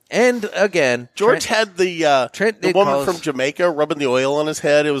 Anyway, and again, George had the woman call from us- Jamaica rubbing the oil on his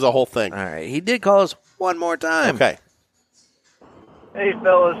head. It was a whole thing. All right, he did call us one more time. Okay. Hey,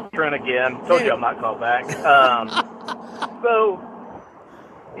 fellas, Trent again. Told you I might call back. So,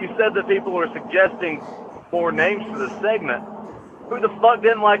 you said that people were suggesting more names for the segment. Who the fuck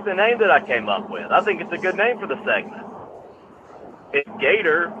didn't like the name that I came up with? I think it's a good name for the segment. It's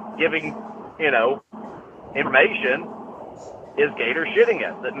Gator giving, information. Is Gator shitting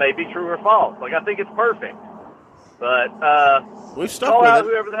us? That may be true or false. Like, I think it's perfect. But, we've stuck call with out it.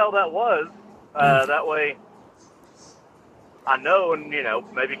 whoever the hell that was. That way I know, and,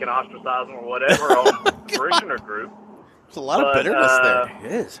 maybe can ostracize them or whatever on the parishioner group. There's a lot of bitterness there.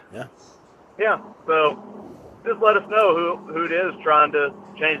 It is. Yeah. Yeah, so just let us know who it is trying to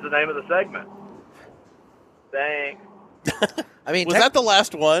change the name of the segment. Thanks. I mean, was that the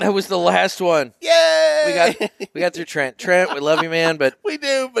last one? That was the last one. Yay! We got through Trent. Trent, we love you, man, but we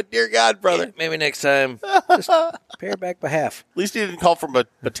do. But dear God, brother, yeah, maybe next time, just pare back by half. At least he didn't call from a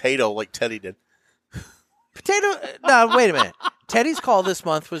potato like Teddy did. Potato? No, wait a minute. Teddy's call this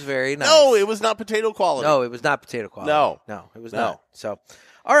month was very nice. No, it was not potato quality. No, it was not potato quality. No, it was not. So,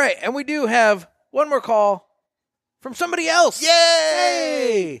 all right, and we do have one more call from somebody else.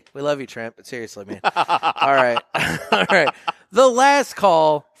 Yay! We love you, Trent, but seriously, man. All right. All right. The last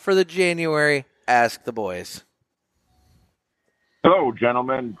call for the January Ask the Boys. Hello,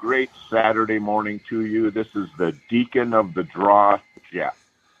 gentlemen. Great Saturday morning to you. This is the Deacon of the Draw, Jeff.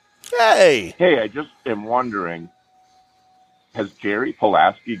 Hey! Hey, I just am wondering, has Jerry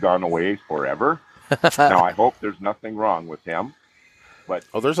Pulaski gone away forever? Now, I hope there's nothing wrong with him. But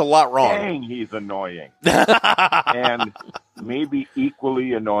there's a lot wrong. Dang, he's annoying. And maybe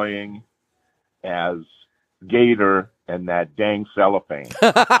equally annoying as Gator and that dang cellophane.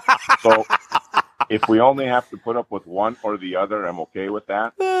 So if we only have to put up with one or the other, I'm okay with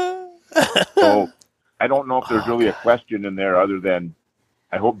that. So I don't know if there's really a question in there other than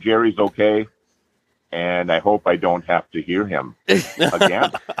I hope Jerry's okay, and I hope I don't have to hear him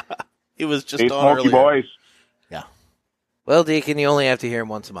again. He was just Stay on smoky, earlier. boys. Yeah. Well, Deacon, you only have to hear him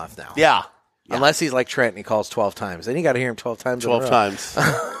once a month now. Yeah. Unless he's like Trent and he calls 12 times. Then you got to hear him 12 times. 12 times.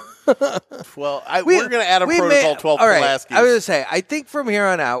 Well, we're going to add a protocol 12 all right, Pulaskis. I was going to say, I think from here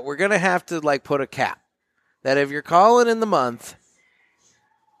on out, we're going to have to like put a cap. That if you're calling in the month,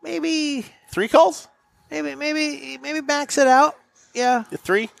 maybe 3 calls? Maybe max it out. Yeah.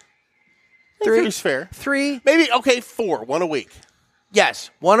 3? 3 is fair. 3. Maybe, 4. 1 a week. Yes,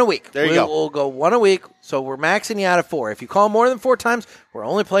 1 a week. There you go. We'll go 1 a week, so we're maxing you out at 4. If you call more than 4 times, we're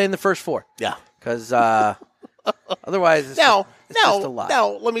only playing the first 4. Yeah. Because otherwise it's just a lot. Now,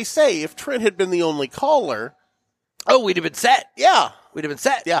 let me say, if Trent had been the only caller... Oh, we'd have been set. Yeah. We'd have been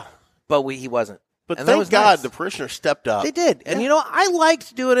set. Yeah. But he wasn't. But and that thank was God nice. the parishioners stepped up. They did. And, I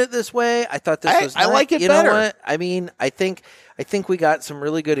liked doing it this way. I thought this was I nice. like it you better. Know what? I mean, I think we got some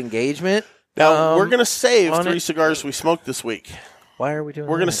really good engagement. Now, we're going to save on 3 it. cigars we smoked this week. Why are we doing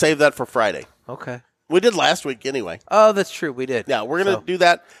We're that? going to save that for Friday. Okay. We did last week anyway. Oh, that's true. We did. Yeah, we're going to do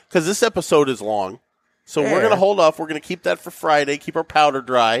that because this episode is long. So we're Fair. going to hold off. We're going to keep that for Friday, keep our powder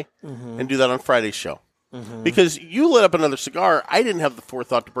dry, Mhm. and do that on Friday's show. Mhm. Because you lit up another cigar. I didn't have the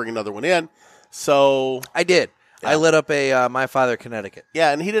forethought to bring another one in. So I did. I lit up a My Father Connecticut. yeah,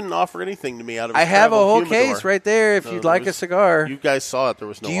 and he didn't offer anything to me out of his I have a travel whole humidor. case right there if No, you'd there like a was- cigar. You guys saw it. There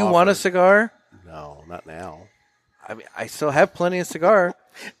was no Do you offer. want a cigar? No, not now. I mean, I still have plenty of cigar.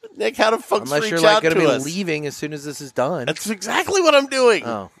 Nick, how do folks Unless reach you're like out going to to be us? leaving as soon as this is done. That's exactly what I'm doing.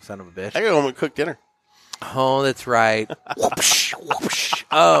 Oh, son of a bitch. I got to go home and cook dinner. Oh, that's right. Whoopsh, whoopsh.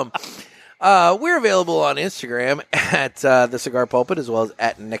 We're available on Instagram at The Cigar Pulpit as well as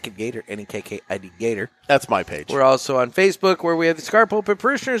at Naked Gator, N-E-K-K-I-D Gator. That's my page. We're also on Facebook where we have the Cigar Pulpit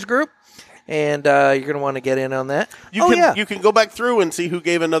Parishioners Group, and you're going to want to get in on that. You can go back through and see who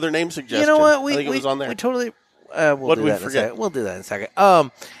gave another name suggestion. You know what? I think it was on there. We totally. We'll What do did we that in a forget? second. We'll do that in a second.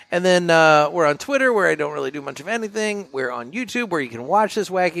 And then we're on Twitter where I don't really do much of anything. We're on YouTube where you can watch this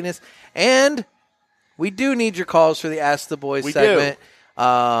wackiness. And we do need your calls for the Ask the Boys We segment.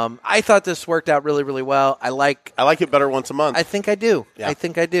 I thought this worked out really, really well. I like it better once a month. I think I do. Yeah. I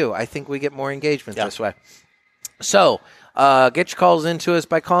think I do. I think we get more engagement this way. So get your calls into us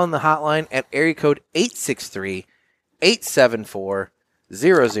by calling the hotline at area code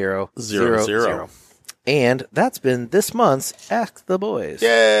 863-874-0000. And that's been this month's Ask the Boys.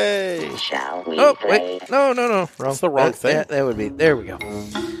 Yay! Shall we Oh, play? wait. No. Wrong. That's the wrong thing. That would be. There we go.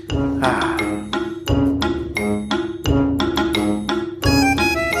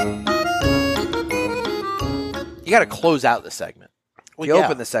 You got to close out the segment. Well, you yeah.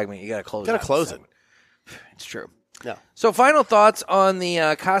 open the segment, you got to close Gotta out close the it. segment. It's true. Yeah. So final thoughts on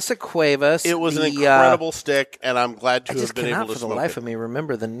the Casa Cuevas. It was an incredible stick, and I'm glad to I have just been cannot able to for the smoke life it. of me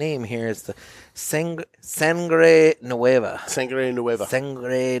remember the name here. It's the Sangre Nueve. Sangre Nueve.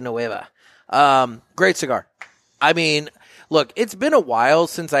 Sangre Nueve. Great cigar. I mean, look, it's been a while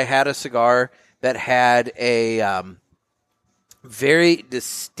since I had a cigar that had a very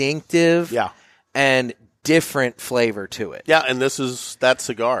distinctive and different flavor to it. Yeah, and this is that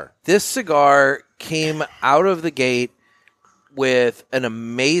cigar. This cigar came out of the gate with an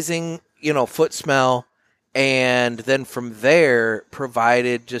amazing, foot smell, and then from there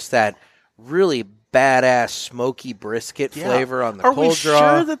provided just that really badass smoky brisket flavor on the Are cold we draw.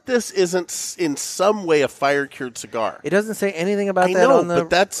 sure that this isn't in some way a fire-cured cigar? It doesn't say anything about I that know, on the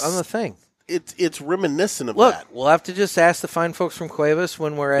but that's on the thing. It's reminiscent of Look, that. we'll have to just ask the fine folks from Cuevas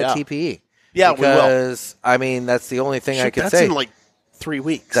when we're at Yeah. TPE. Yeah, we will. Because, I mean, that's the only thing I could that's say. in like 3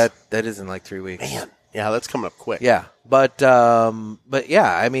 weeks. That is in like 3 weeks. Man, yeah, that's coming up quick. Yeah, but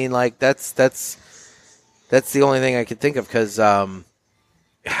yeah, I mean, like that's the only thing I could think of because, I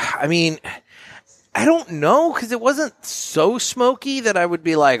mean, I don't know because it wasn't so smoky that I would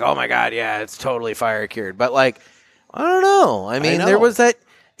be like, oh my god, yeah, it's totally fire cured. But like, I don't know. I mean, there was that.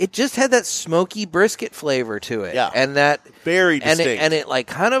 It just had that smoky brisket flavor to it. Yeah. And that very distinct. And it like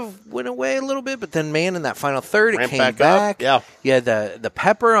kind of went away a little bit, but then man, in that final third, it came back back. up. Yeah. Yeah, the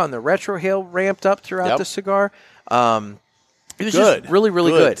pepper on the retrohale ramped up throughout the cigar. It was just really,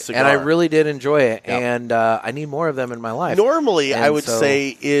 really good. And I really did enjoy it. Yep. And I need more of them in my life. Normally, I would say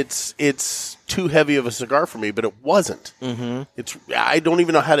it's too heavy of a cigar for me, but it wasn't. Mm-hmm. I don't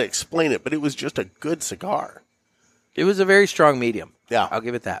even know how to explain it, but it was just a good cigar. It was a very strong medium. Yeah. I'll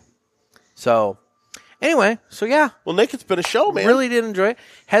give it that. So, anyway, yeah. Well, Nick, it's been a show, man. Really did enjoy it.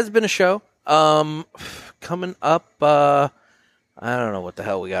 Has been a show. Coming up, I don't know what the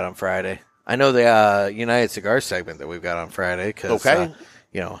hell we got on Friday. I know the United Cigar segment that we've got on Friday because, I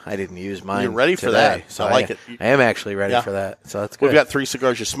didn't use mine. You're ready for today, that. So I like it. I am actually ready for that. So that's good. We've got 3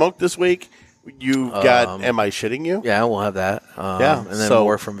 cigars you smoked this week. You've got Am I Shitting You? Yeah, we'll have that. Yeah. And then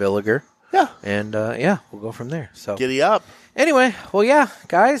more from Villiger. Yeah. And, we'll go from there. So Giddy up. Anyway, well, yeah,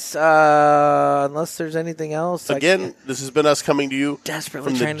 guys, unless there's anything else. Again, this has been us coming to you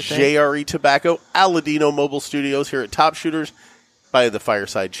desperately from trying the to think. JRE Tobacco Aladino Mobile Studios here at Top Shooters by the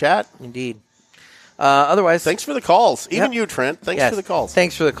Fireside Chat. Indeed. Otherwise, thanks for the calls. Even you, Trent. Thanks for the calls.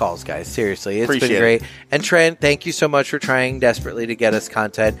 Thanks for the calls, guys. Seriously, it's Appreciate been great. it. And Trent, thank you so much for trying desperately to get us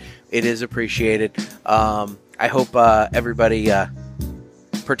content. It is appreciated. I hope everybody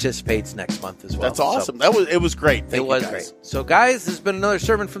participates next month as well. That's awesome. It was great. Thank it was you guys. great. So, guys, this has been another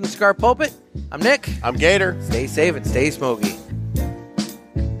sermon from the Cigar Pulpit. I'm Nick. I'm Gator. Stay safe and stay smoky.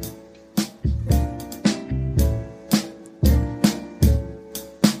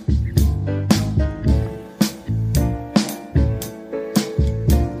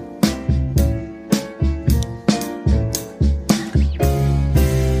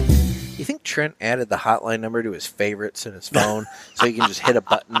 Trent added the hotline number to his favorites in his phone so he can just hit a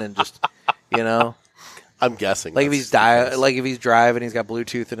button and just, I'm guessing. Like if he's driving, he's got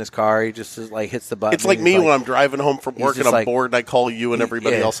Bluetooth in his car, he just hits the button. It's like me when I'm driving home from work and I'm bored and I call you and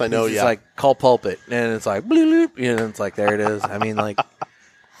everybody else I know. He's just like, call Pulpit. And it's like, bloop, and it's like, there it is.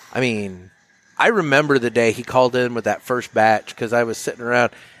 I remember the day he called in with that first batch because I was sitting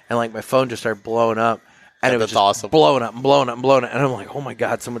around and like my phone just started blowing up. And it was just awesome. blowing up and blowing up and blowing up. And I'm like, oh, my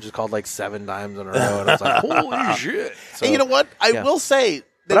God, someone just called like 7 times in a row. And I was like, holy shit. So, and you know what? I will say.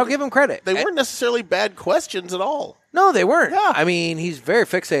 But I'll give him credit. They weren't necessarily bad questions at all. No, they weren't. Yeah. I mean, he's very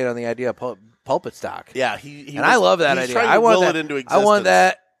fixated on the idea of pulpit stock. Yeah. I love that idea. I want that. It into existence. I want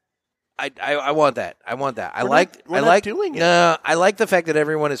that. I want that. I want that. We're not doing it. No, I like the fact that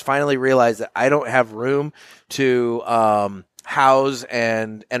everyone has finally realized that I don't have room to house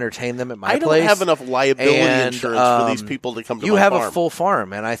and entertain them at my place. I don't have enough liability insurance for these people to come to my farm. You have a full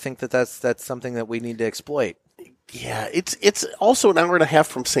farm, and I think that's something that we need to exploit. Yeah, it's also an hour and a half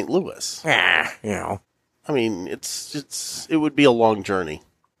from St. Louis. I mean, it would be a long journey.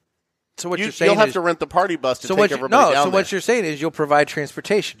 So what you're saying you'll have is, to rent the party bus to take everybody down there. So what you're saying is you'll provide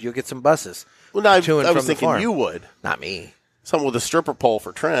transportation. You'll get some buses. Well, no, to and I from was the thinking farm. you would. Not me. Someone with a stripper pole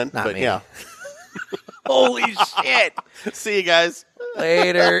for Trent. Not but me. Yeah. Holy shit. See you guys.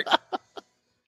 Later.